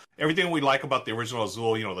takes everything we like about the original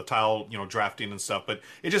Azul, the tile, drafting and stuff, but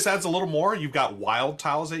it just adds a little more. You've got wild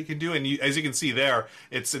tiles that you can do, and as you can see there,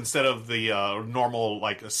 it's instead of the normal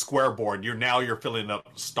like a square board, you're filling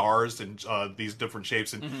up stars and these different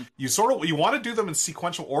shapes, and you want to do them in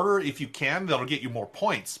sequential order if you can. That'll get you more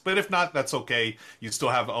points, but if not, that's okay. You still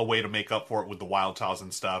have a way to make up for it with the wild tiles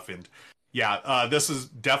and stuff. And yeah, this is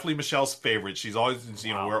definitely Michelle's favorite. She's always,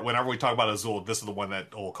 whenever we talk about Azul, this is the one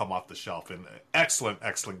that will come off the shelf. And excellent,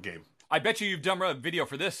 excellent game. I bet you've done a video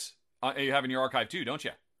for this. You have in your archive too, don't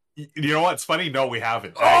you? You know what? It's funny. No, we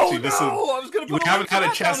haven't. Actually, I was going to. We haven't had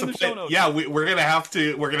a chance to play. Yeah, we're gonna have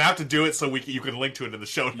to do it so you can link to it in the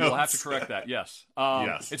show notes. You'll have to correct that. Yes.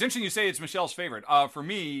 Yes. It's interesting you say it's Michelle's favorite. For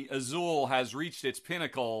me, Azul has reached its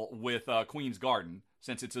pinnacle with Queen's Garden,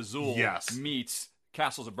 since it's Azul meets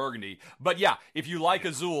Castles of Burgundy. But yeah, if you like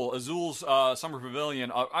Azul's Summer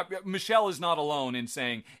Pavilion, Michelle is not alone in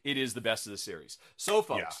saying it is the best of the series. So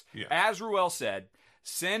folks, as Ruel said,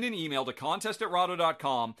 send an email to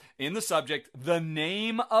contest@rahdo.com, in the subject, the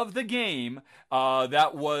name of the game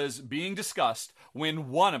that was being discussed when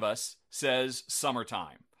one of us says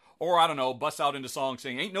summertime. Or, I don't know, bust out into song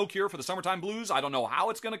saying, ain't no cure for the summertime blues. I don't know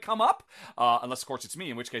how it's going to come up, unless, of course, it's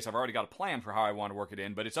me, in which case I've already got a plan for how I want to work it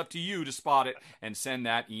in. But it's up to you to spot it and send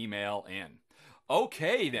that email in.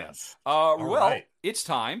 Okay, then. Yes. Right. It's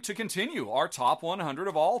time to continue our top 100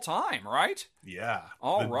 of all time, right? Yeah.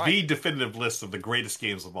 Right. The definitive list of the greatest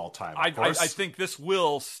games of all time. I think this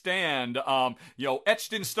will stand,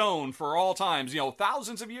 etched in stone for all times.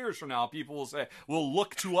 Thousands of years from now, people will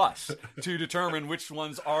look to us to determine which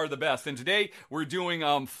ones are the best. And today we're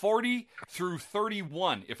doing 40 through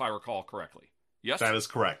 31, if I recall correctly. Yes? That is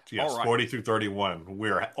correct. Yes, right. 40 through 31.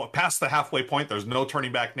 We're past the halfway point. There's no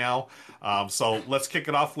turning back now. So let's kick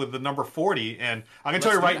it off with the number 40. And I'm going to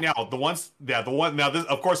tell you right now, this,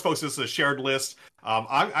 of course, folks, this is a shared list.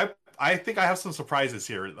 I think I have some surprises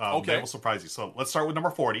here. Okay. That will surprise you. So let's start with number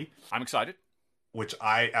 40. I'm excited. Which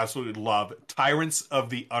I absolutely love. Tyrants of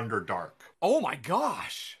the Underdark. Oh, my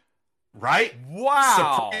gosh. Right?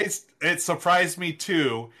 Wow. It surprised me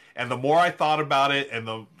too. And the more I thought about it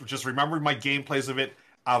and just remembered my gameplays of it,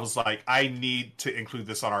 I was like, I need to include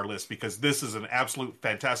this on our list because this is an absolute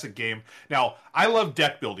fantastic game. Now, I love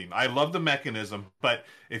deck building. I love the mechanism, but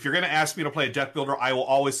if you're going to ask me to play a deck builder, I will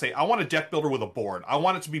always say, I want a deck builder with a board. I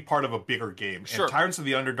want it to be part of a bigger game. Sure. And Tyrants of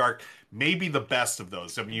the Underdark may be the best of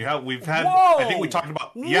those. I mean, we've had, Whoa! I think we talked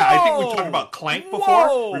about, Whoa! I think we talked about Clank before.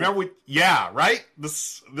 Whoa! Remember right?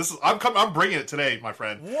 This is, I'm bringing it today, my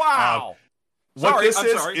friend. Wow. What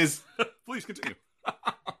sorry. is Please continue.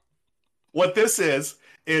 what this is,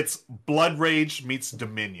 it's Blood Rage meets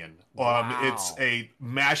Dominion. Wow. It's a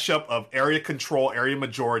mashup of area control, area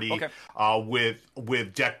majority,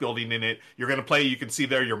 with deck building in it. You're going to play, you can see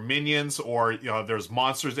there your minions, or there's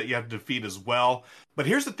monsters that you have to defeat as well. But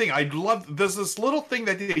here's the thing, there's this little thing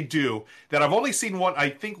that they do that I've only seen one. I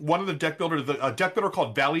think one of the deck builders, a deck builder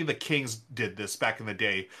called Valley of the Kings, did this back in the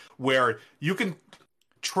day, where you can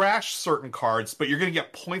trash certain cards, but you're going to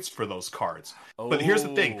get points for those cards. Oh. But here's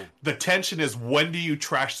the thing. The tension is, when do you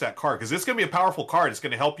trash that card? Because it's going to be a powerful card. It's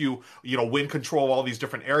going to help you, win control of all these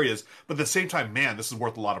different areas. But at the same time, man, this is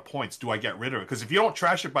worth a lot of points. Do I get rid of it? Because if you don't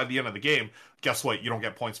trash it by the end of the game, guess what? You don't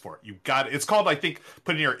get points for it. It's called, I think,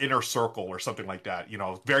 putting your inner circle or something like that.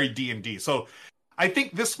 Very D&D. So I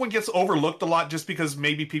think this one gets overlooked a lot just because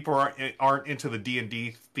maybe people aren't into the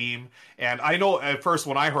D&D theme. And I know at first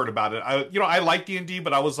when I heard about it, I like D&D,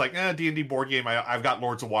 but I was like, D&D board game. I've got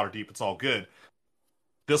Lords of Waterdeep. It's all good.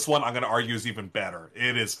 This one, I'm going to argue, is even better.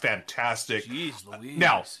 It is fantastic. Jeez Louise.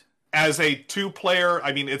 Now, as a 2-player,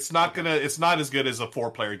 I mean, it's not as good as a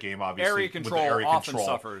 4-player game, obviously. Area control often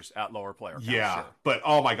suffers at lower player count. Yeah, sure. But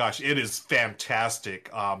oh my gosh, it is fantastic.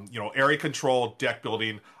 Area control, deck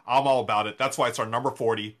building, I'm all about it. That's why it's our number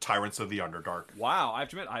 40, Tyrants of the Underdark. Wow, I have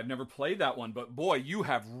to admit, I've never played that one, but boy, you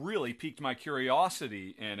have really piqued my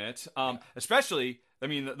curiosity in it. Especially, I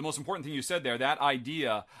mean, the most important thing you said there, that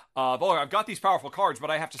idea of, I've got these powerful cards, but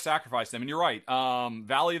I have to sacrifice them. And you're right.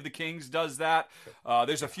 Valley of the Kings does that.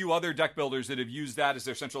 There's a few other deck builders that have used that as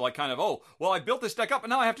their central, I built this deck up, and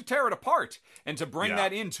now I have to tear it apart. And to bring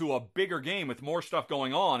that into a bigger game with more stuff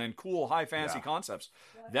going on and cool high fantasy concepts,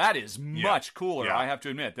 that is much cooler, I have to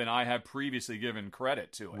admit, than I have previously given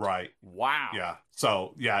credit to it. Right. Wow. Yeah.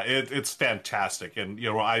 So, it's fantastic. And,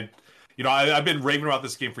 I've been raving about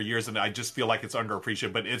this game for years, and I just feel like it's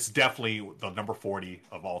underappreciated, but it's definitely the number 40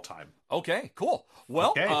 of all time. Okay, cool.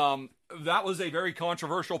 Well, that was a very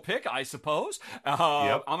controversial pick, I suppose.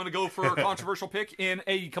 I'm going to go for a controversial pick in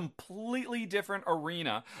a completely different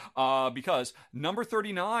arena because number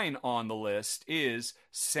 39 on the list is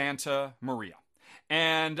Santa Maria.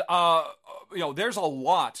 And, there's a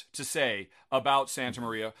lot to say about Santa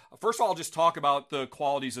Maria. First of all, I'll just talk about the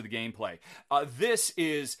qualities of the gameplay. This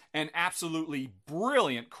is an absolutely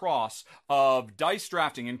brilliant cross of dice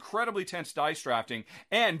drafting, incredibly tense dice drafting,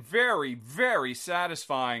 and very, very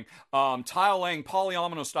satisfying tile laying,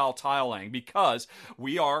 polyomino style tile laying, because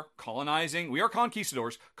we are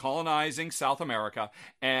conquistadors colonizing South America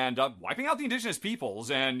and wiping out the indigenous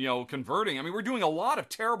peoples and, converting. I mean, we're doing a lot of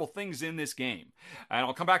terrible things in this game. And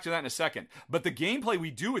I'll come back to that in a second. But the gameplay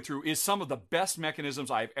we do it through is some of the best mechanisms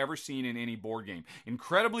I've ever seen in any board game.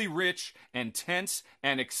 Incredibly rich and tense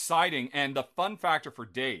and exciting, and the fun factor for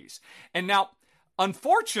days. And now,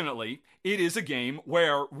 unfortunately, it is a game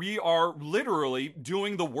where we are literally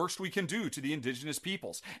doing the worst we can do to the indigenous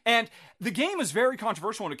peoples. And the game is very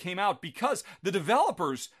controversial when it came out because the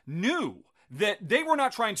developers knew that they were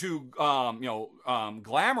not trying to,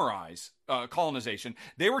 glamorize colonization.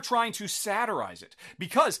 They were trying to satirize it,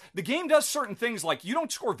 because the game does certain things like you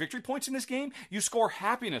don't score victory points in this game, you score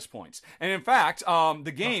happiness points. And in fact,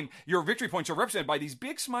 the game, your victory points are represented by these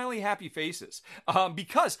big smiley happy faces,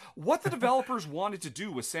 because what the developers wanted to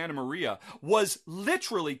do with Santa Maria was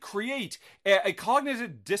literally create a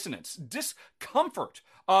cognitive dissonance, discomfort.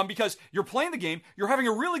 Because you're playing the game, you're having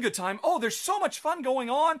a really good time. Oh, there's so much fun going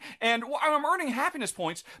on, and I'm earning happiness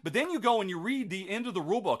points. But then you go and you read the end of the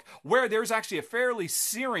rulebook, where there's actually a fairly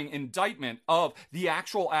searing indictment of the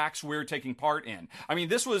actual acts we're taking part in. I mean,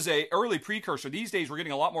 this was a early precursor. These days, we're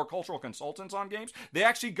getting a lot more cultural consultants on games. They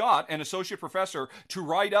actually got an associate professor to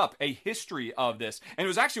write up a history of this, and it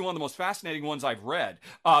was actually one of the most fascinating ones I've read.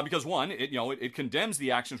 Because one, it condemns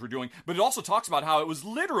the actions we're doing, but it also talks about how it was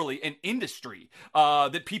literally an industry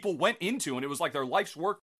that people went into, and it was like their life's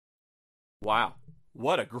work. Wow.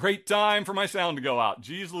 What a great time for my sound to go out.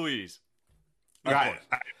 Jeez Louise. Right.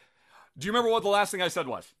 Do you remember what the last thing I said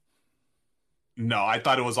was? No, I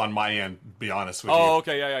thought it was on my end, to be honest with you. Oh,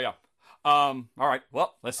 okay. Yeah. All right.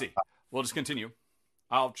 Well, let's see. We'll just continue.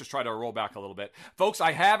 I'll just try to roll back a little bit. Folks,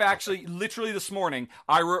 I have actually, literally this morning,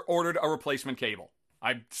 I ordered a replacement cable.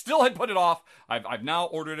 I still had put it off. I've now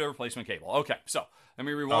ordered a replacement cable. Okay, so let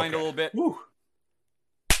me rewind a little bit. Woo.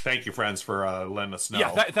 Thank you, friends, for letting us know.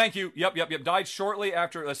 Yeah, thank you. Yep. Died shortly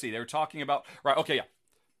after, let's see, they were talking about, right, okay, yeah.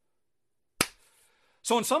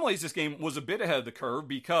 So in some ways, this game was a bit ahead of the curve,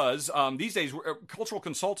 because these days, cultural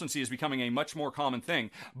consultancy is becoming a much more common thing.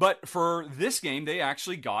 But for this game, they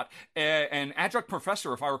actually got an adjunct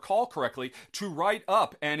professor, if I recall correctly, to write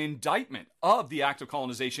up an indictment of the act of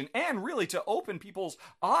colonization, and really to open people's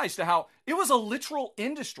eyes to how it was a literal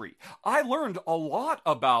industry. I learned a lot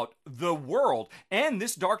about the world and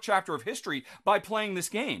this dark chapter of history by playing this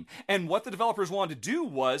game. And what the developers wanted to do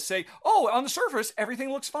was say, oh, on the surface,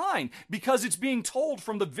 everything looks fine because it's being told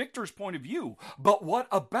from the victor's point of view. But what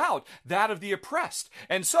about that of the oppressed?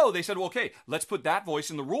 And so they said, well, okay, let's put that voice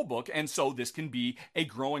in the rule book, and so this can be a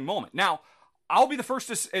growing moment. Now, I'll be the first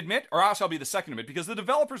to admit, or else I'll be the second to admit, because the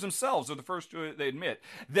developers themselves are the first to admit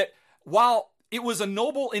that while it was a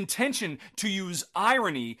noble intention to use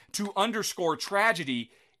irony to underscore tragedy,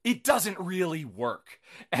 it doesn't really work.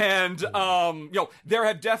 And, there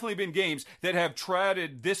have definitely been games that have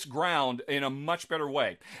treaded this ground in a much better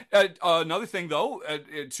way. Another thing, though,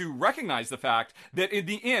 to recognize the fact that in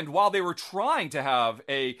the end, while they were trying to have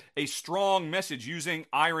a strong message using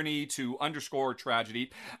irony to underscore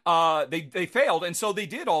tragedy, they failed. And so they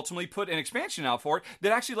did ultimately put an expansion out for it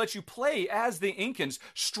that actually lets you play as the Incans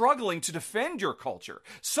struggling to defend your culture.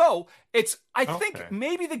 So I think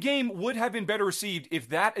maybe the game would have been better received if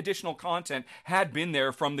that additional content had been there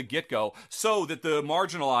from the get-go, so that the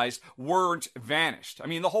marginalized weren't vanished. I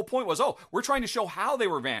mean, the whole point was, we're trying to show how they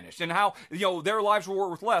were vanished and how, their lives were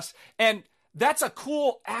worth less. And that's a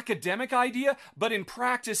cool academic idea, but in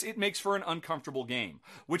practice, it makes for an uncomfortable game,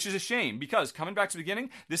 which is a shame, because coming back to the beginning,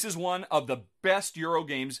 this is one of the best Euro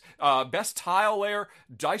games, best tile layer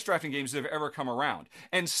dice drafting games that have ever come around.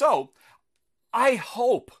 And so I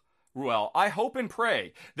hope and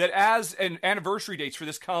pray that as an anniversary dates for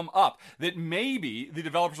this come up, that maybe the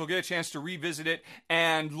developers will get a chance to revisit it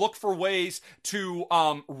and look for ways to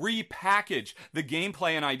repackage the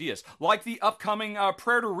gameplay and ideas, like the upcoming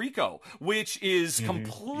Puerto Rico, which is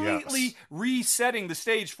completely resetting the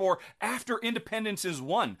stage for after independence is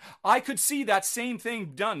won. I could see that same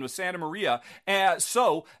thing done with Santa Maria,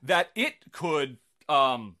 so that it could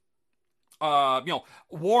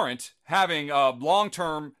warrant having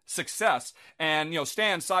long-term success and,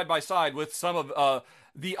 stand side by side with some of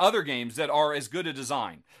the other games that are as good a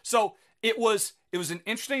design. So it was an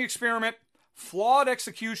interesting experiment, flawed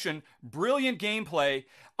execution, brilliant gameplay,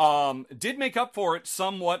 did make up for it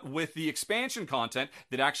somewhat with the expansion content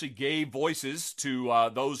that actually gave voices to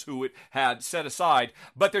those who it had set aside,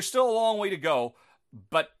 but there's still a long way to go.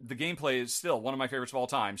 But the gameplay is still one of my favorites of all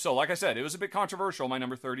time. So, like I said, it was a bit controversial, my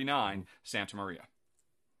number 39, Santa Maria.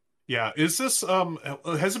 Yeah, is this,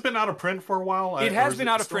 has it been out of print for a while? It has been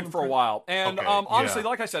out of print for a while. And honestly,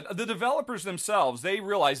 like I said, the developers themselves, they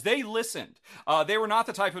realized, they listened. They were not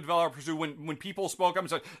the type of developers who, when people spoke up and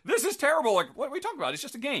said, this is terrible, like, what are we talking about? It's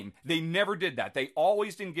just a game. They never did that. They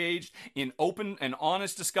always engaged in open and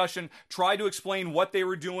honest discussion, tried to explain what they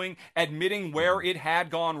were doing, admitting where it had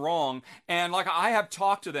gone wrong. And like, I have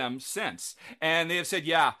talked to them since, and they have said,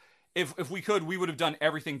 yeah, if we could, we would have done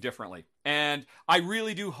everything differently. And I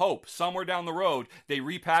really do hope somewhere down the road they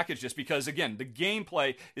repackage this, because, again, the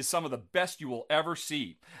gameplay is some of the best you will ever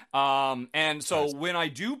see. And so when I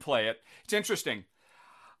do play it, it's interesting.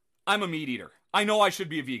 I'm a meat eater. I know I should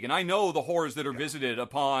be a vegan. I know the horrors that are visited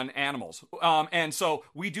upon animals. And so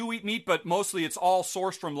we do eat meat, but mostly it's all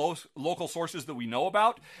sourced from local sources that we know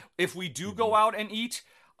about. If we do go out and eat,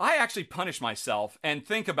 I actually punish myself and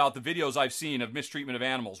think about the videos I've seen of mistreatment of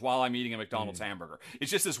animals while I'm eating a McDonald's hamburger. It's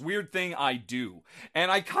just this weird thing I do. And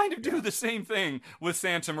I kind of do the same thing with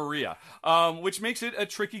Santa Maria, which makes it a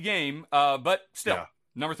tricky game, but still. Yeah.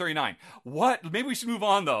 Number 39. Maybe we should move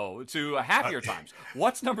on, though, to happier times.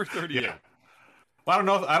 What's number 38? Yeah.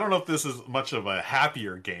 Well, I don't know if this is much of a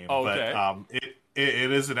happier game, but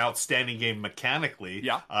it is an outstanding game mechanically.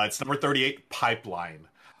 Yeah. It's number 38, Pipeline.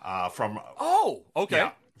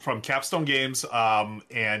 From Capstone Games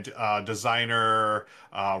and designer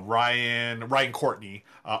Ryan Courtney,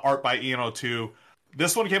 art by Ian02.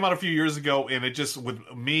 This one came out a few years ago, and it just, with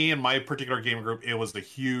me and my particular gaming group, it was a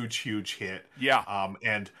huge hit. Yeah.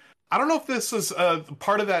 And I don't know if this is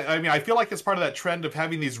part of that. I mean, I feel like it's part of that trend of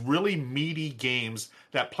having these really meaty games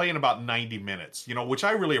that play in about 90 minutes, which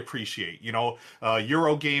I really appreciate.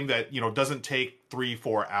 Euro game that, doesn't take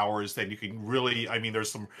 3-4 hours, then you can really, there's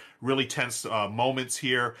some really tense moments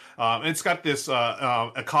here. And it's got this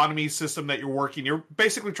economy system that you're working. You're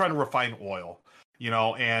basically trying to refine oil.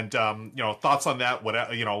 And thoughts on that?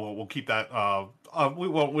 We'll keep that. We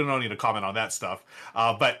don't need to comment on that stuff.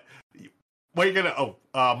 But what are you gonna?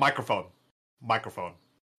 Microphone.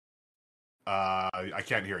 I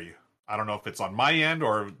can't hear you. I don't know if it's on my end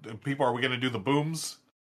or people. Are we gonna do the booms?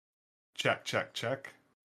 Check.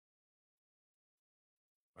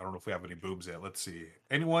 I don't know if we have any booms yet. Let's see.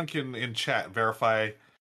 Anyone can in chat verify.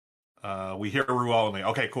 We hear Ruel only.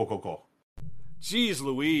 Okay, cool. Jeez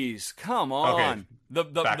Louise, come on.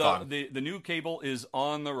 Okay. The new cable is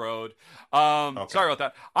on the road. Sorry about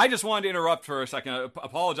that. I just wanted to interrupt for a second. I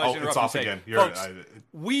apologize to interrupt. It's off again. Folks,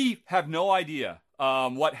 we have no idea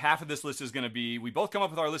what half of this list is going to be. We both come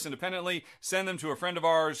up with our list independently, send them to a friend of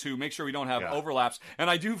ours who makes sure we don't have overlaps. And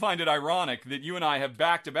I do find it ironic that you and I have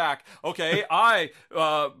back to back. Okay, I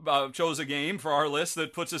chose a game for our list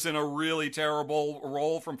that puts us in a really terrible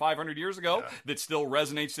role from 500 years ago that still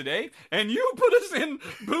resonates today. And you put us in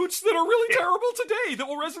boots that are really terrible today that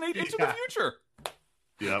will resonate into the future.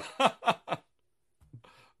 Yep.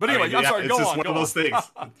 But anyway, I'm sorry. It's just one of those things.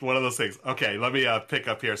 It's one of those things. Okay, let me pick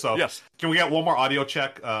up here. So, can we get one more audio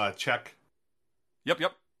check? Check.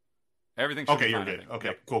 Yep. Everything. Okay, you're good.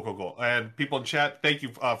 Okay, cool. And people in chat, thank you,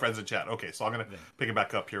 friends in chat. Okay, so I'm gonna pick it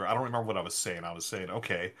back up here. I don't remember what I was saying.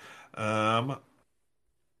 Okay.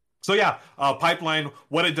 Pipeline.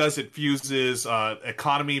 What it does, it fuses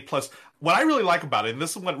economy plus. What I really like about it, and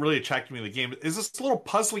this is what really attracted me to the game, is this little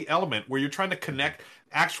puzzly element where you're trying to connect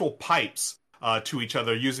actual pipes to each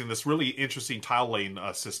other using this really interesting tile laying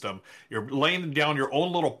system. You're laying down your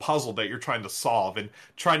own little puzzle that you're trying to solve and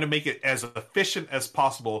trying to make it as efficient as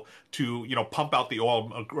possible to, pump out the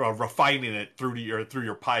oil, refining it through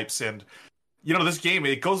your pipes. And this game,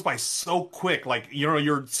 it goes by so quick. Like,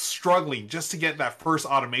 you're struggling just to get that first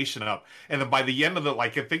automation up. And then by the end of I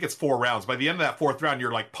think it's 4 rounds. By the end of that 4th round,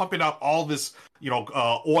 you're pumping out all this,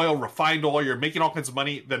 oil, refined oil. You're making all kinds of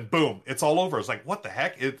money. Then boom, it's all over. It's like, what the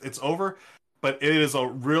heck? It's over. But it is a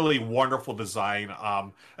really wonderful design.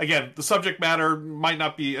 Again, the subject matter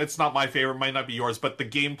it's not my favorite, might not be yours, but the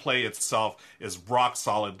gameplay itself is rock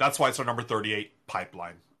solid. That's why it's our number 38,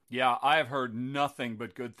 Pipeline. Yeah, I have heard nothing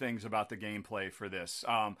but good things about the gameplay for this.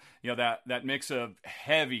 That mix of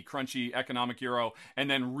heavy, crunchy economic Euro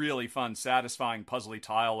and then really fun, satisfying, puzzly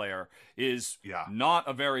tile layer is not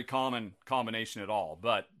a very common combination at all.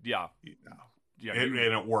 But and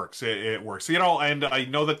it works. It works. And I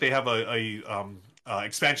know that they have a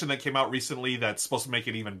expansion that came out recently that's supposed to make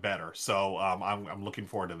it even better. So I'm looking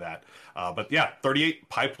forward to that. 38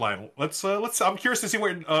 Pipeline. Let's. I'm curious to see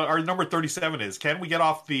where our number 37 is. Can we get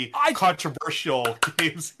off the controversial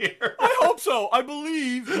games here? I hope so. I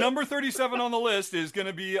believe number 37 on the list is going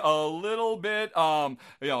to be a little bit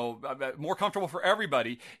more comfortable for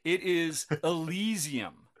everybody. It is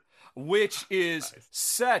Elysium, which is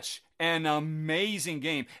such an amazing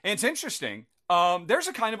game. And it's interesting. There's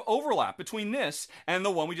a kind of overlap between this and the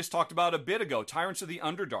one we just talked about a bit ago, Tyrants of the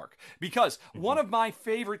Underdark. Because one of my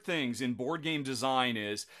favorite things in board game design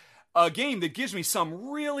is a game that gives me some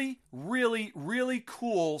really, really, really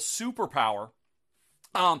cool superpower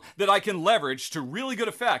that I can leverage to really good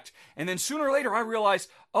effect. And then sooner or later I realize,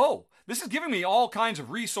 this is giving me all kinds of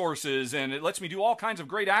resources and it lets me do all kinds of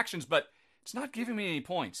great actions, but it's not giving me any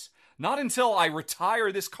points. Not until I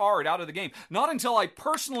retire this card out of the game. Not until I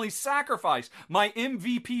personally sacrifice my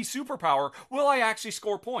MVP superpower will I actually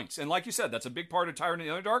score points. And like you said, that's a big part of Tyrant of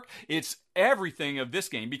the Underdark. It's everything of this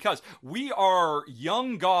game, because we are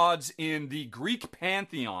young gods in the Greek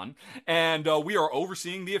pantheon, and we are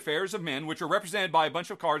overseeing the affairs of men, which are represented by a bunch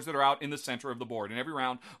of cards that are out in the center of the board. And every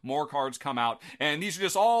round, more cards come out, and these are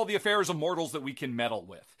just all the affairs of mortals that we can meddle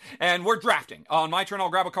with. And we're drafting. On my turn, I'll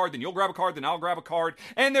grab a card, then you'll grab a card, then I'll grab a card,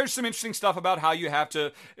 and there's some interesting stuff about how you have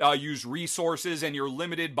to use resources, and you're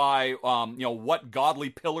limited by what godly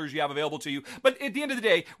pillars you have available to you. But at the end of the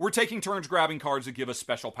day, we're taking turns grabbing cards that give us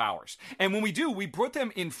special powers. And when we do, we put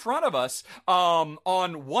them in front of us on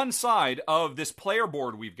one side of this player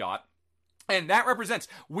board we've got. And that represents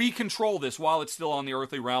we control this while it's still on the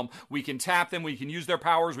earthly realm. We can tap them. We can use their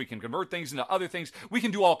powers. We can convert things into other things. We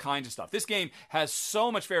can do all kinds of stuff. This game has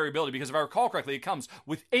so much variability because, if I recall correctly, it comes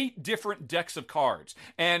with 8 different decks of cards.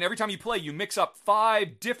 And every time you play, you mix up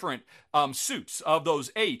 5 different suits of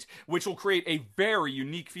those 8, which will create a very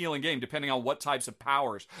unique feeling game depending on what types of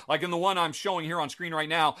powers. Like in the one I'm showing here on screen right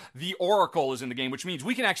now, the Oracle is in the game, which means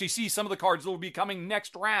we can actually see some of the cards that will be coming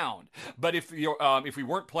next round. But if we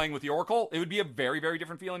weren't playing with the Oracle, it would be a very, very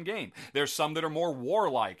different feeling game. There's some that are more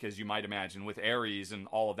warlike, as you might imagine, with Ares and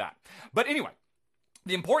all of that. But anyway,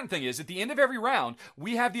 the important thing is, at the end of every round,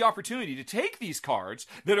 we have the opportunity to take these cards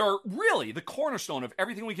that are really the cornerstone of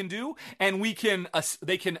everything we can do, and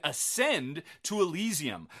they can ascend to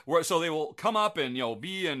Elysium. So they will come up and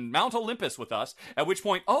be in Mount Olympus with us, at which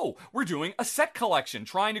point, we're doing a set collection,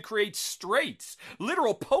 trying to create straights,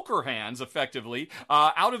 literal poker hands, effectively,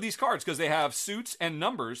 out of these cards, because they have suits and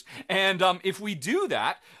numbers. And if we do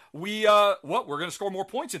that, we're going to score more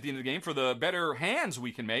points at the end of the game for the better hands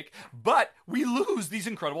we can make, but we lose these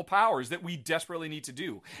incredible powers that we desperately need to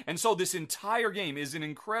do. And so this entire game is an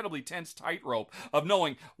incredibly tense tightrope of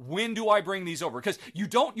knowing, when do I bring these over? Because you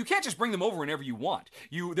can't just bring them over whenever you want.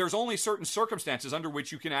 There's only certain circumstances under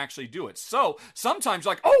which you can actually do it. So sometimes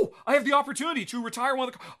you're like, I have the opportunity to retire one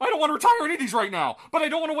of the, I don't want to retire any of these right now, but I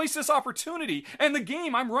don't want to waste this opportunity. And the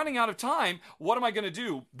game, I'm running out of time. What am I going to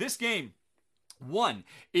do? This game, one,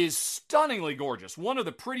 is stunningly gorgeous. One of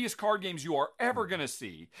the prettiest card games you are ever going to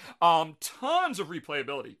see. Tons of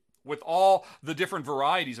replayability with all the different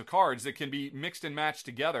varieties of cards that can be mixed and matched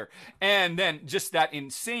together. And then just that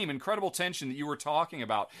insane, incredible tension that you were talking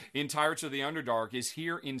about in Tyrants of the Underdark is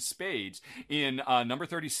here in spades in number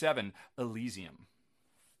 37, Elysium.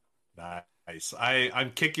 Nice.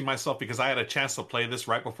 I'm kicking myself because I had a chance to play this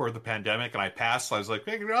right before the pandemic and I passed. So I was like,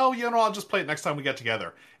 I'll just play it next time we get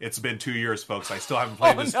together. It's been 2 years, folks. I still haven't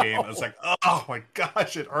played this game. I was like, oh my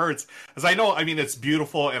gosh, it hurts. Because it's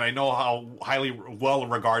beautiful and I know how highly well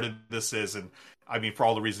regarded this is. And I mean, for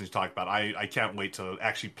all the reasons you talked about, I can't wait to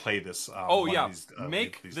actually play this.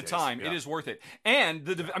 Make the time. Yeah. It is worth it.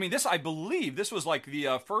 And I believe this was like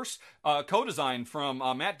the first co-design from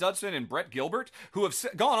Matt Dudson and Brett Gilbert, who have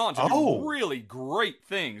gone on to do really great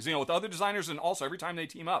things, with other designers, and also every time they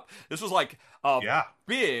team up. This was like a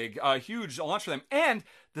big, huge launch for them. And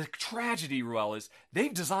the tragedy, Ruel, is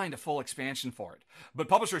they've designed a full expansion for it, but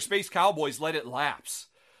publisher Space Cowboys let it lapse.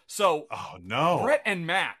 So, Brett and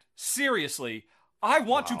Matt, seriously, I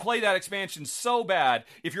want to play that expansion so bad.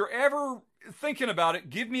 If you're ever thinking about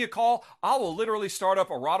it, give me a call. I will literally start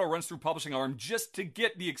up a Rahdo Runs Through Publishing arm just to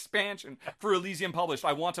get the expansion for Elysium published.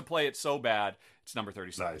 I want to play it so bad. It's number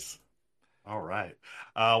 37. Nice. All right.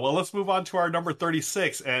 Well, let's move on to our number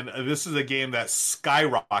 36. And this is a game that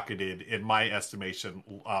skyrocketed in my estimation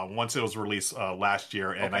once it was released last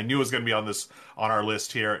year. And I knew it was going to be on our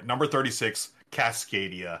list here. Number 36,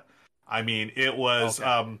 Cascadia. I mean, it was...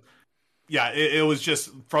 it was just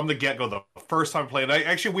from the get-go, the first time I played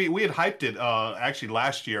it. We had hyped it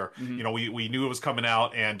last year. Mm-hmm. We knew it was coming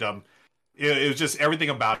out, and it was just everything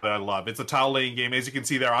about it I love. It's a tile-laying game. As you can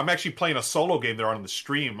see there, I'm actually playing a solo game there on the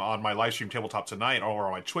stream, on my live stream Tabletop Tonight, or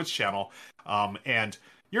on my Twitch channel. And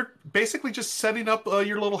you're basically just setting up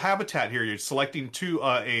your little habitat here. You're selecting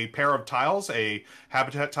a pair of tiles, a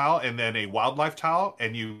habitat tile, and then a wildlife tile,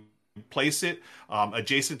 and you place it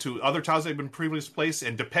adjacent to other tiles that have been previously placed,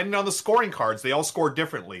 and depending on the scoring cards, they all score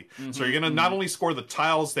differently. Mm-hmm. So you're going to not only score the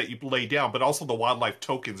tiles that you lay down, but also the wildlife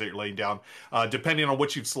tokens that you're laying down, depending on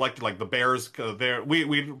what you've selected. Like the bears,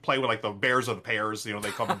 we play with like the bears of the pairs. They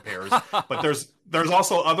come in pairs. But there's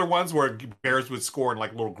also other ones where bears would score in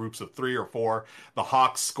like little groups of 3 or 4. The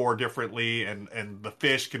hawks score differently, and the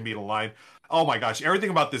fish can be in a line. Oh my gosh, everything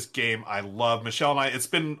about this game I love. Michelle and I, it's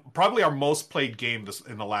been probably our most played game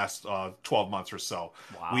in the last 12 months or so.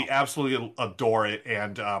 Wow. We absolutely adore it.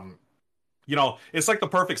 And it's like the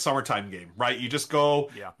perfect summertime game, right? You just go,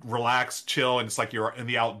 relax, chill, and it's like you're in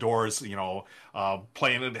the outdoors,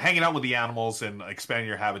 playing and hanging out with the animals and expanding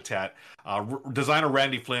your habitat. Designer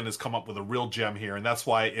Randy Flynn has come up with a real gem here, and that's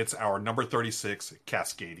why it's our number 36,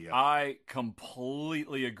 Cascadia. I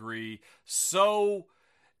completely agree. So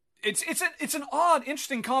it's an odd,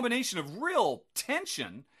 interesting combination of real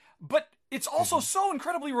tension, but it's also so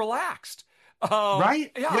incredibly relaxed.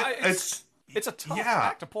 Right? Yeah, it's a tough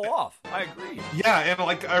act to pull off. I agree. Yeah, and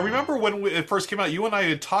like I remember when it first came out, you and I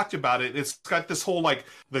had talked about it. It's got this whole like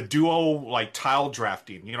the duo like tile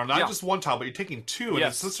drafting, not just one tile, but you're taking two. And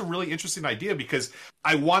it's just a really interesting idea because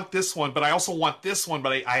I want this one, but I also want this one,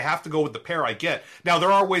 but I have to go with the pair I get. Now,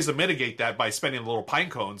 there are ways to mitigate that by spending the little pine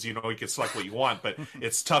cones. You can select what you want, but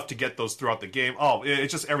it's tough to get those throughout the game. Oh,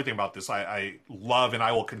 it's just everything about this I love, and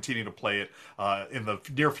I will continue to play it in the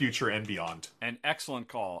near future and beyond. An excellent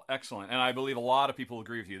call. Excellent. And I believe a lot of people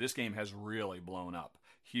agree with you. This game has really blown up.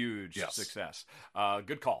 Huge success.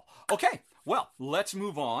 Good call. Okay, well, let's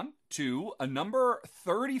move on to a number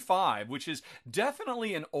 35, which is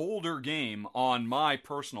definitely an older game on my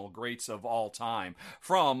personal greats of all time,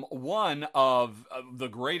 from one of the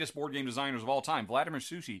greatest board game designers of all time, Vladimir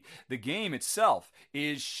Suchy. The game itself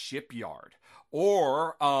is Shipyard,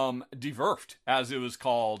 or Die Werft, as it was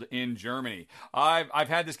called in Germany. I've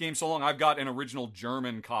had this game so long, I've got an original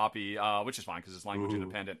German copy, which is fine because it's language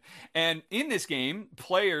independent. And in this game,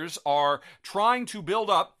 players are trying to build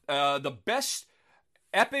up the best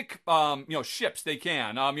epic, ships they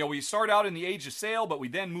can. We start out in the Age of Sail, but we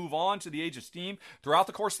then move on to the Age of Steam throughout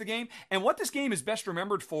the course of the game. And what this game is best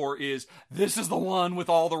remembered for is this is the one with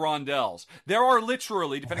all the rondelles. There are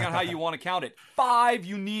literally, depending on how you want to count it, 5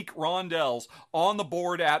 unique rondelles on the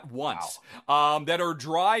board at once that are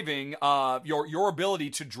driving your ability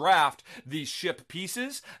to draft the ship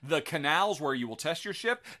pieces, the canals where you will test your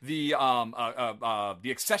ship, the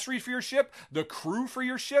accessories for your ship, the crew for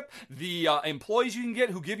your ship, the employees you can get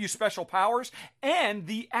who give you special powers, and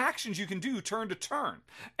the actions you can do turn to turn.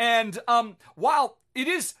 And while it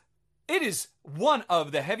is one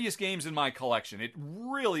of the heaviest games in my collection, it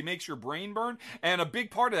really makes your brain burn, and a big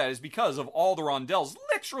part of that is because of all the rondelles,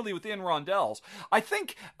 literally within rondelles. I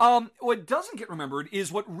think what doesn't get remembered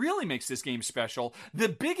is what really makes this game special. The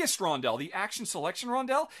biggest rondelle, the action selection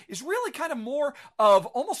rondelle, is really kind of more of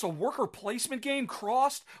almost a worker placement game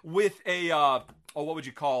crossed with a what would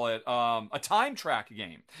you call it? A time track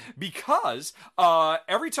game, because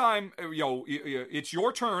every time it's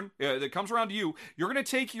your turn that comes around to you, you're going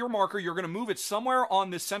to take your marker, you're going to move it somewhere on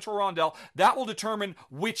this central rondelle. That will determine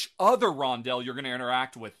which other rondelle you're going to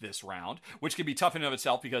interact with this round, which can be tough in and of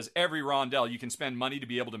itself because every rondelle you can spend money to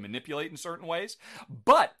be able to manipulate in certain ways.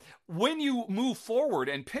 But when you move forward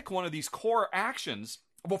and pick one of these core actions,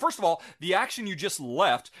 well, first of all, the action you just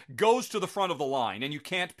left goes to the front of the line, and you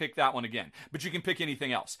can't pick that one again, but you can pick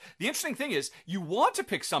anything else. The interesting thing is, you want to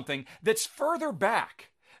pick something that's further back,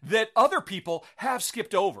 that other people have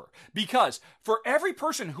skipped over. Because for every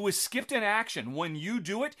person who has skipped an action, when you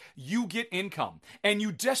do it, you get income. And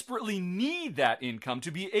you desperately need that income to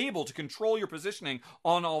be able to control your positioning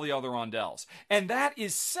on all the other rondelles. And that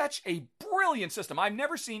is such a brilliant system. I've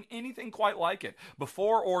never seen anything quite like it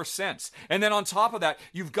before or since. And then on top of that,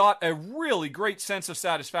 you've got a really great sense of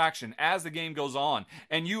satisfaction as the game goes on.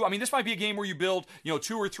 And this might be a game where you build,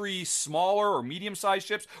 2 or 3 smaller or medium-sized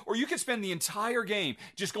ships, or you could spend the entire game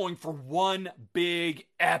just going for one big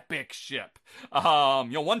epic ship.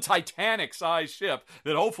 One Titanic-sized ship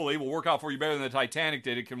that hopefully will work out for you better than the Titanic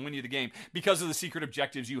did. It can win you the game because of the secret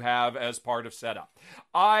objectives you have as part of setup.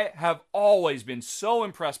 I have always been so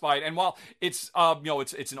impressed by it, and while it's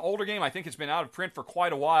an older game, I think it's been out of print for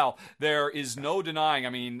quite a while. There is no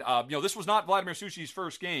denying. This was not Vladimir Suchy's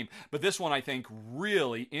first game, but this one I think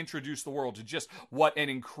really introduced the world to just what an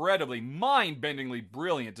incredibly mind-bendingly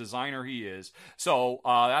brilliant designer he is. So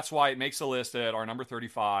that's why it makes the list at our number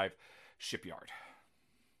 35, Shipyard.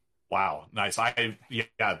 Wow, nice.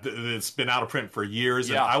 It's been out of print for years,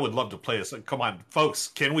 and I would love to play this. Come on, folks,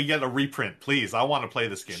 can we get a reprint, please? I want to play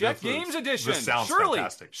this game. Jet Games Edition. This sounds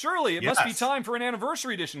fantastic. Surely, it must be time for an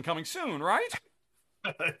anniversary edition coming soon, right?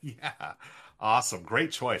 Yeah. Awesome.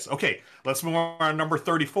 Great choice. Okay, let's move on to number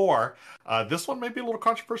 34. This one may be a little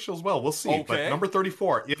controversial as well. We'll see. Okay. But number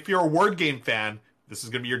 34, if you're a word game fan, this is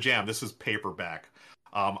going to be your jam. This is Paperback.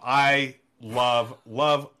 I love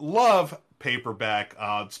Paperback.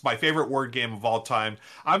 It's my favorite word game of all time.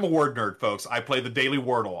 I'm a word nerd, folks. I play the Daily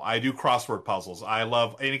Wordle. I do crossword puzzles. I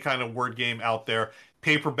love any kind of word game out there.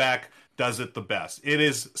 Paperback does it the best. It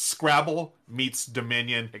is Scrabble meets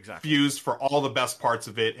Dominion, fused for all the best parts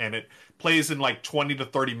of it, and it plays in like 20 to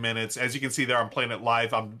 30 minutes. As you can see there, I'm playing it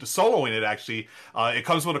live. I'm soloing it, actually. It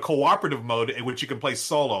comes with a cooperative mode in which you can play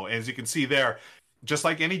solo. And as you can see there, just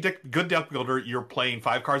like any good deck builder, you're playing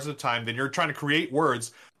 5 cards at a time. Then you're trying to create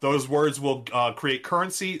words. Those words will create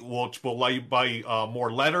currency, which will allow you to buy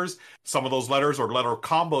more letters. Some of those letters or letter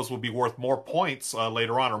combos will be worth more points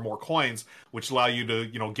later on, or more coins, which allow you to,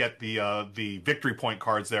 get the victory point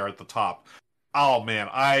cards there at the top. Oh man,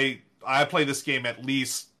 I play this game at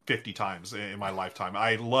least 50 times in my lifetime.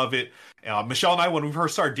 I love it. Michelle and I, when we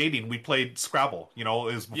first started dating, we played Scrabble. It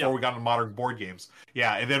was before we got into modern board games.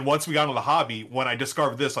 Yeah, and then once we got into the hobby, when I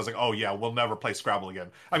discovered this, I was like, oh yeah, we'll never play Scrabble again.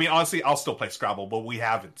 I mean, honestly, I'll still play Scrabble, but we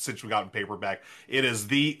haven't since we got in paperback. It is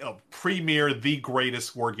the premier, the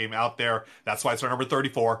greatest word game out there. That's why it's our number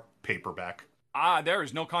 34, paperback. There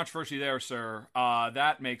is no controversy there, sir.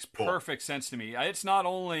 That makes perfect sense to me. It's not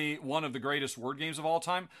only one of the greatest word games of all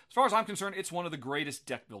time. As far as I'm concerned, it's one of the greatest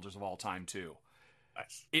deck builders of all time, too.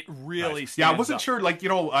 Nice. It really stands Yeah, I wasn't up.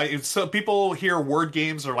 sure, so people hear word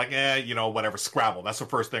games are like, whatever, Scrabble. That's the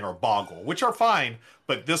first thing, or Boggle, which are fine,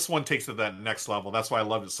 but this one takes it to that next level. That's why I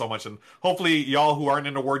loved it so much, and hopefully y'all who aren't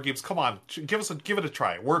into word games, come on, give it a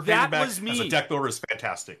try. Word paperback as a deck builder is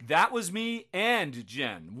fantastic. That was me and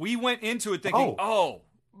Jen. We went into it thinking,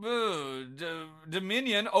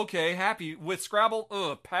 Dominion, okay, happy with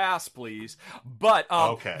Scrabble, pass please. But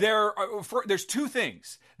there's 2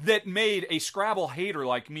 things that made a Scrabble hater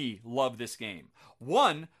like me love this game.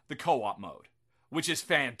 One, the co-op mode, which is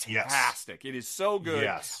fantastic. Yes. It is so good.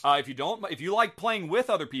 Yes. If you like playing with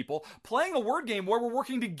other people, playing a word game where we're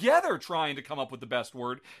working together trying to come up with the best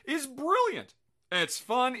word is brilliant. And it's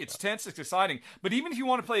fun, it's tense, it's exciting. But even if you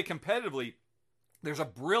want to play it competitively, there's a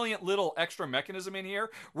brilliant little extra mechanism in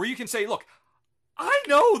here where you can say, look, I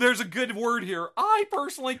know there's a good word here. I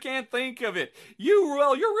personally can't think of it. You're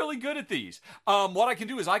really good at these. What I can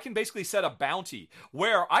do is I can basically set a bounty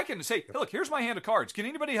where I can say, hey, look, here's my hand of cards. Can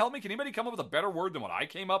anybody help me? Can anybody come up with a better word than what I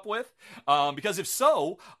came up with? Because if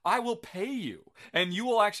so, I will pay you. And you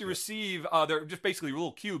will actually receive, they're just basically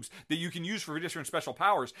little cubes that you can use for different special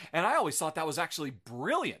powers. And I always thought that was actually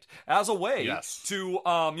brilliant as a way to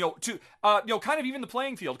kind of even the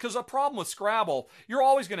playing field. Because a problem with Scrabble, you're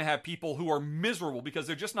always going to have people who are miserable because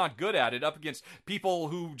they're just not good at it up against people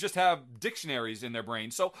who just have dictionaries in their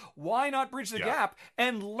brain. So why not bridge the gap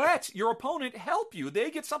and let your opponent help you? They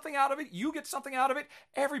get something out of it. You get something out of it.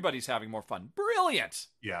 Everybody's having more fun. Brilliant.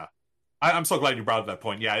 Yeah. I'm so glad you brought up that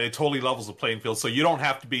point. Yeah, it totally levels the playing field. So you don't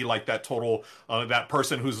have to be like that total that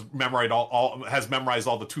person who's memorized has memorized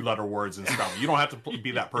all the 2-letter words in Scrabble. You don't have to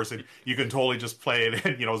be that person. You can totally just play it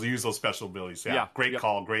and use those special abilities. Yeah, great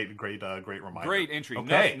call, great reminder. Great entry.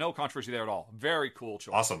 Okay. No controversy there at all. Very cool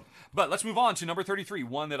choice. Awesome. But let's move on to number 33,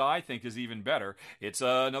 one that I think is even better. It's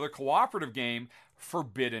another cooperative game,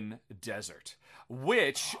 Forbidden Desert.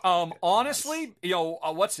 Which, honestly,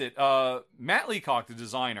 what's it? Matt Leacock, the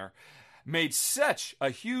designer, made such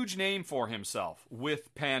a huge name for himself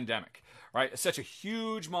with Pandemic, right? Such a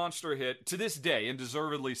huge monster hit to this day, and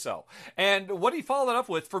deservedly so. And what he followed up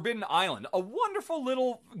with, Forbidden Island, a wonderful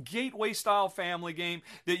little gateway-style family game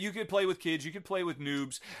that you could play with kids, you could play with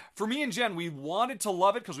noobs. For me and Jen, we wanted to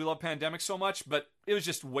love it because we love Pandemic so much, but it was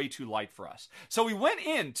just way too light for us. So we went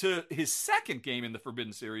into his second game in the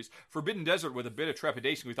Forbidden series, Forbidden Desert, with a bit of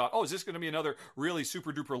trepidation. We thought, is this going to be another really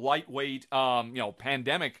super-duper lightweight,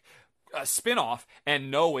 Pandemic spin-off?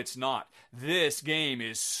 And no, it's not. This game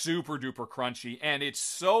is super duper crunchy, and it's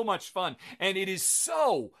so much fun, and it is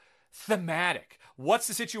so thematic. What's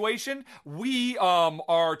the situation? We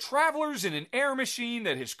are travelers in an air machine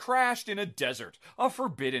that has crashed in a desert, a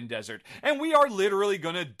forbidden desert, and we are literally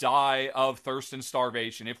going to die of thirst and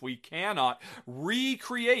starvation if we cannot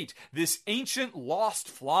recreate this ancient lost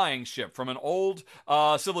flying ship from an old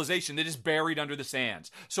civilization that is buried under the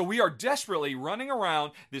sands. So we are desperately running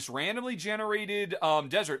around this randomly generated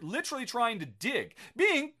desert, literally trying to dig,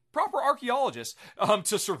 being proper archaeologists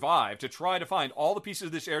to survive, to try to find all the pieces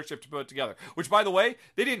of this airship to put together. Which, by the way,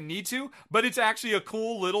 they didn't need to, but it's actually a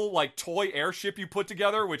cool little toy airship you put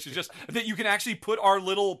together, which is just that you can actually put our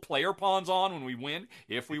little player pawns on when we win,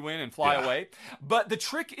 if we win, and fly away. But the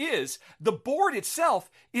trick is, the board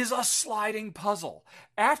itself is a sliding puzzle.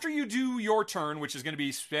 After you do your turn, which is going to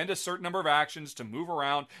be spend a certain number of actions to move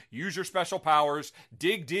around, use your special powers,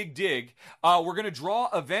 dig, we're going to draw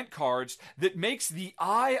event cards that makes the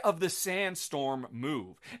eye of the sandstorm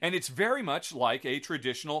move. And it's very much like a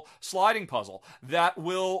traditional sliding puzzle that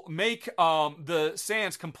will make the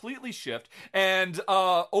sands completely shift, and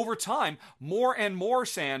over time, more and more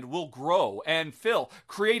sand will grow and fill,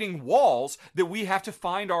 creating walls that we have to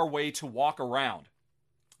find our way to walk around.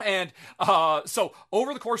 And so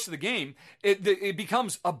over the course of the game, it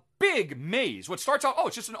becomes a big maze. What starts out,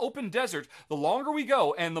 it's just an open desert. The longer we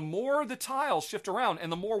go and the more the tiles shift around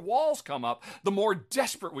and the more walls come up, the more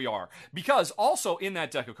desperate we are. Because also in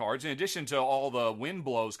that deck of cards, in addition to all the wind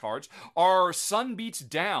blows cards, are sun beats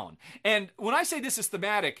down. And when I say this is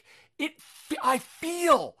thematic, I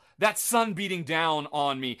feel that sun beating down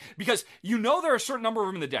on me, because there are a certain number of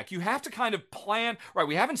them in the deck. You have to kind of plan, right?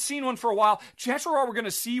 We haven't seen one for a while. Chances are we're going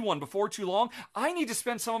to see one before too long. I need to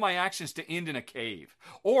spend some of my actions to end in a cave,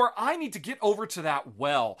 or I need to get over to that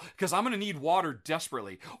well because I'm going to need water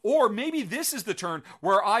desperately. Or maybe this is the turn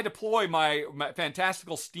where I deploy my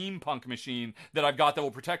fantastical steampunk machine that I've got that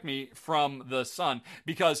will protect me from the sun,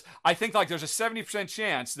 because I think like there's a 70%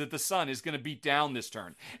 chance that the sun is going to beat down this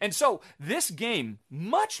turn. And so this game,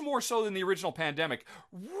 much more so than the original Pandemic,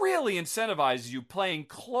 really incentivizes you paying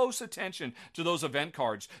close attention to those event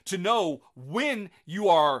cards to know when you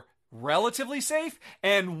are relatively safe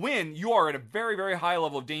and when you are at a very, very high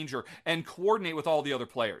level of danger, and coordinate with all the other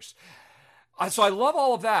players. So I love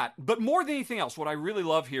all of that, but more than anything else, what I really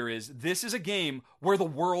love here is this is a game where the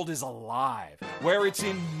world is alive, where it's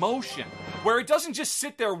in motion, where it doesn't just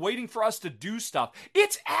sit there waiting for us to do stuff.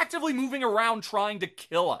 It's actively moving around trying to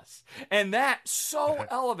kill us. And that so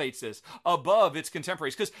elevates this above its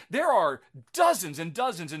contemporaries, because there are dozens and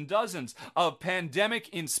dozens and dozens of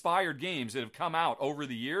Pandemic-inspired games that have come out over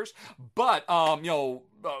the years, but,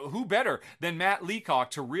 who better than Matt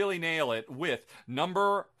Leacock to really nail it with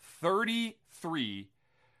number 33,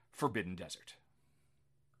 Forbidden Desert.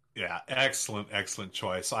 Yeah, excellent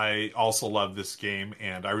choice. I also love this game,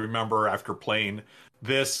 and I remember after playing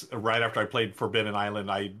this, right after I played Forbidden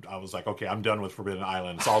Island, I was like, okay, I'm done with Forbidden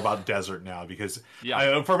Island. It's all about desert now, because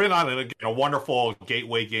Forbidden Island, again, a wonderful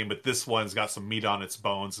gateway game, but this one's got some meat on its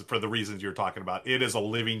bones for the reasons you're talking about. It is a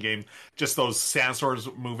living game. Just those sandstorms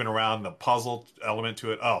moving around, the puzzle element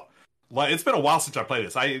to it. Oh, it's been a while since I played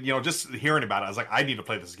this. Just hearing about it, I was like, I need to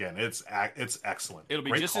play this again. It's excellent. It'll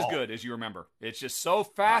be just as good as you remember. It's just so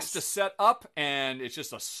fast to set up, and it's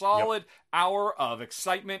just a solid hour of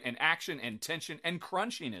excitement and action and tension and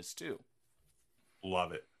crunchiness too.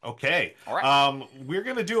 Love it. Okay. All right. We're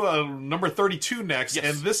going to do a number 32 next,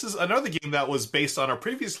 and this is another game that was based on our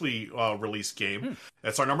previously released game.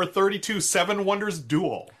 It's our number 32, Seven Wonders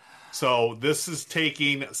Duel. So this is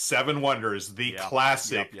taking Seven Wonders, the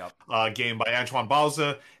classic game by Antoine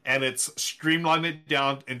Bauza, and it's streamlined it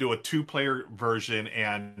down into a 2-player version,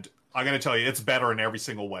 and I'm going to tell you, it's better in every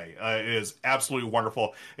single way. It is absolutely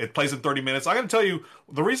wonderful. It plays in 30 minutes. I'm going to tell you,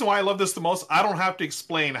 the reason why I love this the most, I don't have to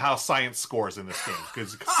explain how science scores in this game,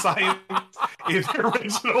 because science in the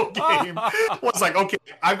original game was like, okay,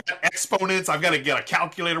 I've got exponents, I've got to get a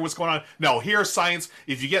calculator, what's going on. No, here's science.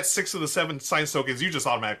 If you get 6 of the 7 science tokens, you just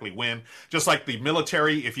automatically win. Just like the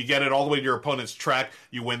military, if you get it all the way to your opponent's track,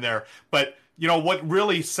 you win there. But what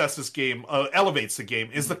really sets this game, elevates the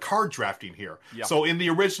game, is the card drafting here. Yeah. So in the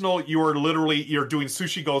original, you're doing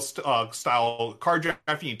Sushi Go style card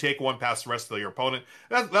drafting. You take one past the rest of your opponent.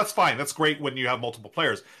 That's fine. That's great when you have multiple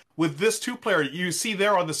players. With this 2-player, you see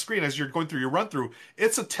there on the screen as you're going through your run-through,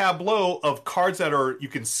 it's a tableau of cards that you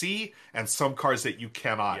can see and some cards that you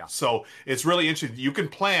cannot. Yeah. So it's really interesting. You can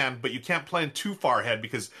plan, but you can't plan too far ahead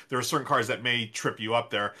because there are certain cards that may trip you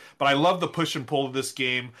up there. But I love the push and pull of this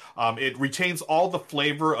game. It retains all the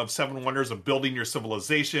flavor of Seven Wonders, of building your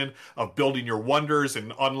civilization, of building your wonders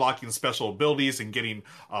and unlocking special abilities and getting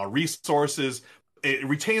resources. It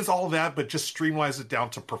retains all of that, but just streamlines it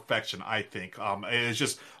down to perfection, I think. It's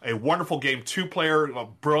just a wonderful game. 2-player,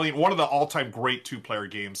 brilliant. One of the all-time great 2-player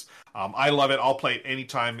games. I love it. I'll play it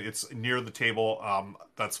anytime it's near the table.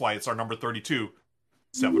 That's why it's our number 32,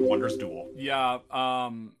 Seven Wonders Duel. Yeah,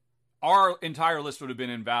 our entire list would have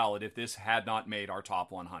been invalid if this had not made our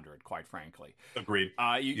top 100, quite frankly. Agreed.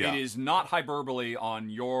 It is not hyperbole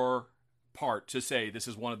on your part to say this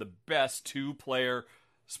is one of the best 2-player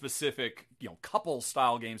specific, couple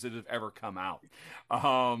style games that have ever come out.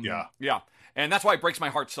 And that's why it breaks my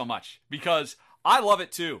heart so much, because I love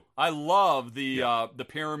it too. I love the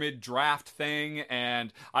pyramid draft thing,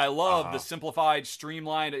 and I love the simplified,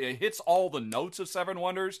 streamlined. It hits all the notes of Seven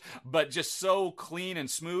Wonders, but just so clean and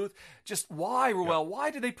smooth. Just why, Ruel?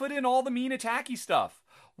 Why did they put in all the mean attacky stuff?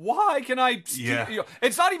 Why can I steal?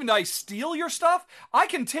 It's not even that I steal your stuff. I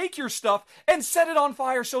can take your stuff and set it on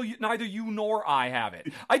fire so neither you nor I have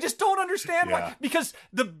it. I just don't understand why. Because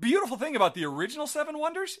the beautiful thing about the original Seven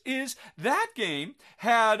Wonders is that game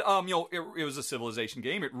had, it was a civilization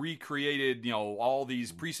game. It recreated, all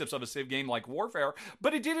these precepts of a civ game like Warfare,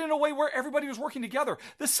 but it did it in a way where everybody was working together.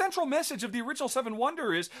 The central message of the original Seven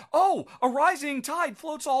Wonder is, a rising tide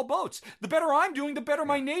floats all boats. The better I'm doing, the better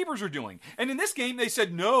my neighbors are doing. And in this game, they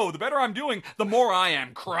said, no, the better I'm doing, the more I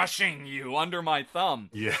am crushing you under my thumb.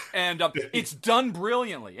 Yeah. And it's done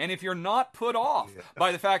brilliantly. And if you're not put off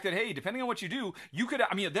by the fact that, hey, depending on what you do, you could,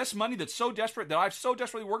 this money that's so desperate, that I've so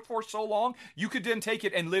desperately worked for so long, you could then take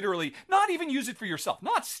it and literally not even use it for yourself,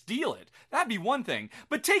 not steal it. That'd be one thing.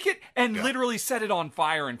 But take it and literally set it on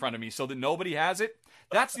fire in front of me so that nobody has it.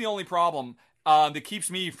 That's the only problem that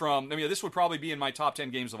keeps me from, this would probably be in my top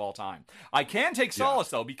 10 games of all time. I can take solace,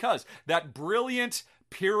 though, because that brilliant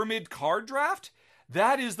pyramid card draft,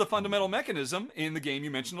 that is the fundamental mechanism in the game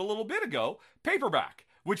you mentioned a little bit ago, Paperback,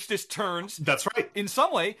 which just turns... That's right. In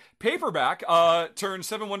some way, Paperback turns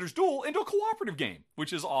Seven Wonders Duel into a cooperative game,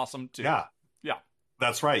 which is awesome, too. Yeah.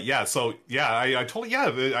 That's right. Yeah. So I totally.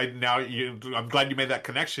 I'm glad you made that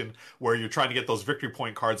connection where you're trying to get those victory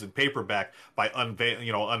point cards in Paperback by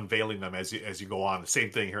unveiling them as you go on. The same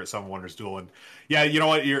thing here at Seven Wonders Duel. And yeah, you know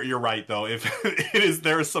what? You're right though. If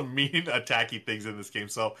there are some mean attacky things in this game,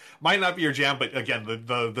 so might not be your jam. But again,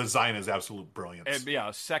 the design is absolute brilliance.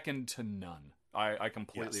 And second to none. I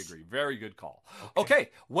completely agree. Very good call. Okay,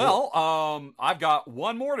 well, I've got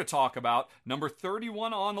one more to talk about. Number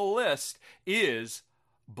 31 on the list is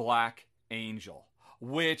Black Angel,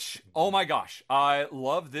 which, oh my gosh, I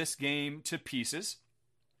love this game to pieces.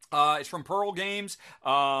 It's from Pearl Games.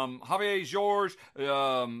 Javier Georges,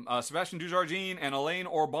 Sebastian Dujardin, and Alain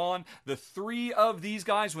Orban. The three of these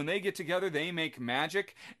guys, when they get together, they make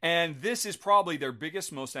magic. And this is probably their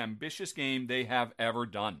biggest, most ambitious game they have ever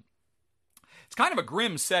done. It's kind of a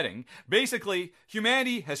grim setting. Basically,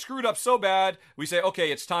 humanity has screwed up so bad, we say, okay,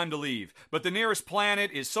 it's time to leave. But the nearest planet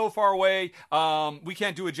is so far away, we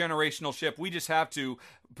can't do a generational ship. We just have to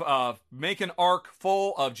make an ark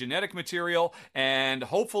full of genetic material, and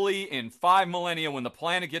hopefully in 5 millennia, when the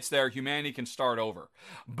planet gets there, humanity can start over.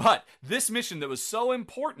 But this mission that was so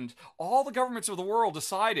important, all the governments of the world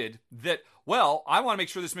decided that, well, I want to make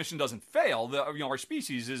sure this mission doesn't fail. Our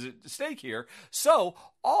species is at stake here. So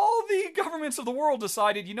all the governments of the world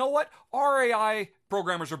decided, you know what? Our AI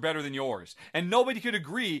programmers are better than yours. And nobody could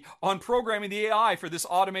agree on programming the AI for this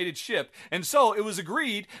automated ship. And so it was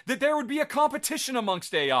agreed that there would be a competition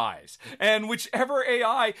amongst AIs. And whichever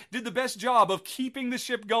AI did the best job of keeping the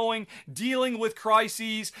ship going, dealing with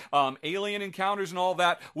crises, alien encounters and all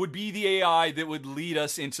that, would be the AI that would lead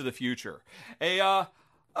us into the future.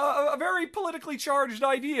 A very politically charged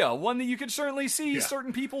idea, one that you could certainly see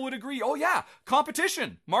certain people would agree, oh yeah,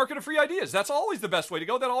 competition, market of free ideas, that's always the best way to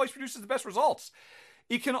go, that always produces the best results.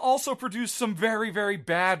 It can also produce some very, very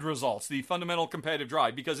bad results, the fundamental competitive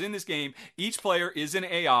drive, because in this game, each player is an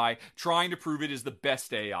AI trying to prove it is the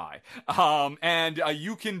best AI. And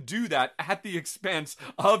you can do that at the expense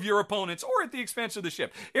of your opponents or at the expense of the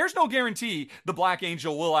ship. There's no guarantee the Black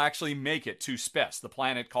Angel will actually make it to Spes, the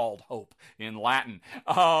planet called Hope in Latin.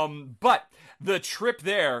 But the trip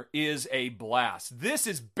there is a blast. This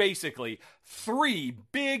is basically 3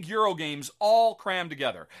 big Euro games all crammed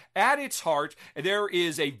together. At its heart, there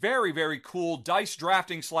is a very, very cool dice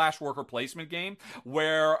drafting / worker placement game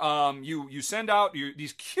where you send out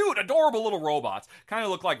these cute, adorable little robots. Kind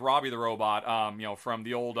of look like Robbie the Robot, from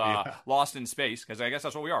the old Lost in Space, because I guess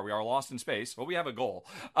that's what we are. We are lost in space, but we have a goal.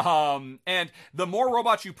 And the more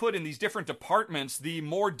robots you put in these different departments, the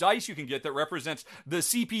more dice you can get that represents the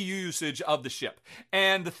CPU usage of the ship.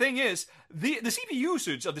 And the thing is, the CPU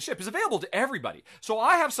usage of the ship is available to everybody. So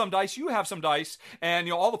I have some dice, you have some dice,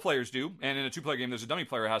 and all the players do. And in a 2-player game, there's a dummy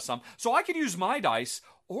player who has some. So I could use my dice,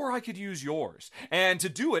 or I could use yours. And to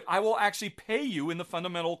do it, I will actually pay you in the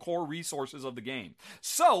fundamental core resources of the game.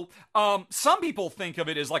 So, some people think of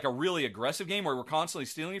it as like a really aggressive game where we're constantly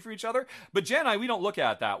stealing it from each other, but Jen and I, we don't look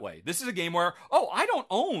at it that way. This is a game where, I don't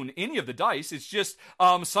own any of the dice. It's just,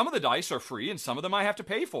 some of the dice are free and some of them I have to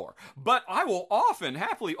pay for. But I will often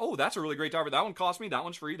happily, that's a really great die, that one cost me, that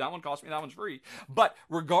one's free, that one cost me, that one's free. But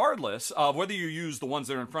regardless of whether you use the ones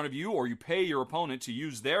that are in front of you or you pay your opponent to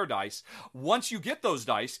use their dice, once you get those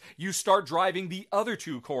dice, device, you start driving the other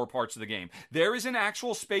two core parts of the game. There is an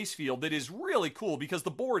actual space field that is really cool because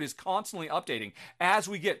the board is constantly updating as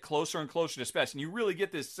we get closer and closer to space, and you really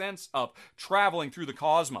get this sense of traveling through the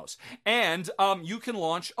cosmos. And you can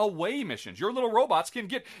launch away missions. Your adorable robots can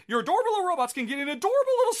get in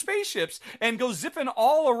adorable little spaceships and go zipping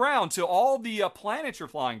all around to all the planets you're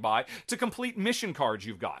flying by to complete mission cards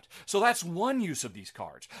you've got. So that's one use of these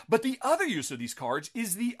cards. But the other use of these cards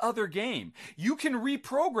is the other game. You can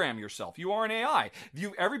reprogram yourself. You are an AI.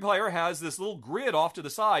 Every player has this little grid off to the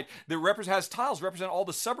side that has tiles represent all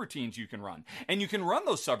the subroutines you can run. And you can run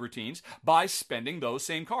those subroutines by spending those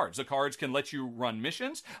same cards. The cards can let you run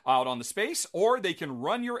missions out on the space, or they can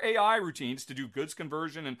run your AI routines to do goods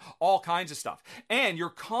conversion and all kinds of stuff. And you're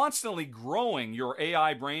constantly growing your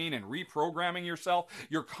AI brain and reprogramming yourself.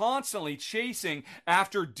 You're constantly chasing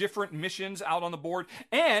after different missions out on the board,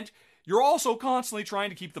 and you're also constantly trying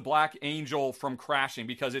to keep the Black Angel from crashing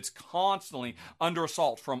because it's constantly under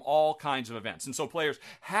assault from all kinds of events. And so players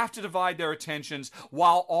have to divide their attentions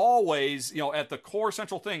while always, at the core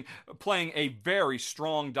central thing, playing a very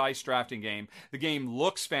strong dice drafting game. The game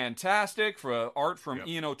looks fantastic for art from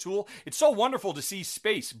Ian O'Toole. It's so wonderful to see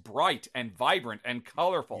space bright and vibrant and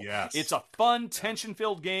colorful. Yes. It's a fun,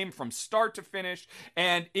 tension-filled game from start to finish,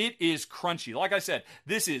 and it is crunchy. Like I said,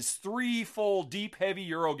 this is 3 full, deep, heavy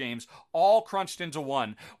Euro games all crunched into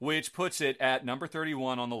one, which puts it at number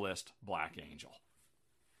 31 on the list, Black Angel.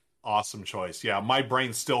 Awesome choice. Yeah, my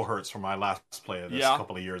brain still hurts from my last play of this a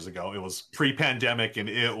couple of years ago. It was pre-pandemic and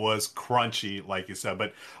it was crunchy, like you said.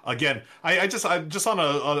 But again, I just on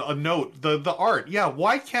a note, the art. Yeah,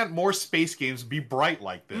 why can't more space games be bright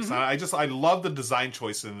like this? Mm-hmm. I love the design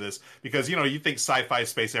choice in this because you think sci-fi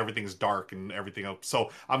space, everything's dark and everything else.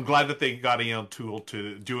 So I'm glad that they got a tool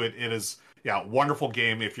to do it. It is. Yeah, wonderful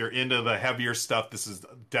game. If you're into the heavier stuff, this is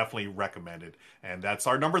definitely recommended. And that's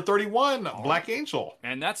our number 31, Black Angel.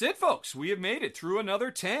 And that's it, folks. We have made it through another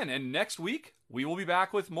 10. And next week, we will be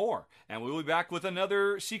back with more. And we will be back with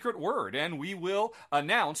another secret word. And we will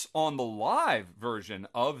announce on the live version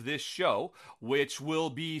of this show, which will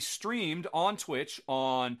be streamed on Twitch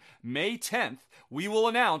on May 10th, we will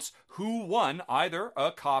announce who won either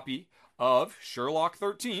a copy of Sherlock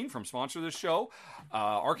 13 from sponsor of this show,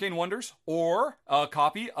 Arcane Wonders, or a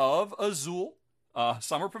copy of Azul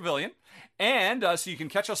Summer Pavilion. And so you can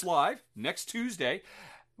catch us live next Tuesday.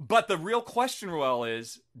 But the real question, Ruel,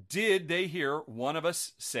 is, did they hear one of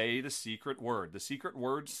us say the secret word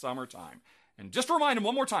summertime? And just to remind them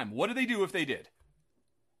one more time, what did they do if they did?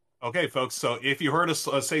 Okay, folks, so if you heard us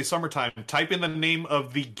say summertime, type in the name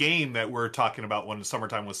of the game that we're talking about when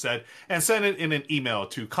summertime was said, and send it in an email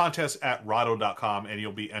to contest@rahdo.com, and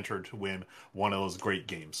you'll be entered to win one of those great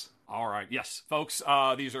games. All right, yes, folks,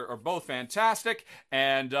 these are both fantastic,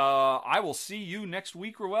 and I will see you next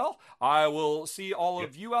week, Ruel. I will see all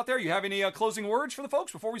of you out there. You have any closing words for the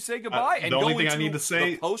folks before we say goodbye? The only thing I need to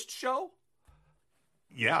say, the post-show?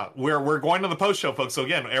 Yeah, we're going to the post show, folks. So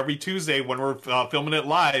again, every Tuesday when we're filming it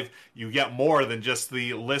live, you get more than just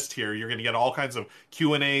the list here. You're going to get all kinds of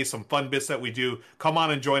Q&A, some fun bits that we do. Come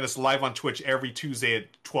on and join us live on Twitch every Tuesday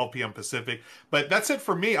at 12 p.m. Pacific. But that's it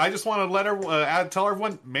for me. I just want to tell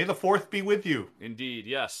everyone, may the 4th be with you. Indeed,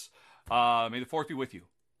 yes. May the 4th be with you,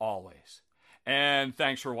 always. And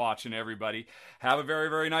thanks for watching, everybody. Have a very,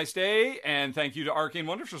 very nice day. And thank you to Arcane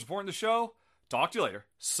Wonders for supporting the show. Talk to you later.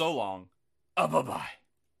 So long. Bye-bye.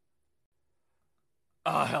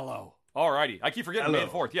 Hello. Alrighty. I keep forgetting May the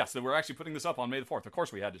 4th. Yes, we're actually putting this up on May the 4th. Of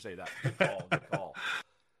course we had to say that. Good call.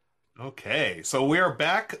 Okay, so we are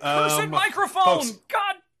back. Cursed microphone! Folks,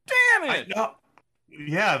 God damn it!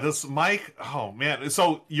 Yeah, this mic. Oh, man.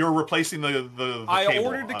 So you're replacing the I cable. I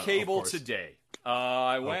ordered the cable today.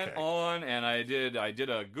 I went on and I did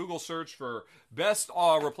a Google search for best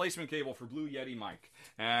replacement cable for Blue Yeti mic.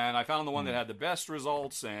 And I found the one that had the best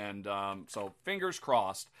results. And so fingers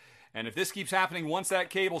crossed. And if this keeps happening, once that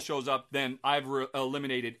cable shows up, then I've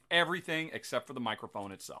eliminated everything except for the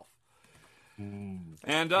microphone itself. And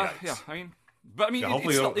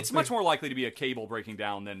it's much more likely to be a cable breaking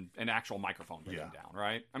down than an actual microphone breaking down,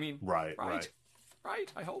 right? I mean, right.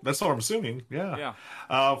 I hope that's what I'm assuming. Yeah.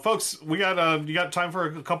 Folks, we got you got time for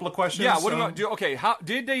a couple of questions? Yeah. What do you want to do? Okay. How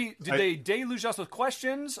did they deluge us with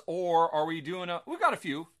questions, or are we doing we've got a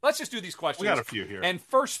few. Let's just do these questions. We got a few here. And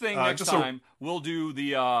first thing next time we'll do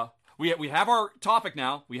the we have our topic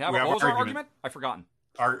now. What was our argument? I've forgotten.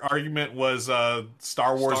 Our argument was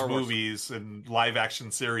Star Wars movies and live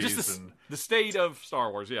action series. The state of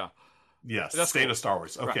Star Wars, yeah. Yes, That's State cool. of Star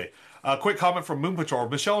Wars. Okay. Right. Quick comment from Moon Patrol.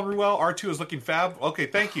 Michelle and Ruel, R2 is looking fab. Okay,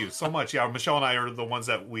 thank you so much. Yeah, Michelle and I are the ones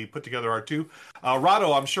that we put together R2.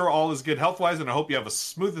 Rado, I'm sure all is good health-wise, and I hope you have a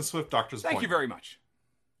smooth and swift doctor's appointment. Thank you very much.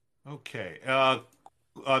 Okay.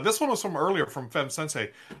 This one was from earlier from Fem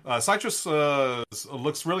Sensei. Citrus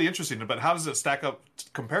looks really interesting, but how does it stack up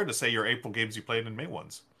compared to, say, your April games you played and May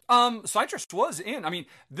ones? Citrus was in. I mean,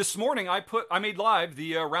 this morning I made live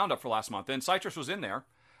the roundup for last month, and Citrus was in there.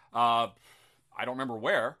 I don't remember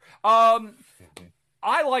where.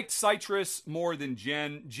 I liked Citrus more than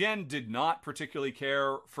Jen. Jen did not particularly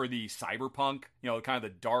care for the cyberpunk, kind of the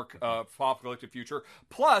dark apocalyptic future.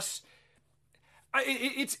 Plus,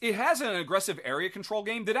 it has an aggressive area control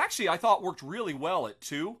game that actually I thought worked really well at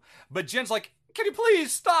 2. But Jen's like, can you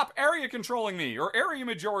please stop area controlling me or area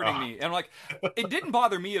majoritying me? And I'm like, it didn't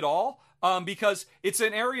bother me at all. Because it's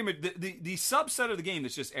an area, the subset of the game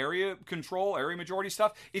that's just area control, area majority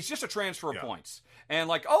stuff, it's just a transfer of points. And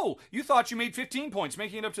like, oh, you thought you made 15 points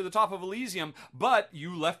making it up to the top of Elysium, but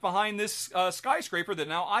you left behind this skyscraper that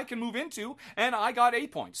now I can move into, and I got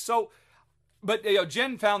 8 points. So, but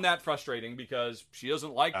Jen found that frustrating because she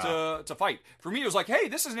doesn't like to fight. For me, it was like, hey,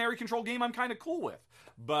 this is an area control game I'm kind of cool with.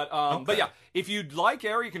 But yeah, if you like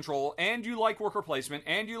area control, and you like worker placement,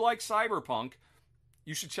 and you like cyberpunk,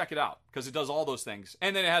 you should check it out because it does all those things.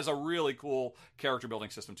 And then it has a really cool character building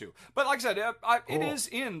system too. But like I said, it is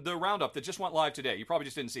in the roundup that just went live today. You probably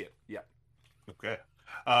just didn't see it yet. Okay.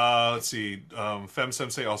 Let's see. Fem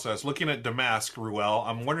Sensei also has, looking at Damask, Ruel,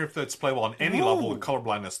 I'm wondering if that's playable on any level with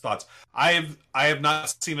colorblindness. Thoughts? I have not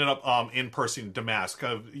seen it up in person, Damask.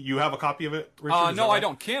 You have a copy of it, Richard? No, I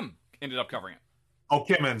don't. Kim ended up covering it. Oh,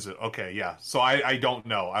 Kim ends it. Okay, yeah. So I don't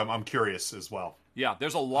know. I'm curious as well. Yeah,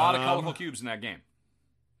 there's a lot of colorful cubes in that game.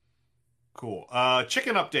 Cool.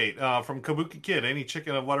 Chicken update from Kabuki Kid. Any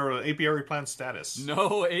chicken? What are the apiary plan status?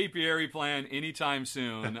 No apiary plan anytime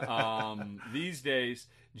soon. These days,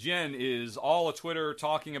 Jen is all a Twitter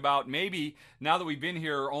talking about maybe now that we've been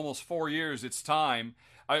here almost 4 years, it's time.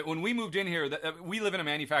 When we moved in here, we live in a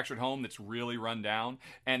manufactured home that's really run down,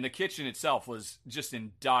 and the kitchen itself was just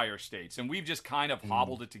in dire states, and we've just kind of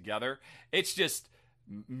hobbled it together. It's just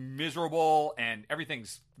miserable and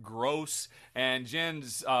everything's gross, and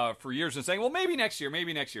Jen's for years been saying, well, maybe next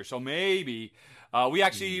year. So maybe we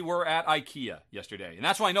actually were at IKEA yesterday, and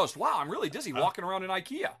that's when I noticed, wow, I'm really dizzy walking around in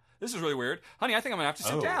IKEA. This is really weird. Honey, I think I'm gonna have to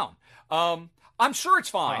sit down. I'm sure it's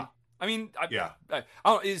fine. I mean, we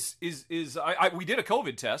did a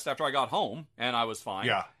COVID test after I got home and I was fine.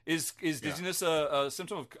 Yeah. Is dizziness a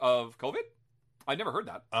symptom of COVID? I'd never heard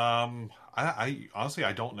that. I honestly,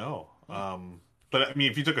 I don't know. But I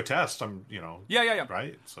mean, if you took a test, Yeah.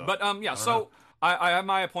 Right. So, but so I have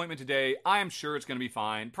my appointment today. I am sure it's going to be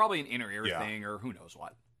fine. Probably an inner ear thing or who knows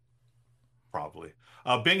what. Probably.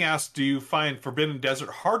 Bing asked, do you find Forbidden Desert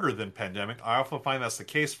harder than Pandemic? I often find that's the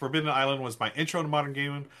case. Forbidden Island was my intro to modern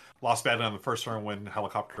gaming. Lost badly on the first turn when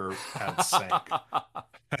helicopter had sank.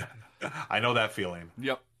 I know that feeling.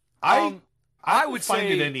 Yep. I would find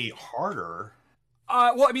it any harder.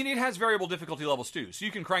 Well, I mean, it has variable difficulty levels too, so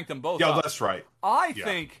you can crank them both up. Yeah, that's right. I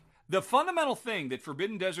think the fundamental thing that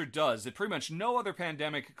Forbidden Desert does that pretty much no other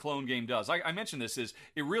Pandemic clone game does, I mentioned this, is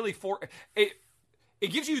it really it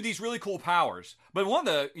gives you these really cool powers. But one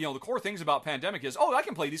of the core things about Pandemic is, I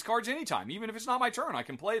can play these cards anytime. Even if it's not my turn, I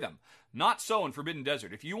can play them. Not so in Forbidden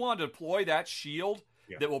Desert. If you want to deploy that shield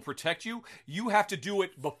that will protect you, you have to do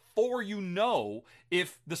it before you know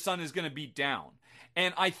if the sun is going to beat down.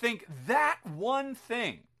 And I think that one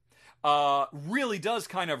thing really does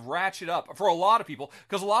kind of ratchet up for a lot of people,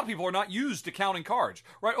 because a lot of people are not used to counting cards.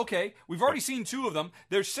 Right, okay, we've already seen 2 of them.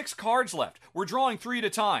 There's 6 cards left. We're drawing 3 at a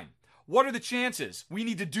time. What are the chances? We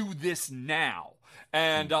need to do this now.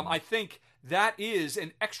 And I think that is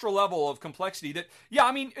an extra level of complexity that,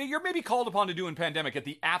 you're maybe called upon to do in Pandemic at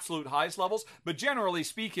the absolute highest levels, but generally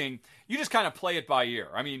speaking, you just kind of play it by ear.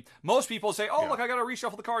 I mean, most people say, look, I got to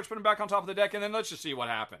reshuffle the cards, put them back on top of the deck, and then let's just see what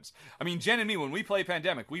happens. I mean, Jen and me, when we play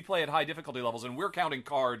Pandemic, we play at high difficulty levels, and we're counting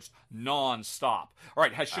cards non-stop. All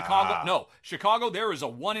right, has Chicago... No, Chicago, there is a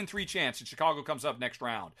 1 in 3 chance that Chicago comes up next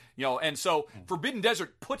round. And so Forbidden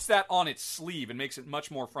Desert puts that on its sleeve and makes it much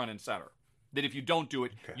more front and center. That if you don't do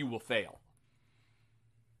it, you will fail.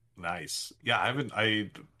 Nice. Yeah, I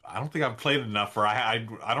don't think I've played enough for I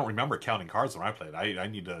don't remember counting cards when I played. I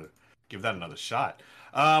need to give that another shot.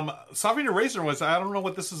 Sovereign Eraser was, I don't know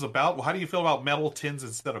what this is about. How do you feel about metal tins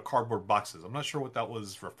instead of cardboard boxes? I'm not sure what that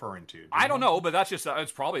was referring to. I don't know, but that's just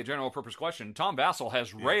it's probably a general purpose question. Tom Vassell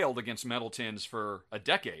has railed against metal tins for a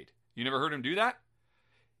decade. You never heard him do that?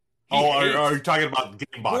 Are you talking about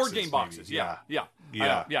game boxes? Board game boxes, yeah.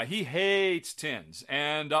 Yeah. Yeah, he hates tins.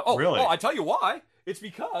 And, really? I tell you why. It's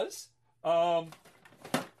because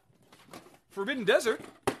Forbidden Desert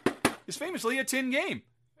is famously a tin game,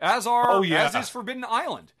 as is Forbidden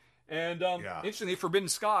Island. And interestingly, Forbidden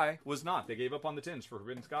Sky was not. They gave up on the tins for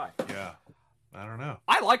Forbidden Sky. Yeah. I don't know.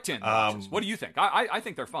 I like tin boxes. What do you think? I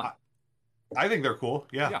think they're fun. I think they're cool.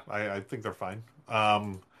 Yeah. I think they're fine.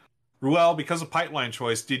 Ruel, because of Pipeline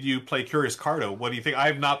Choice, did you play Curious Cargo? What do you think? I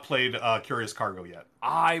have not played Curious Cargo yet.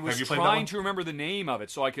 I was trying to remember the name of it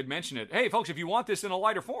so I could mention it. Hey, folks, if you want this in a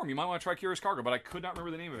lighter form, you might want to try Curious Cargo, but I could not remember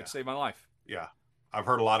the name of it to save my life. Yeah. I've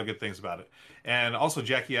heard a lot of good things about it. And also,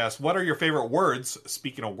 Jackie asked, what are your favorite words?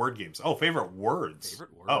 Speaking of word games. Oh, favorite words.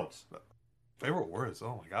 Favorite words. Oh, favorite words.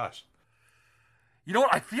 Oh, my gosh. You know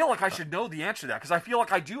what? I feel like I should know the answer to that because I feel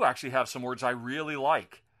like I do actually have some words I really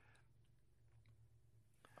like.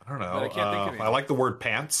 I don't know. I can't think of anything. I like the word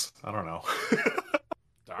pants. I don't know.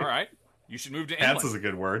 All right. You should move to pants England. Is a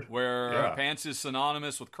good word. Where pants is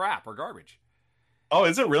synonymous with crap or garbage. Oh,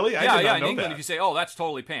 is it really? I did not know in England, that. if you say, oh, that's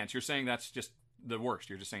totally pants, you're saying that's just the worst.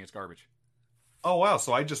 You're just saying it's garbage. Oh, wow.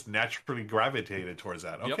 So I just naturally gravitated towards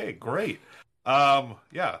that. Okay, yep. Great.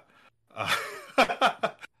 Yeah.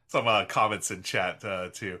 Some comments in chat,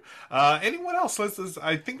 too. Anyone else?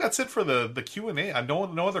 I think that's it for the Q&A.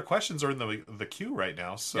 No other questions are in the queue right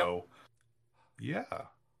now. So, yeah.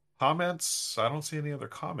 Comments. I don't see any other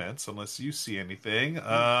comments unless you see anything.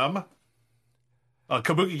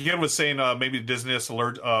 Kabuki Kid was saying maybe dizziness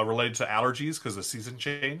related to allergies because the season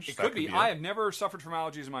changed. It could be. I have never suffered from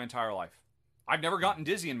allergies in my entire life. I've never gotten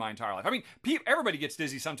dizzy in my entire life. I mean, everybody gets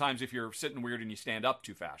dizzy sometimes if you're sitting weird and you stand up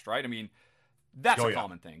too fast, right? I mean, that's a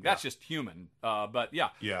common thing. That's just human. But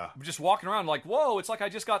just walking around like, whoa, it's like I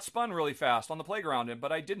just got spun really fast on the playground,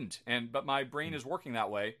 but I didn't. But my brain is working that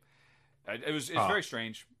way. It's very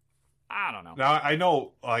strange. I don't know. Now I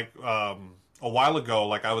know, like a while ago,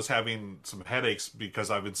 like I was having some headaches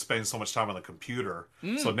because I've been spending so much time on the computer.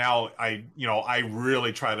 So now I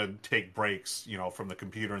really try to take breaks, from the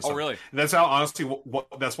computer and stuff. Oh, really? And that's how, honestly,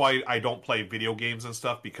 that's why I don't play video games and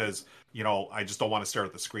stuff because, I just don't want to stare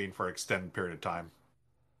at the screen for an extended period of time.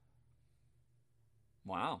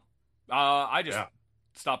 Wow. I just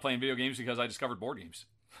stopped playing video games because I discovered board games.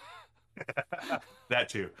 That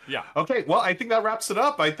too. Yeah. Okay. Well, I think that wraps it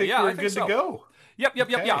up. I think we're good to go. Yep.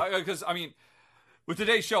 Yeah. Because, I mean, with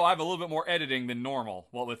today's show, I have a little bit more editing than normal.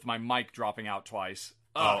 Well, with my mic dropping out twice.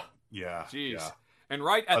 Oh, yeah. Jeez. Yeah. And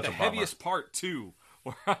right at the heaviest part, too.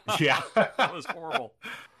 Yeah. That was horrible.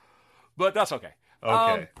 But that's okay.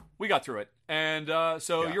 Okay. We got through it. And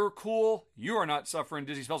you're cool. You are not suffering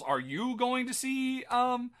dizzy spells. Are you going to see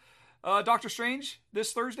Doctor Strange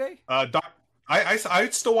this Thursday? I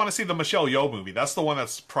still want to see the Michelle Yeoh movie. That's the one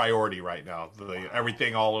that's priority right now. The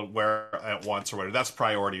Everything All Where at Once or whatever. That's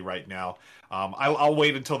priority right now. I'll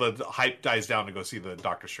wait until the hype dies down to go see the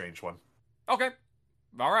Doctor Strange one. Okay.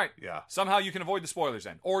 All right. Yeah. Somehow you can avoid the spoilers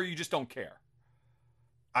then. Or you just don't care.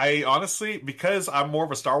 I honestly, because I'm more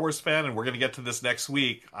of a Star Wars fan and we're going to get to this next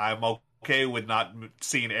week, I'm okay with not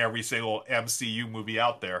seeing every single MCU movie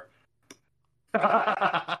out there.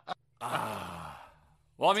 Well,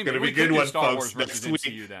 I mean, it's we could do one, Star folks, Wars versus next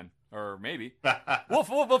MCU week. then, or maybe we'll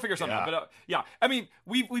figure something out. But I mean,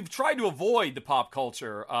 we've tried to avoid the pop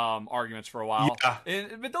culture arguments for a while,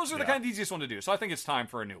 but those are the kind of easiest one to do. So I think it's time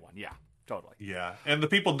for a new one. Yeah, totally. Yeah, and the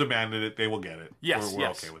people demanded it; they will get it. Yes, we're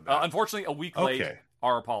okay with that. Unfortunately, a week late.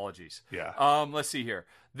 Our apologies. Yeah. Let's see here.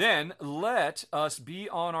 Then let us be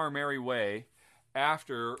on our merry way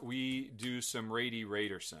after we do some Rady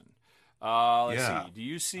Raiderson. Let's see. Do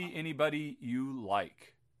you see anybody you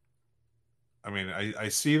like? I mean, I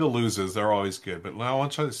see the losers. They're always good. But now I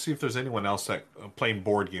want to see if there's anyone else that playing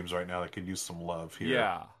board games right now that could use some love here.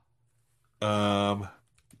 Yeah. A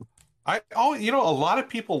lot of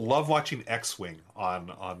people love watching X-Wing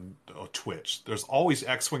on Twitch. There's always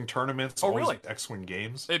X-Wing tournaments. Oh, really? X-Wing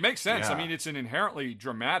games. It makes sense. Yeah. I mean, it's an inherently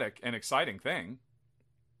dramatic and exciting thing.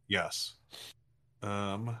 Yes.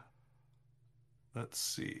 Let's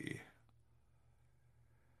see.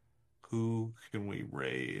 Who can we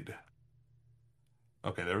raid?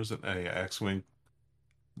 Okay, there's an X-Wing.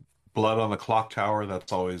 Blood on the Clock Tower.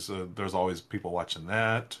 That's always there's always people watching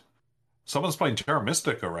that. Someone's playing Terra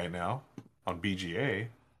Mystica right now on BGA.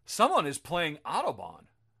 Someone is playing Autobahn.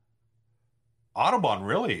 Autobahn,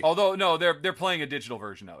 really? Although no, they're playing a digital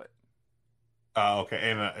version of it. Okay,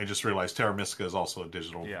 and I just realized Terra Mystica is also a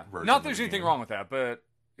digital version. Not that there's anything wrong with that, but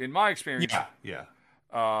in my experience,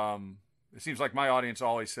 it seems like my audience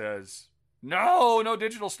always says, "No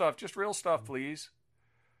digital stuff, just real stuff, please."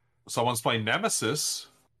 Someone's playing Nemesis.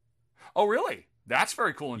 Oh, really? That's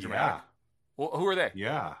very cool and dramatic. Yeah. Well, who are they?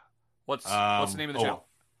 Yeah. What's the name of the channel?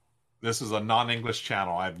 This is a non-English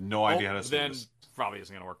channel. I have no idea how to say this. Probably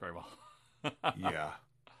isn't going to work very well. Yeah.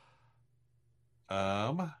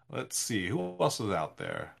 Let's see. Who else is out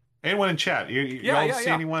there? Anyone in chat? Y'all see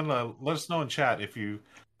anyone? Let us know in chat if you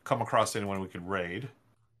come across anyone we could raid.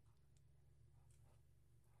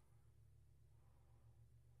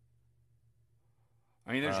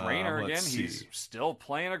 I mean, there's Rainer again. He's still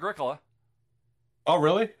playing Agricola. Oh,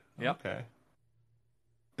 really? Yeah. Okay.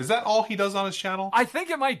 Is that all he does on his channel? I think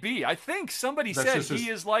it might be. I think somebody said he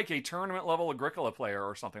is like a tournament level Agricola player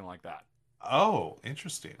or something like that. Oh,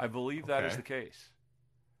 interesting. I believe that is the case.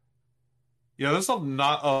 Yeah, there's a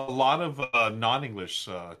lot of non-English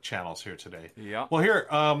channels here today. Yeah. Well, here,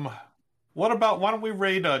 why don't we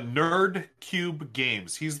raid Nerd Cube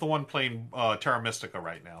Games? He's the one playing Terra Mystica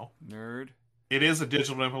right now. Nerd. It is a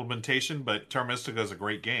digital implementation, but Terra Mystica is a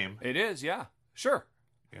great game. It is, yeah. Sure.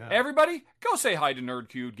 Yeah. Everybody, go say hi to Nerd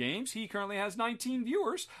Cube Games. He currently has 19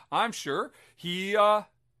 viewers. I'm sure he's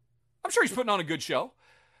putting on a good show.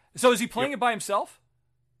 So is he playing it by himself?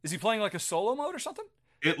 Is he playing like a solo mode or something?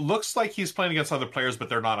 It looks like he's playing against other players, but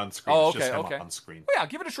they're not on screen. Oh, it's just him on screen. Well, yeah,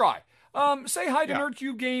 give it a try. Say hi to Nerd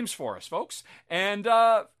Cube Games for us, folks. And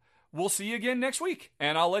we'll see you again next week.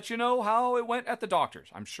 And I'll let you know how it went at the doctor's.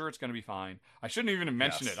 I'm sure it's going to be fine. I shouldn't even have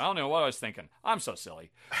mentioned it. I don't know what I was thinking. I'm so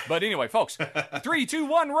silly. But anyway, folks, 3, 2,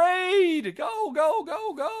 1, raid! Go, go,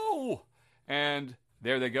 go, go! And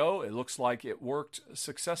there they go. It looks like it worked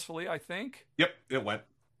successfully, I think. Yep, it went.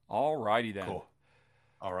 All righty then. Cool.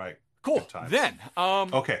 All right. Cool. Then.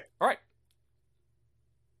 Okay. All right.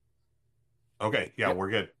 Okay. Yeah, we're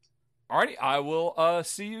good. All righty. I will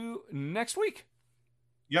see you next week.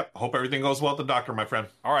 Yep. Hope everything goes well at the doctor, my friend.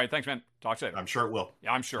 All right. Thanks, man. Talk to you later. I'm sure it will.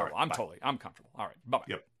 Yeah, I'm sure. Right, I'm comfortable. All right. Bye-bye.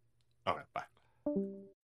 Yep. All right. Bye.